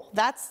goal.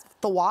 That's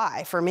the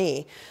why for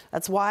me.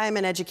 That's why I'm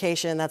in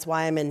education. That's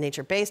why I'm in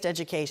nature-based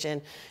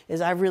education, is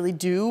I really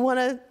do want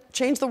to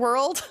change the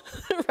world,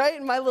 right?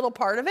 In my little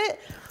part of it.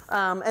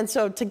 And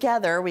so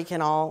together we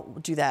can all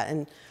do that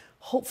and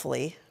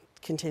hopefully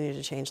continue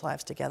to change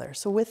lives together.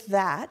 So with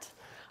that,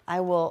 I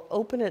will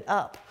open it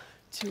up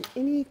to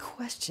any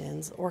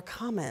questions or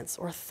comments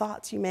or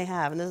thoughts you may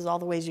have. And this is all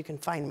the ways you can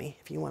find me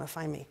if you want to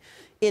find me.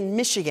 In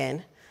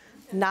Michigan,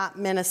 not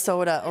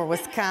Minnesota or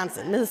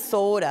Wisconsin.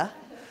 Minnesota,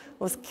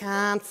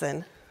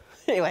 Wisconsin.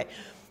 Anyway,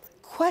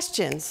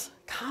 questions,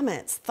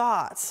 comments,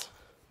 thoughts.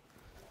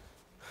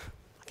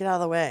 Get out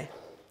of the way.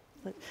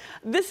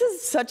 This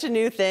is such a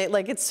new thing.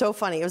 Like, it's so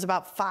funny. It was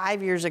about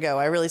 5 years ago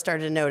I really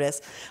started to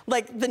notice,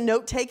 like, the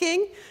note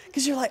taking,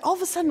 because you're like, all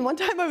of a sudden, one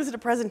time I was at a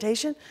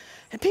presentation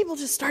and people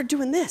just started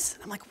doing this.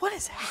 And I'm like, what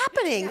is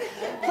happening?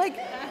 Like,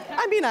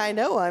 I mean, I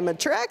know I'm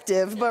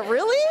attractive, but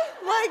really?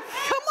 Like,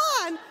 come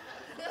on.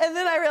 And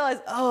then I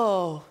realized,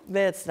 oh,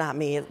 that's not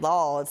me at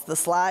all. It's the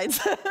slides.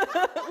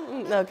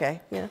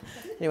 Okay, yeah.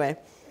 Anyway,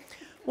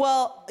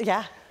 well,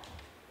 yeah.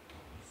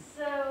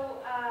 So,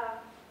 I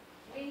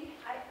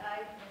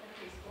live in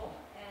preschool,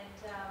 and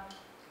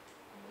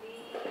we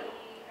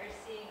are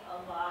seeing a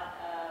lot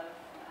of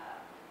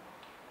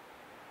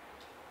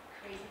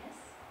craziness,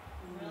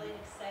 really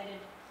excited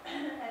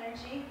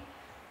energy,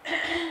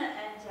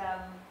 and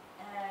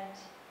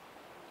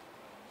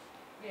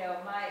you know,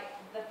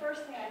 the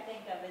first thing I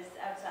think of is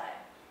outside,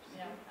 you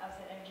know,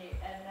 outside energy,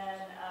 and then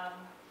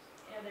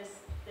you know,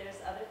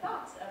 there's other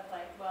thoughts of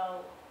like,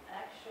 well,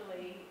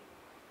 actually,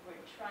 we're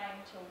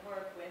trying to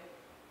work with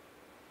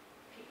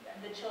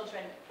the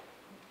children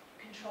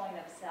controlling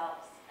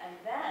themselves, and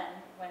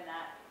then when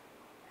that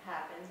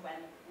happens,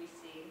 when we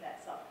see that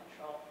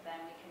self-control,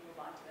 then we can move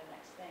on to the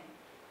next thing.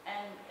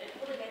 And it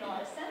really made a lot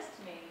of sense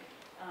to me,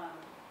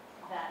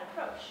 that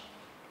approach.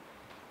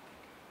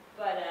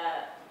 But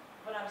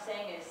what I'm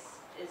saying is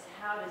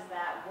how does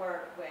that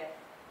work with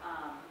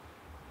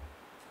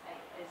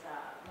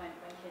when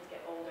kids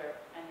get older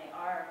and they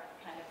are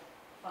kind of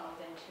funneled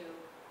into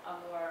a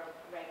more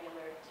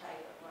regular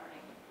type of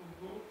learning?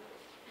 Mm-hmm.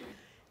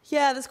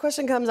 Yeah, this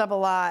question comes up a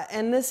lot,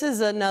 and this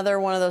is another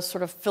one of those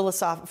sort of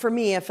for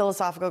me, a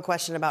philosophical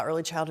question about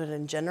early childhood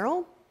in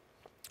general.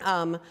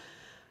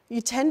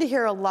 You tend to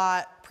hear a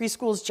lot,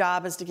 preschool's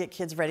job is to get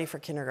kids ready for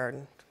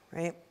kindergarten,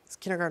 right? It's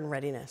kindergarten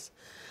readiness.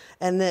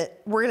 And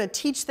that we're going to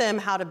teach them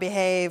how to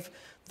behave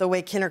the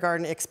way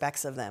kindergarten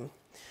expects of them.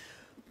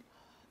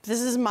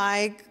 This is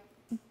my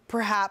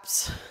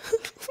perhaps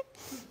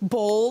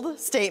bold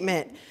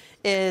statement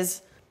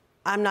is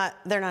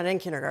they're not in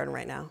kindergarten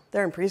right now.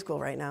 They're in preschool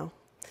right now.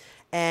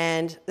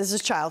 And this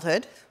is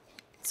childhood,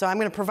 so I'm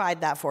going to provide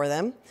that for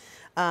them.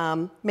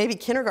 Maybe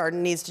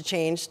kindergarten needs to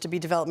change to be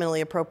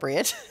developmentally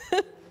appropriate.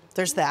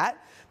 There's that.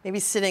 Maybe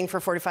sitting for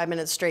 45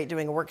 minutes straight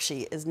doing a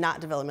worksheet is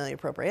not developmentally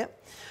appropriate,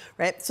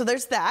 right? So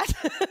there's that.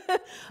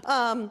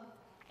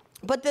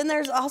 But then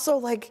there's also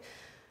like,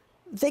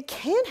 they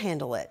can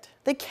handle it.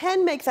 They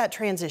can make that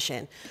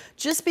transition.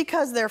 Just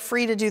because they're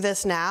free to do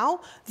this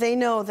now, they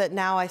know that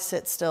now I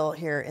sit still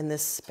here in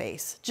this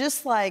space.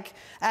 Just like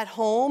at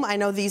home, I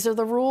know these are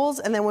the rules,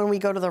 and then when we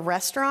go to the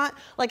restaurant,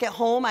 like at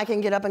home, I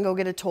can get up and go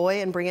get a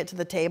toy and bring it to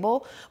the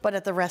table, but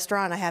at the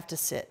restaurant, I have to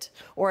sit.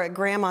 Or at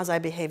grandma's, I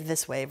behave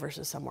this way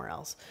versus somewhere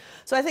else.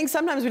 So I think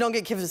sometimes we don't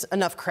give kids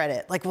enough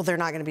credit, like, well, they're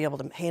not gonna be able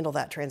to handle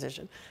that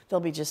transition. They'll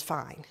be just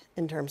fine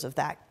in terms of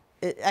that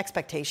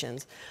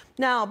expectations.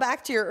 Now,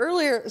 back to your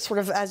earlier, sort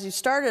of as you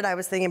started, I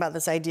was thinking about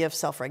this idea of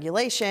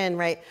self-regulation,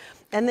 right?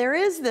 And there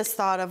is this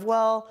thought of,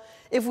 well,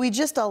 if we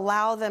just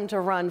allow them to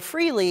run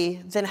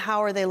freely, then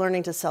how are they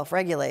learning to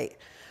self-regulate?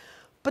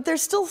 But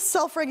there's still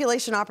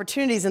self-regulation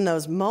opportunities in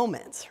those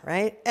moments,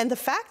 right? And the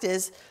fact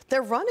is,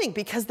 they're running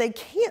because they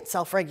can't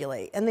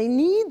self-regulate, and they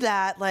need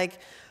that, like,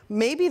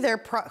 maybe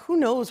who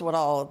knows what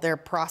all they're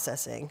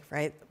processing,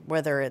 right?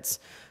 Whether it's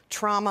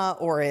trauma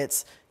or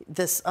it's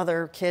this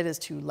other kid is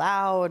too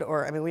loud,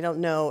 or, I mean, we don't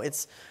know,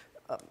 it's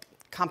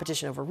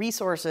competition over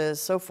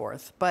resources, so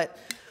forth. But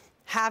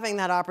having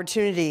that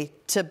opportunity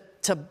to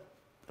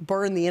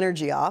burn the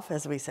energy off,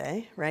 as we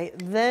say, right,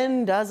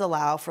 then does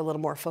allow for a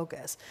little more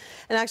focus.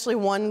 And actually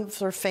one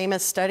sort of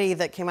famous study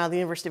that came out of the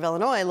University of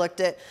Illinois looked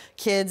at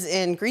kids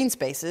in green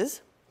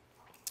spaces,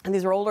 and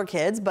these were older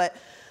kids, but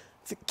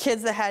the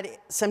kids that had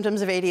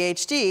symptoms of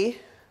ADHD,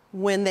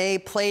 when they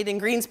played in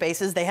green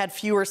spaces, they had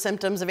fewer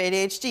symptoms of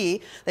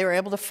ADHD. They were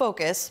able to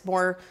focus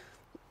more,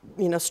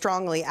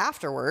 strongly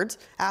afterwards,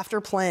 after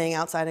playing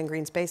outside in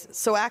green spaces.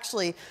 So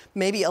actually,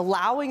 maybe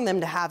allowing them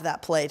to have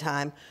that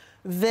playtime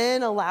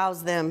then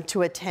allows them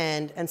to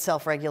attend and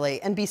self-regulate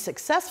and be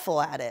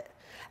successful at it,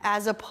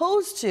 as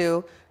opposed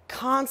to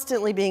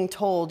constantly being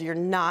told you're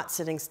not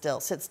sitting still.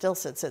 Sit still,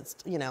 sit,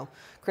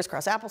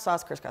 crisscross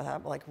applesauce, crisscross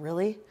apple, like,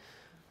 really?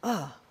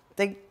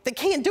 They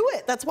can't do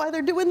it. That's why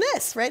they're doing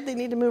this, right? They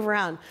need to move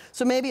around.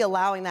 So maybe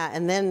allowing that,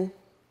 and then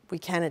we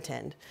can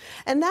attend.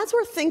 And that's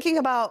where thinking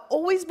about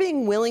always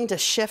being willing to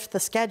shift the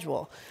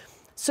schedule.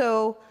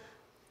 So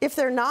if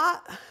they're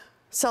not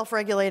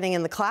self-regulating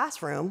in the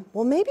classroom,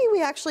 well, maybe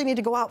we actually need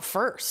to go out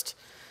first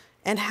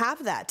and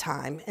have that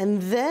time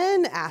and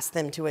then ask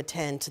them to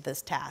attend to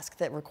this task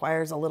that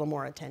requires a little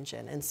more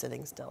attention and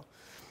sitting still.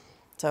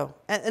 So,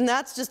 and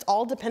that's just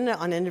all dependent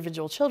on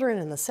individual children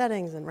and the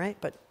settings and right,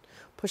 but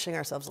pushing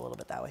ourselves a little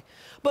bit that way.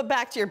 But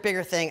back to your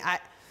bigger thing,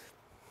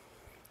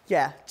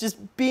 yeah, just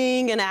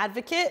being an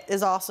advocate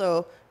is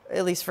also,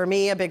 at least for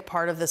me, a big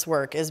part of this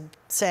work is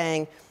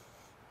saying,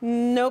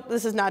 nope,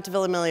 this is not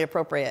developmentally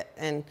appropriate.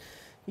 And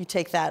you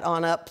take that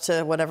on up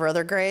to whatever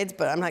other grades,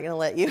 but I'm not gonna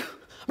let you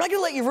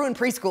ruin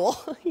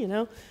preschool, you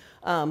know?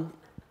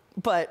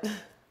 But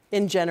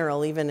in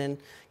general, even in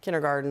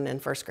kindergarten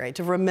and first grade,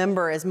 to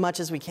remember as much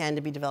as we can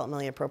to be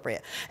developmentally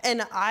appropriate.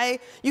 And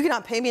you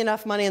cannot pay me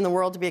enough money in the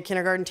world to be a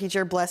kindergarten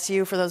teacher, bless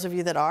you for those of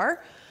you that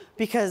are,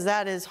 because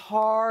that is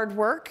hard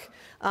work.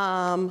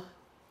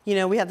 You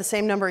know, we have the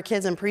same number of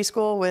kids in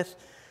preschool with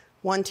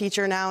one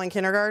teacher now in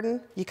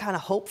kindergarten. You kind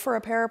of hope for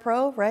a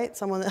parapro, right?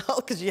 Someone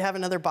else, because you have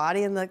another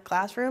body in the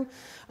classroom.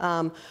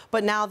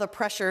 But now the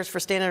pressures for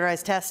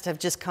standardized tests have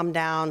just come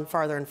down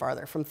farther and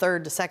farther, from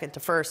third to second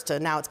to first to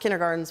now it's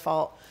kindergarten's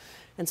fault.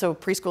 And so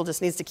preschool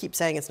just needs to keep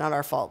saying it's not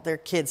our fault. They're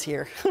kids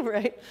here,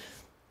 right?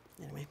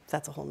 Anyway,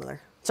 that's a whole nother,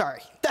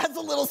 sorry, that's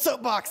a little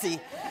soapboxy.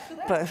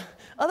 But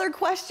other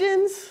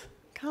questions,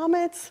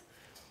 comments?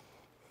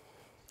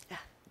 Yeah.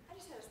 I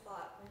just had a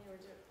thought when you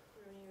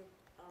doing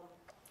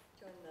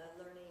the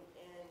learning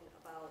in,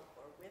 about,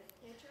 or with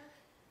nature.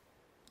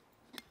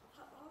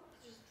 How would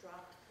you just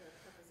drop the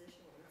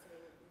preposition and say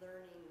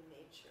learning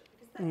nature?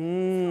 Because that's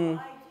how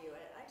I view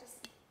it. I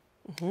just,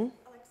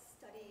 I like to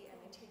study and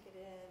I take it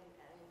in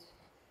and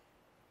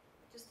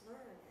just learn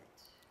it.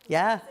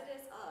 Yeah. Because it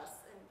is us,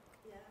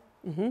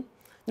 and yeah.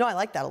 No, I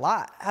like that a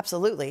lot,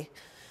 absolutely.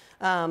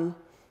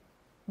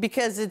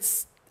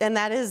 Because and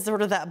that is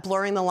sort of that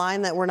blurring the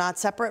line that we're not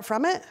separate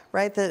from it,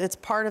 right? That it's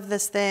part of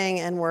this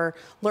thing and we're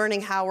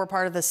learning how we're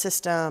part of the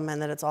system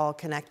and that it's all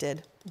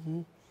connected.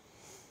 And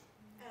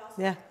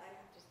also, Yeah. I have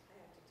to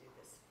do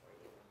this for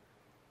you.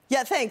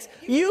 Yeah, thanks.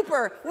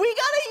 Youper. We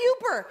got a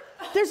Youper.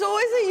 There's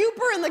always a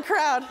Youper in the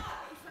crowd.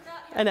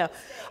 I know.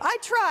 I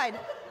tried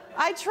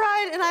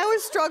and I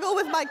always struggle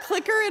with my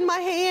clicker in my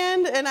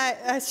hand and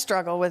I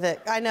struggle with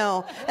it. I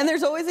know. And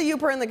there's always a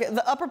Youper in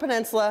the Upper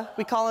Peninsula.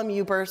 We call them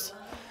Youpers.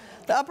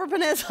 The Upper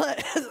Peninsula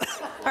is,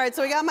 all right,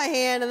 so I got my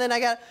hand and then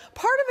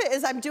part of it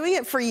is I'm doing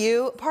it for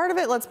you. Part of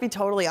it, let's be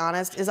totally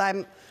honest, is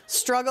I'm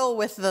struggle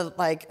with the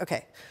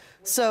okay,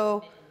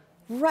 so,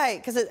 right,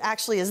 because it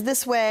actually is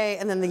this way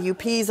and then the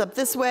UP's up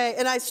this way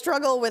and I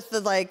struggle with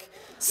the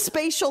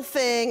spatial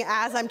thing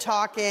as I'm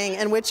talking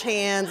and which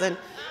hands and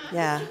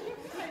yeah.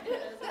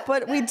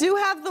 But we do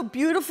have the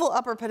beautiful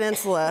Upper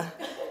Peninsula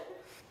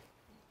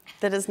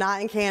that is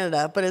not in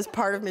Canada, but is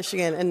part of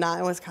Michigan and not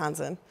in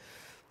Wisconsin.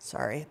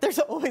 Sorry. There's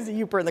always a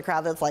Youper in the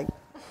crowd that's like,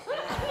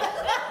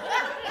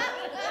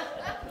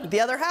 the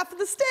other half of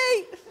the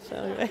state. So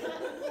anyway.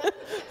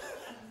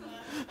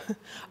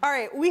 All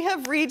right, we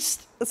have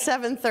reached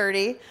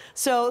 7:30.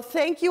 So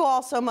thank you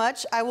all so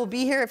much. I will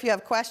be here if you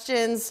have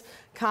questions,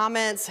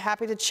 comments,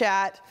 happy to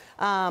chat.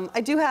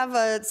 I do have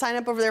a sign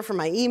up over there for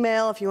my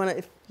email. If you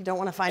don't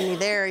want to find me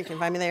there, you can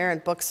find me there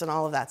and books and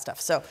all of that stuff.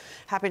 So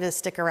happy to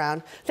stick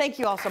around. Thank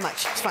you all so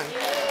much. It's fun.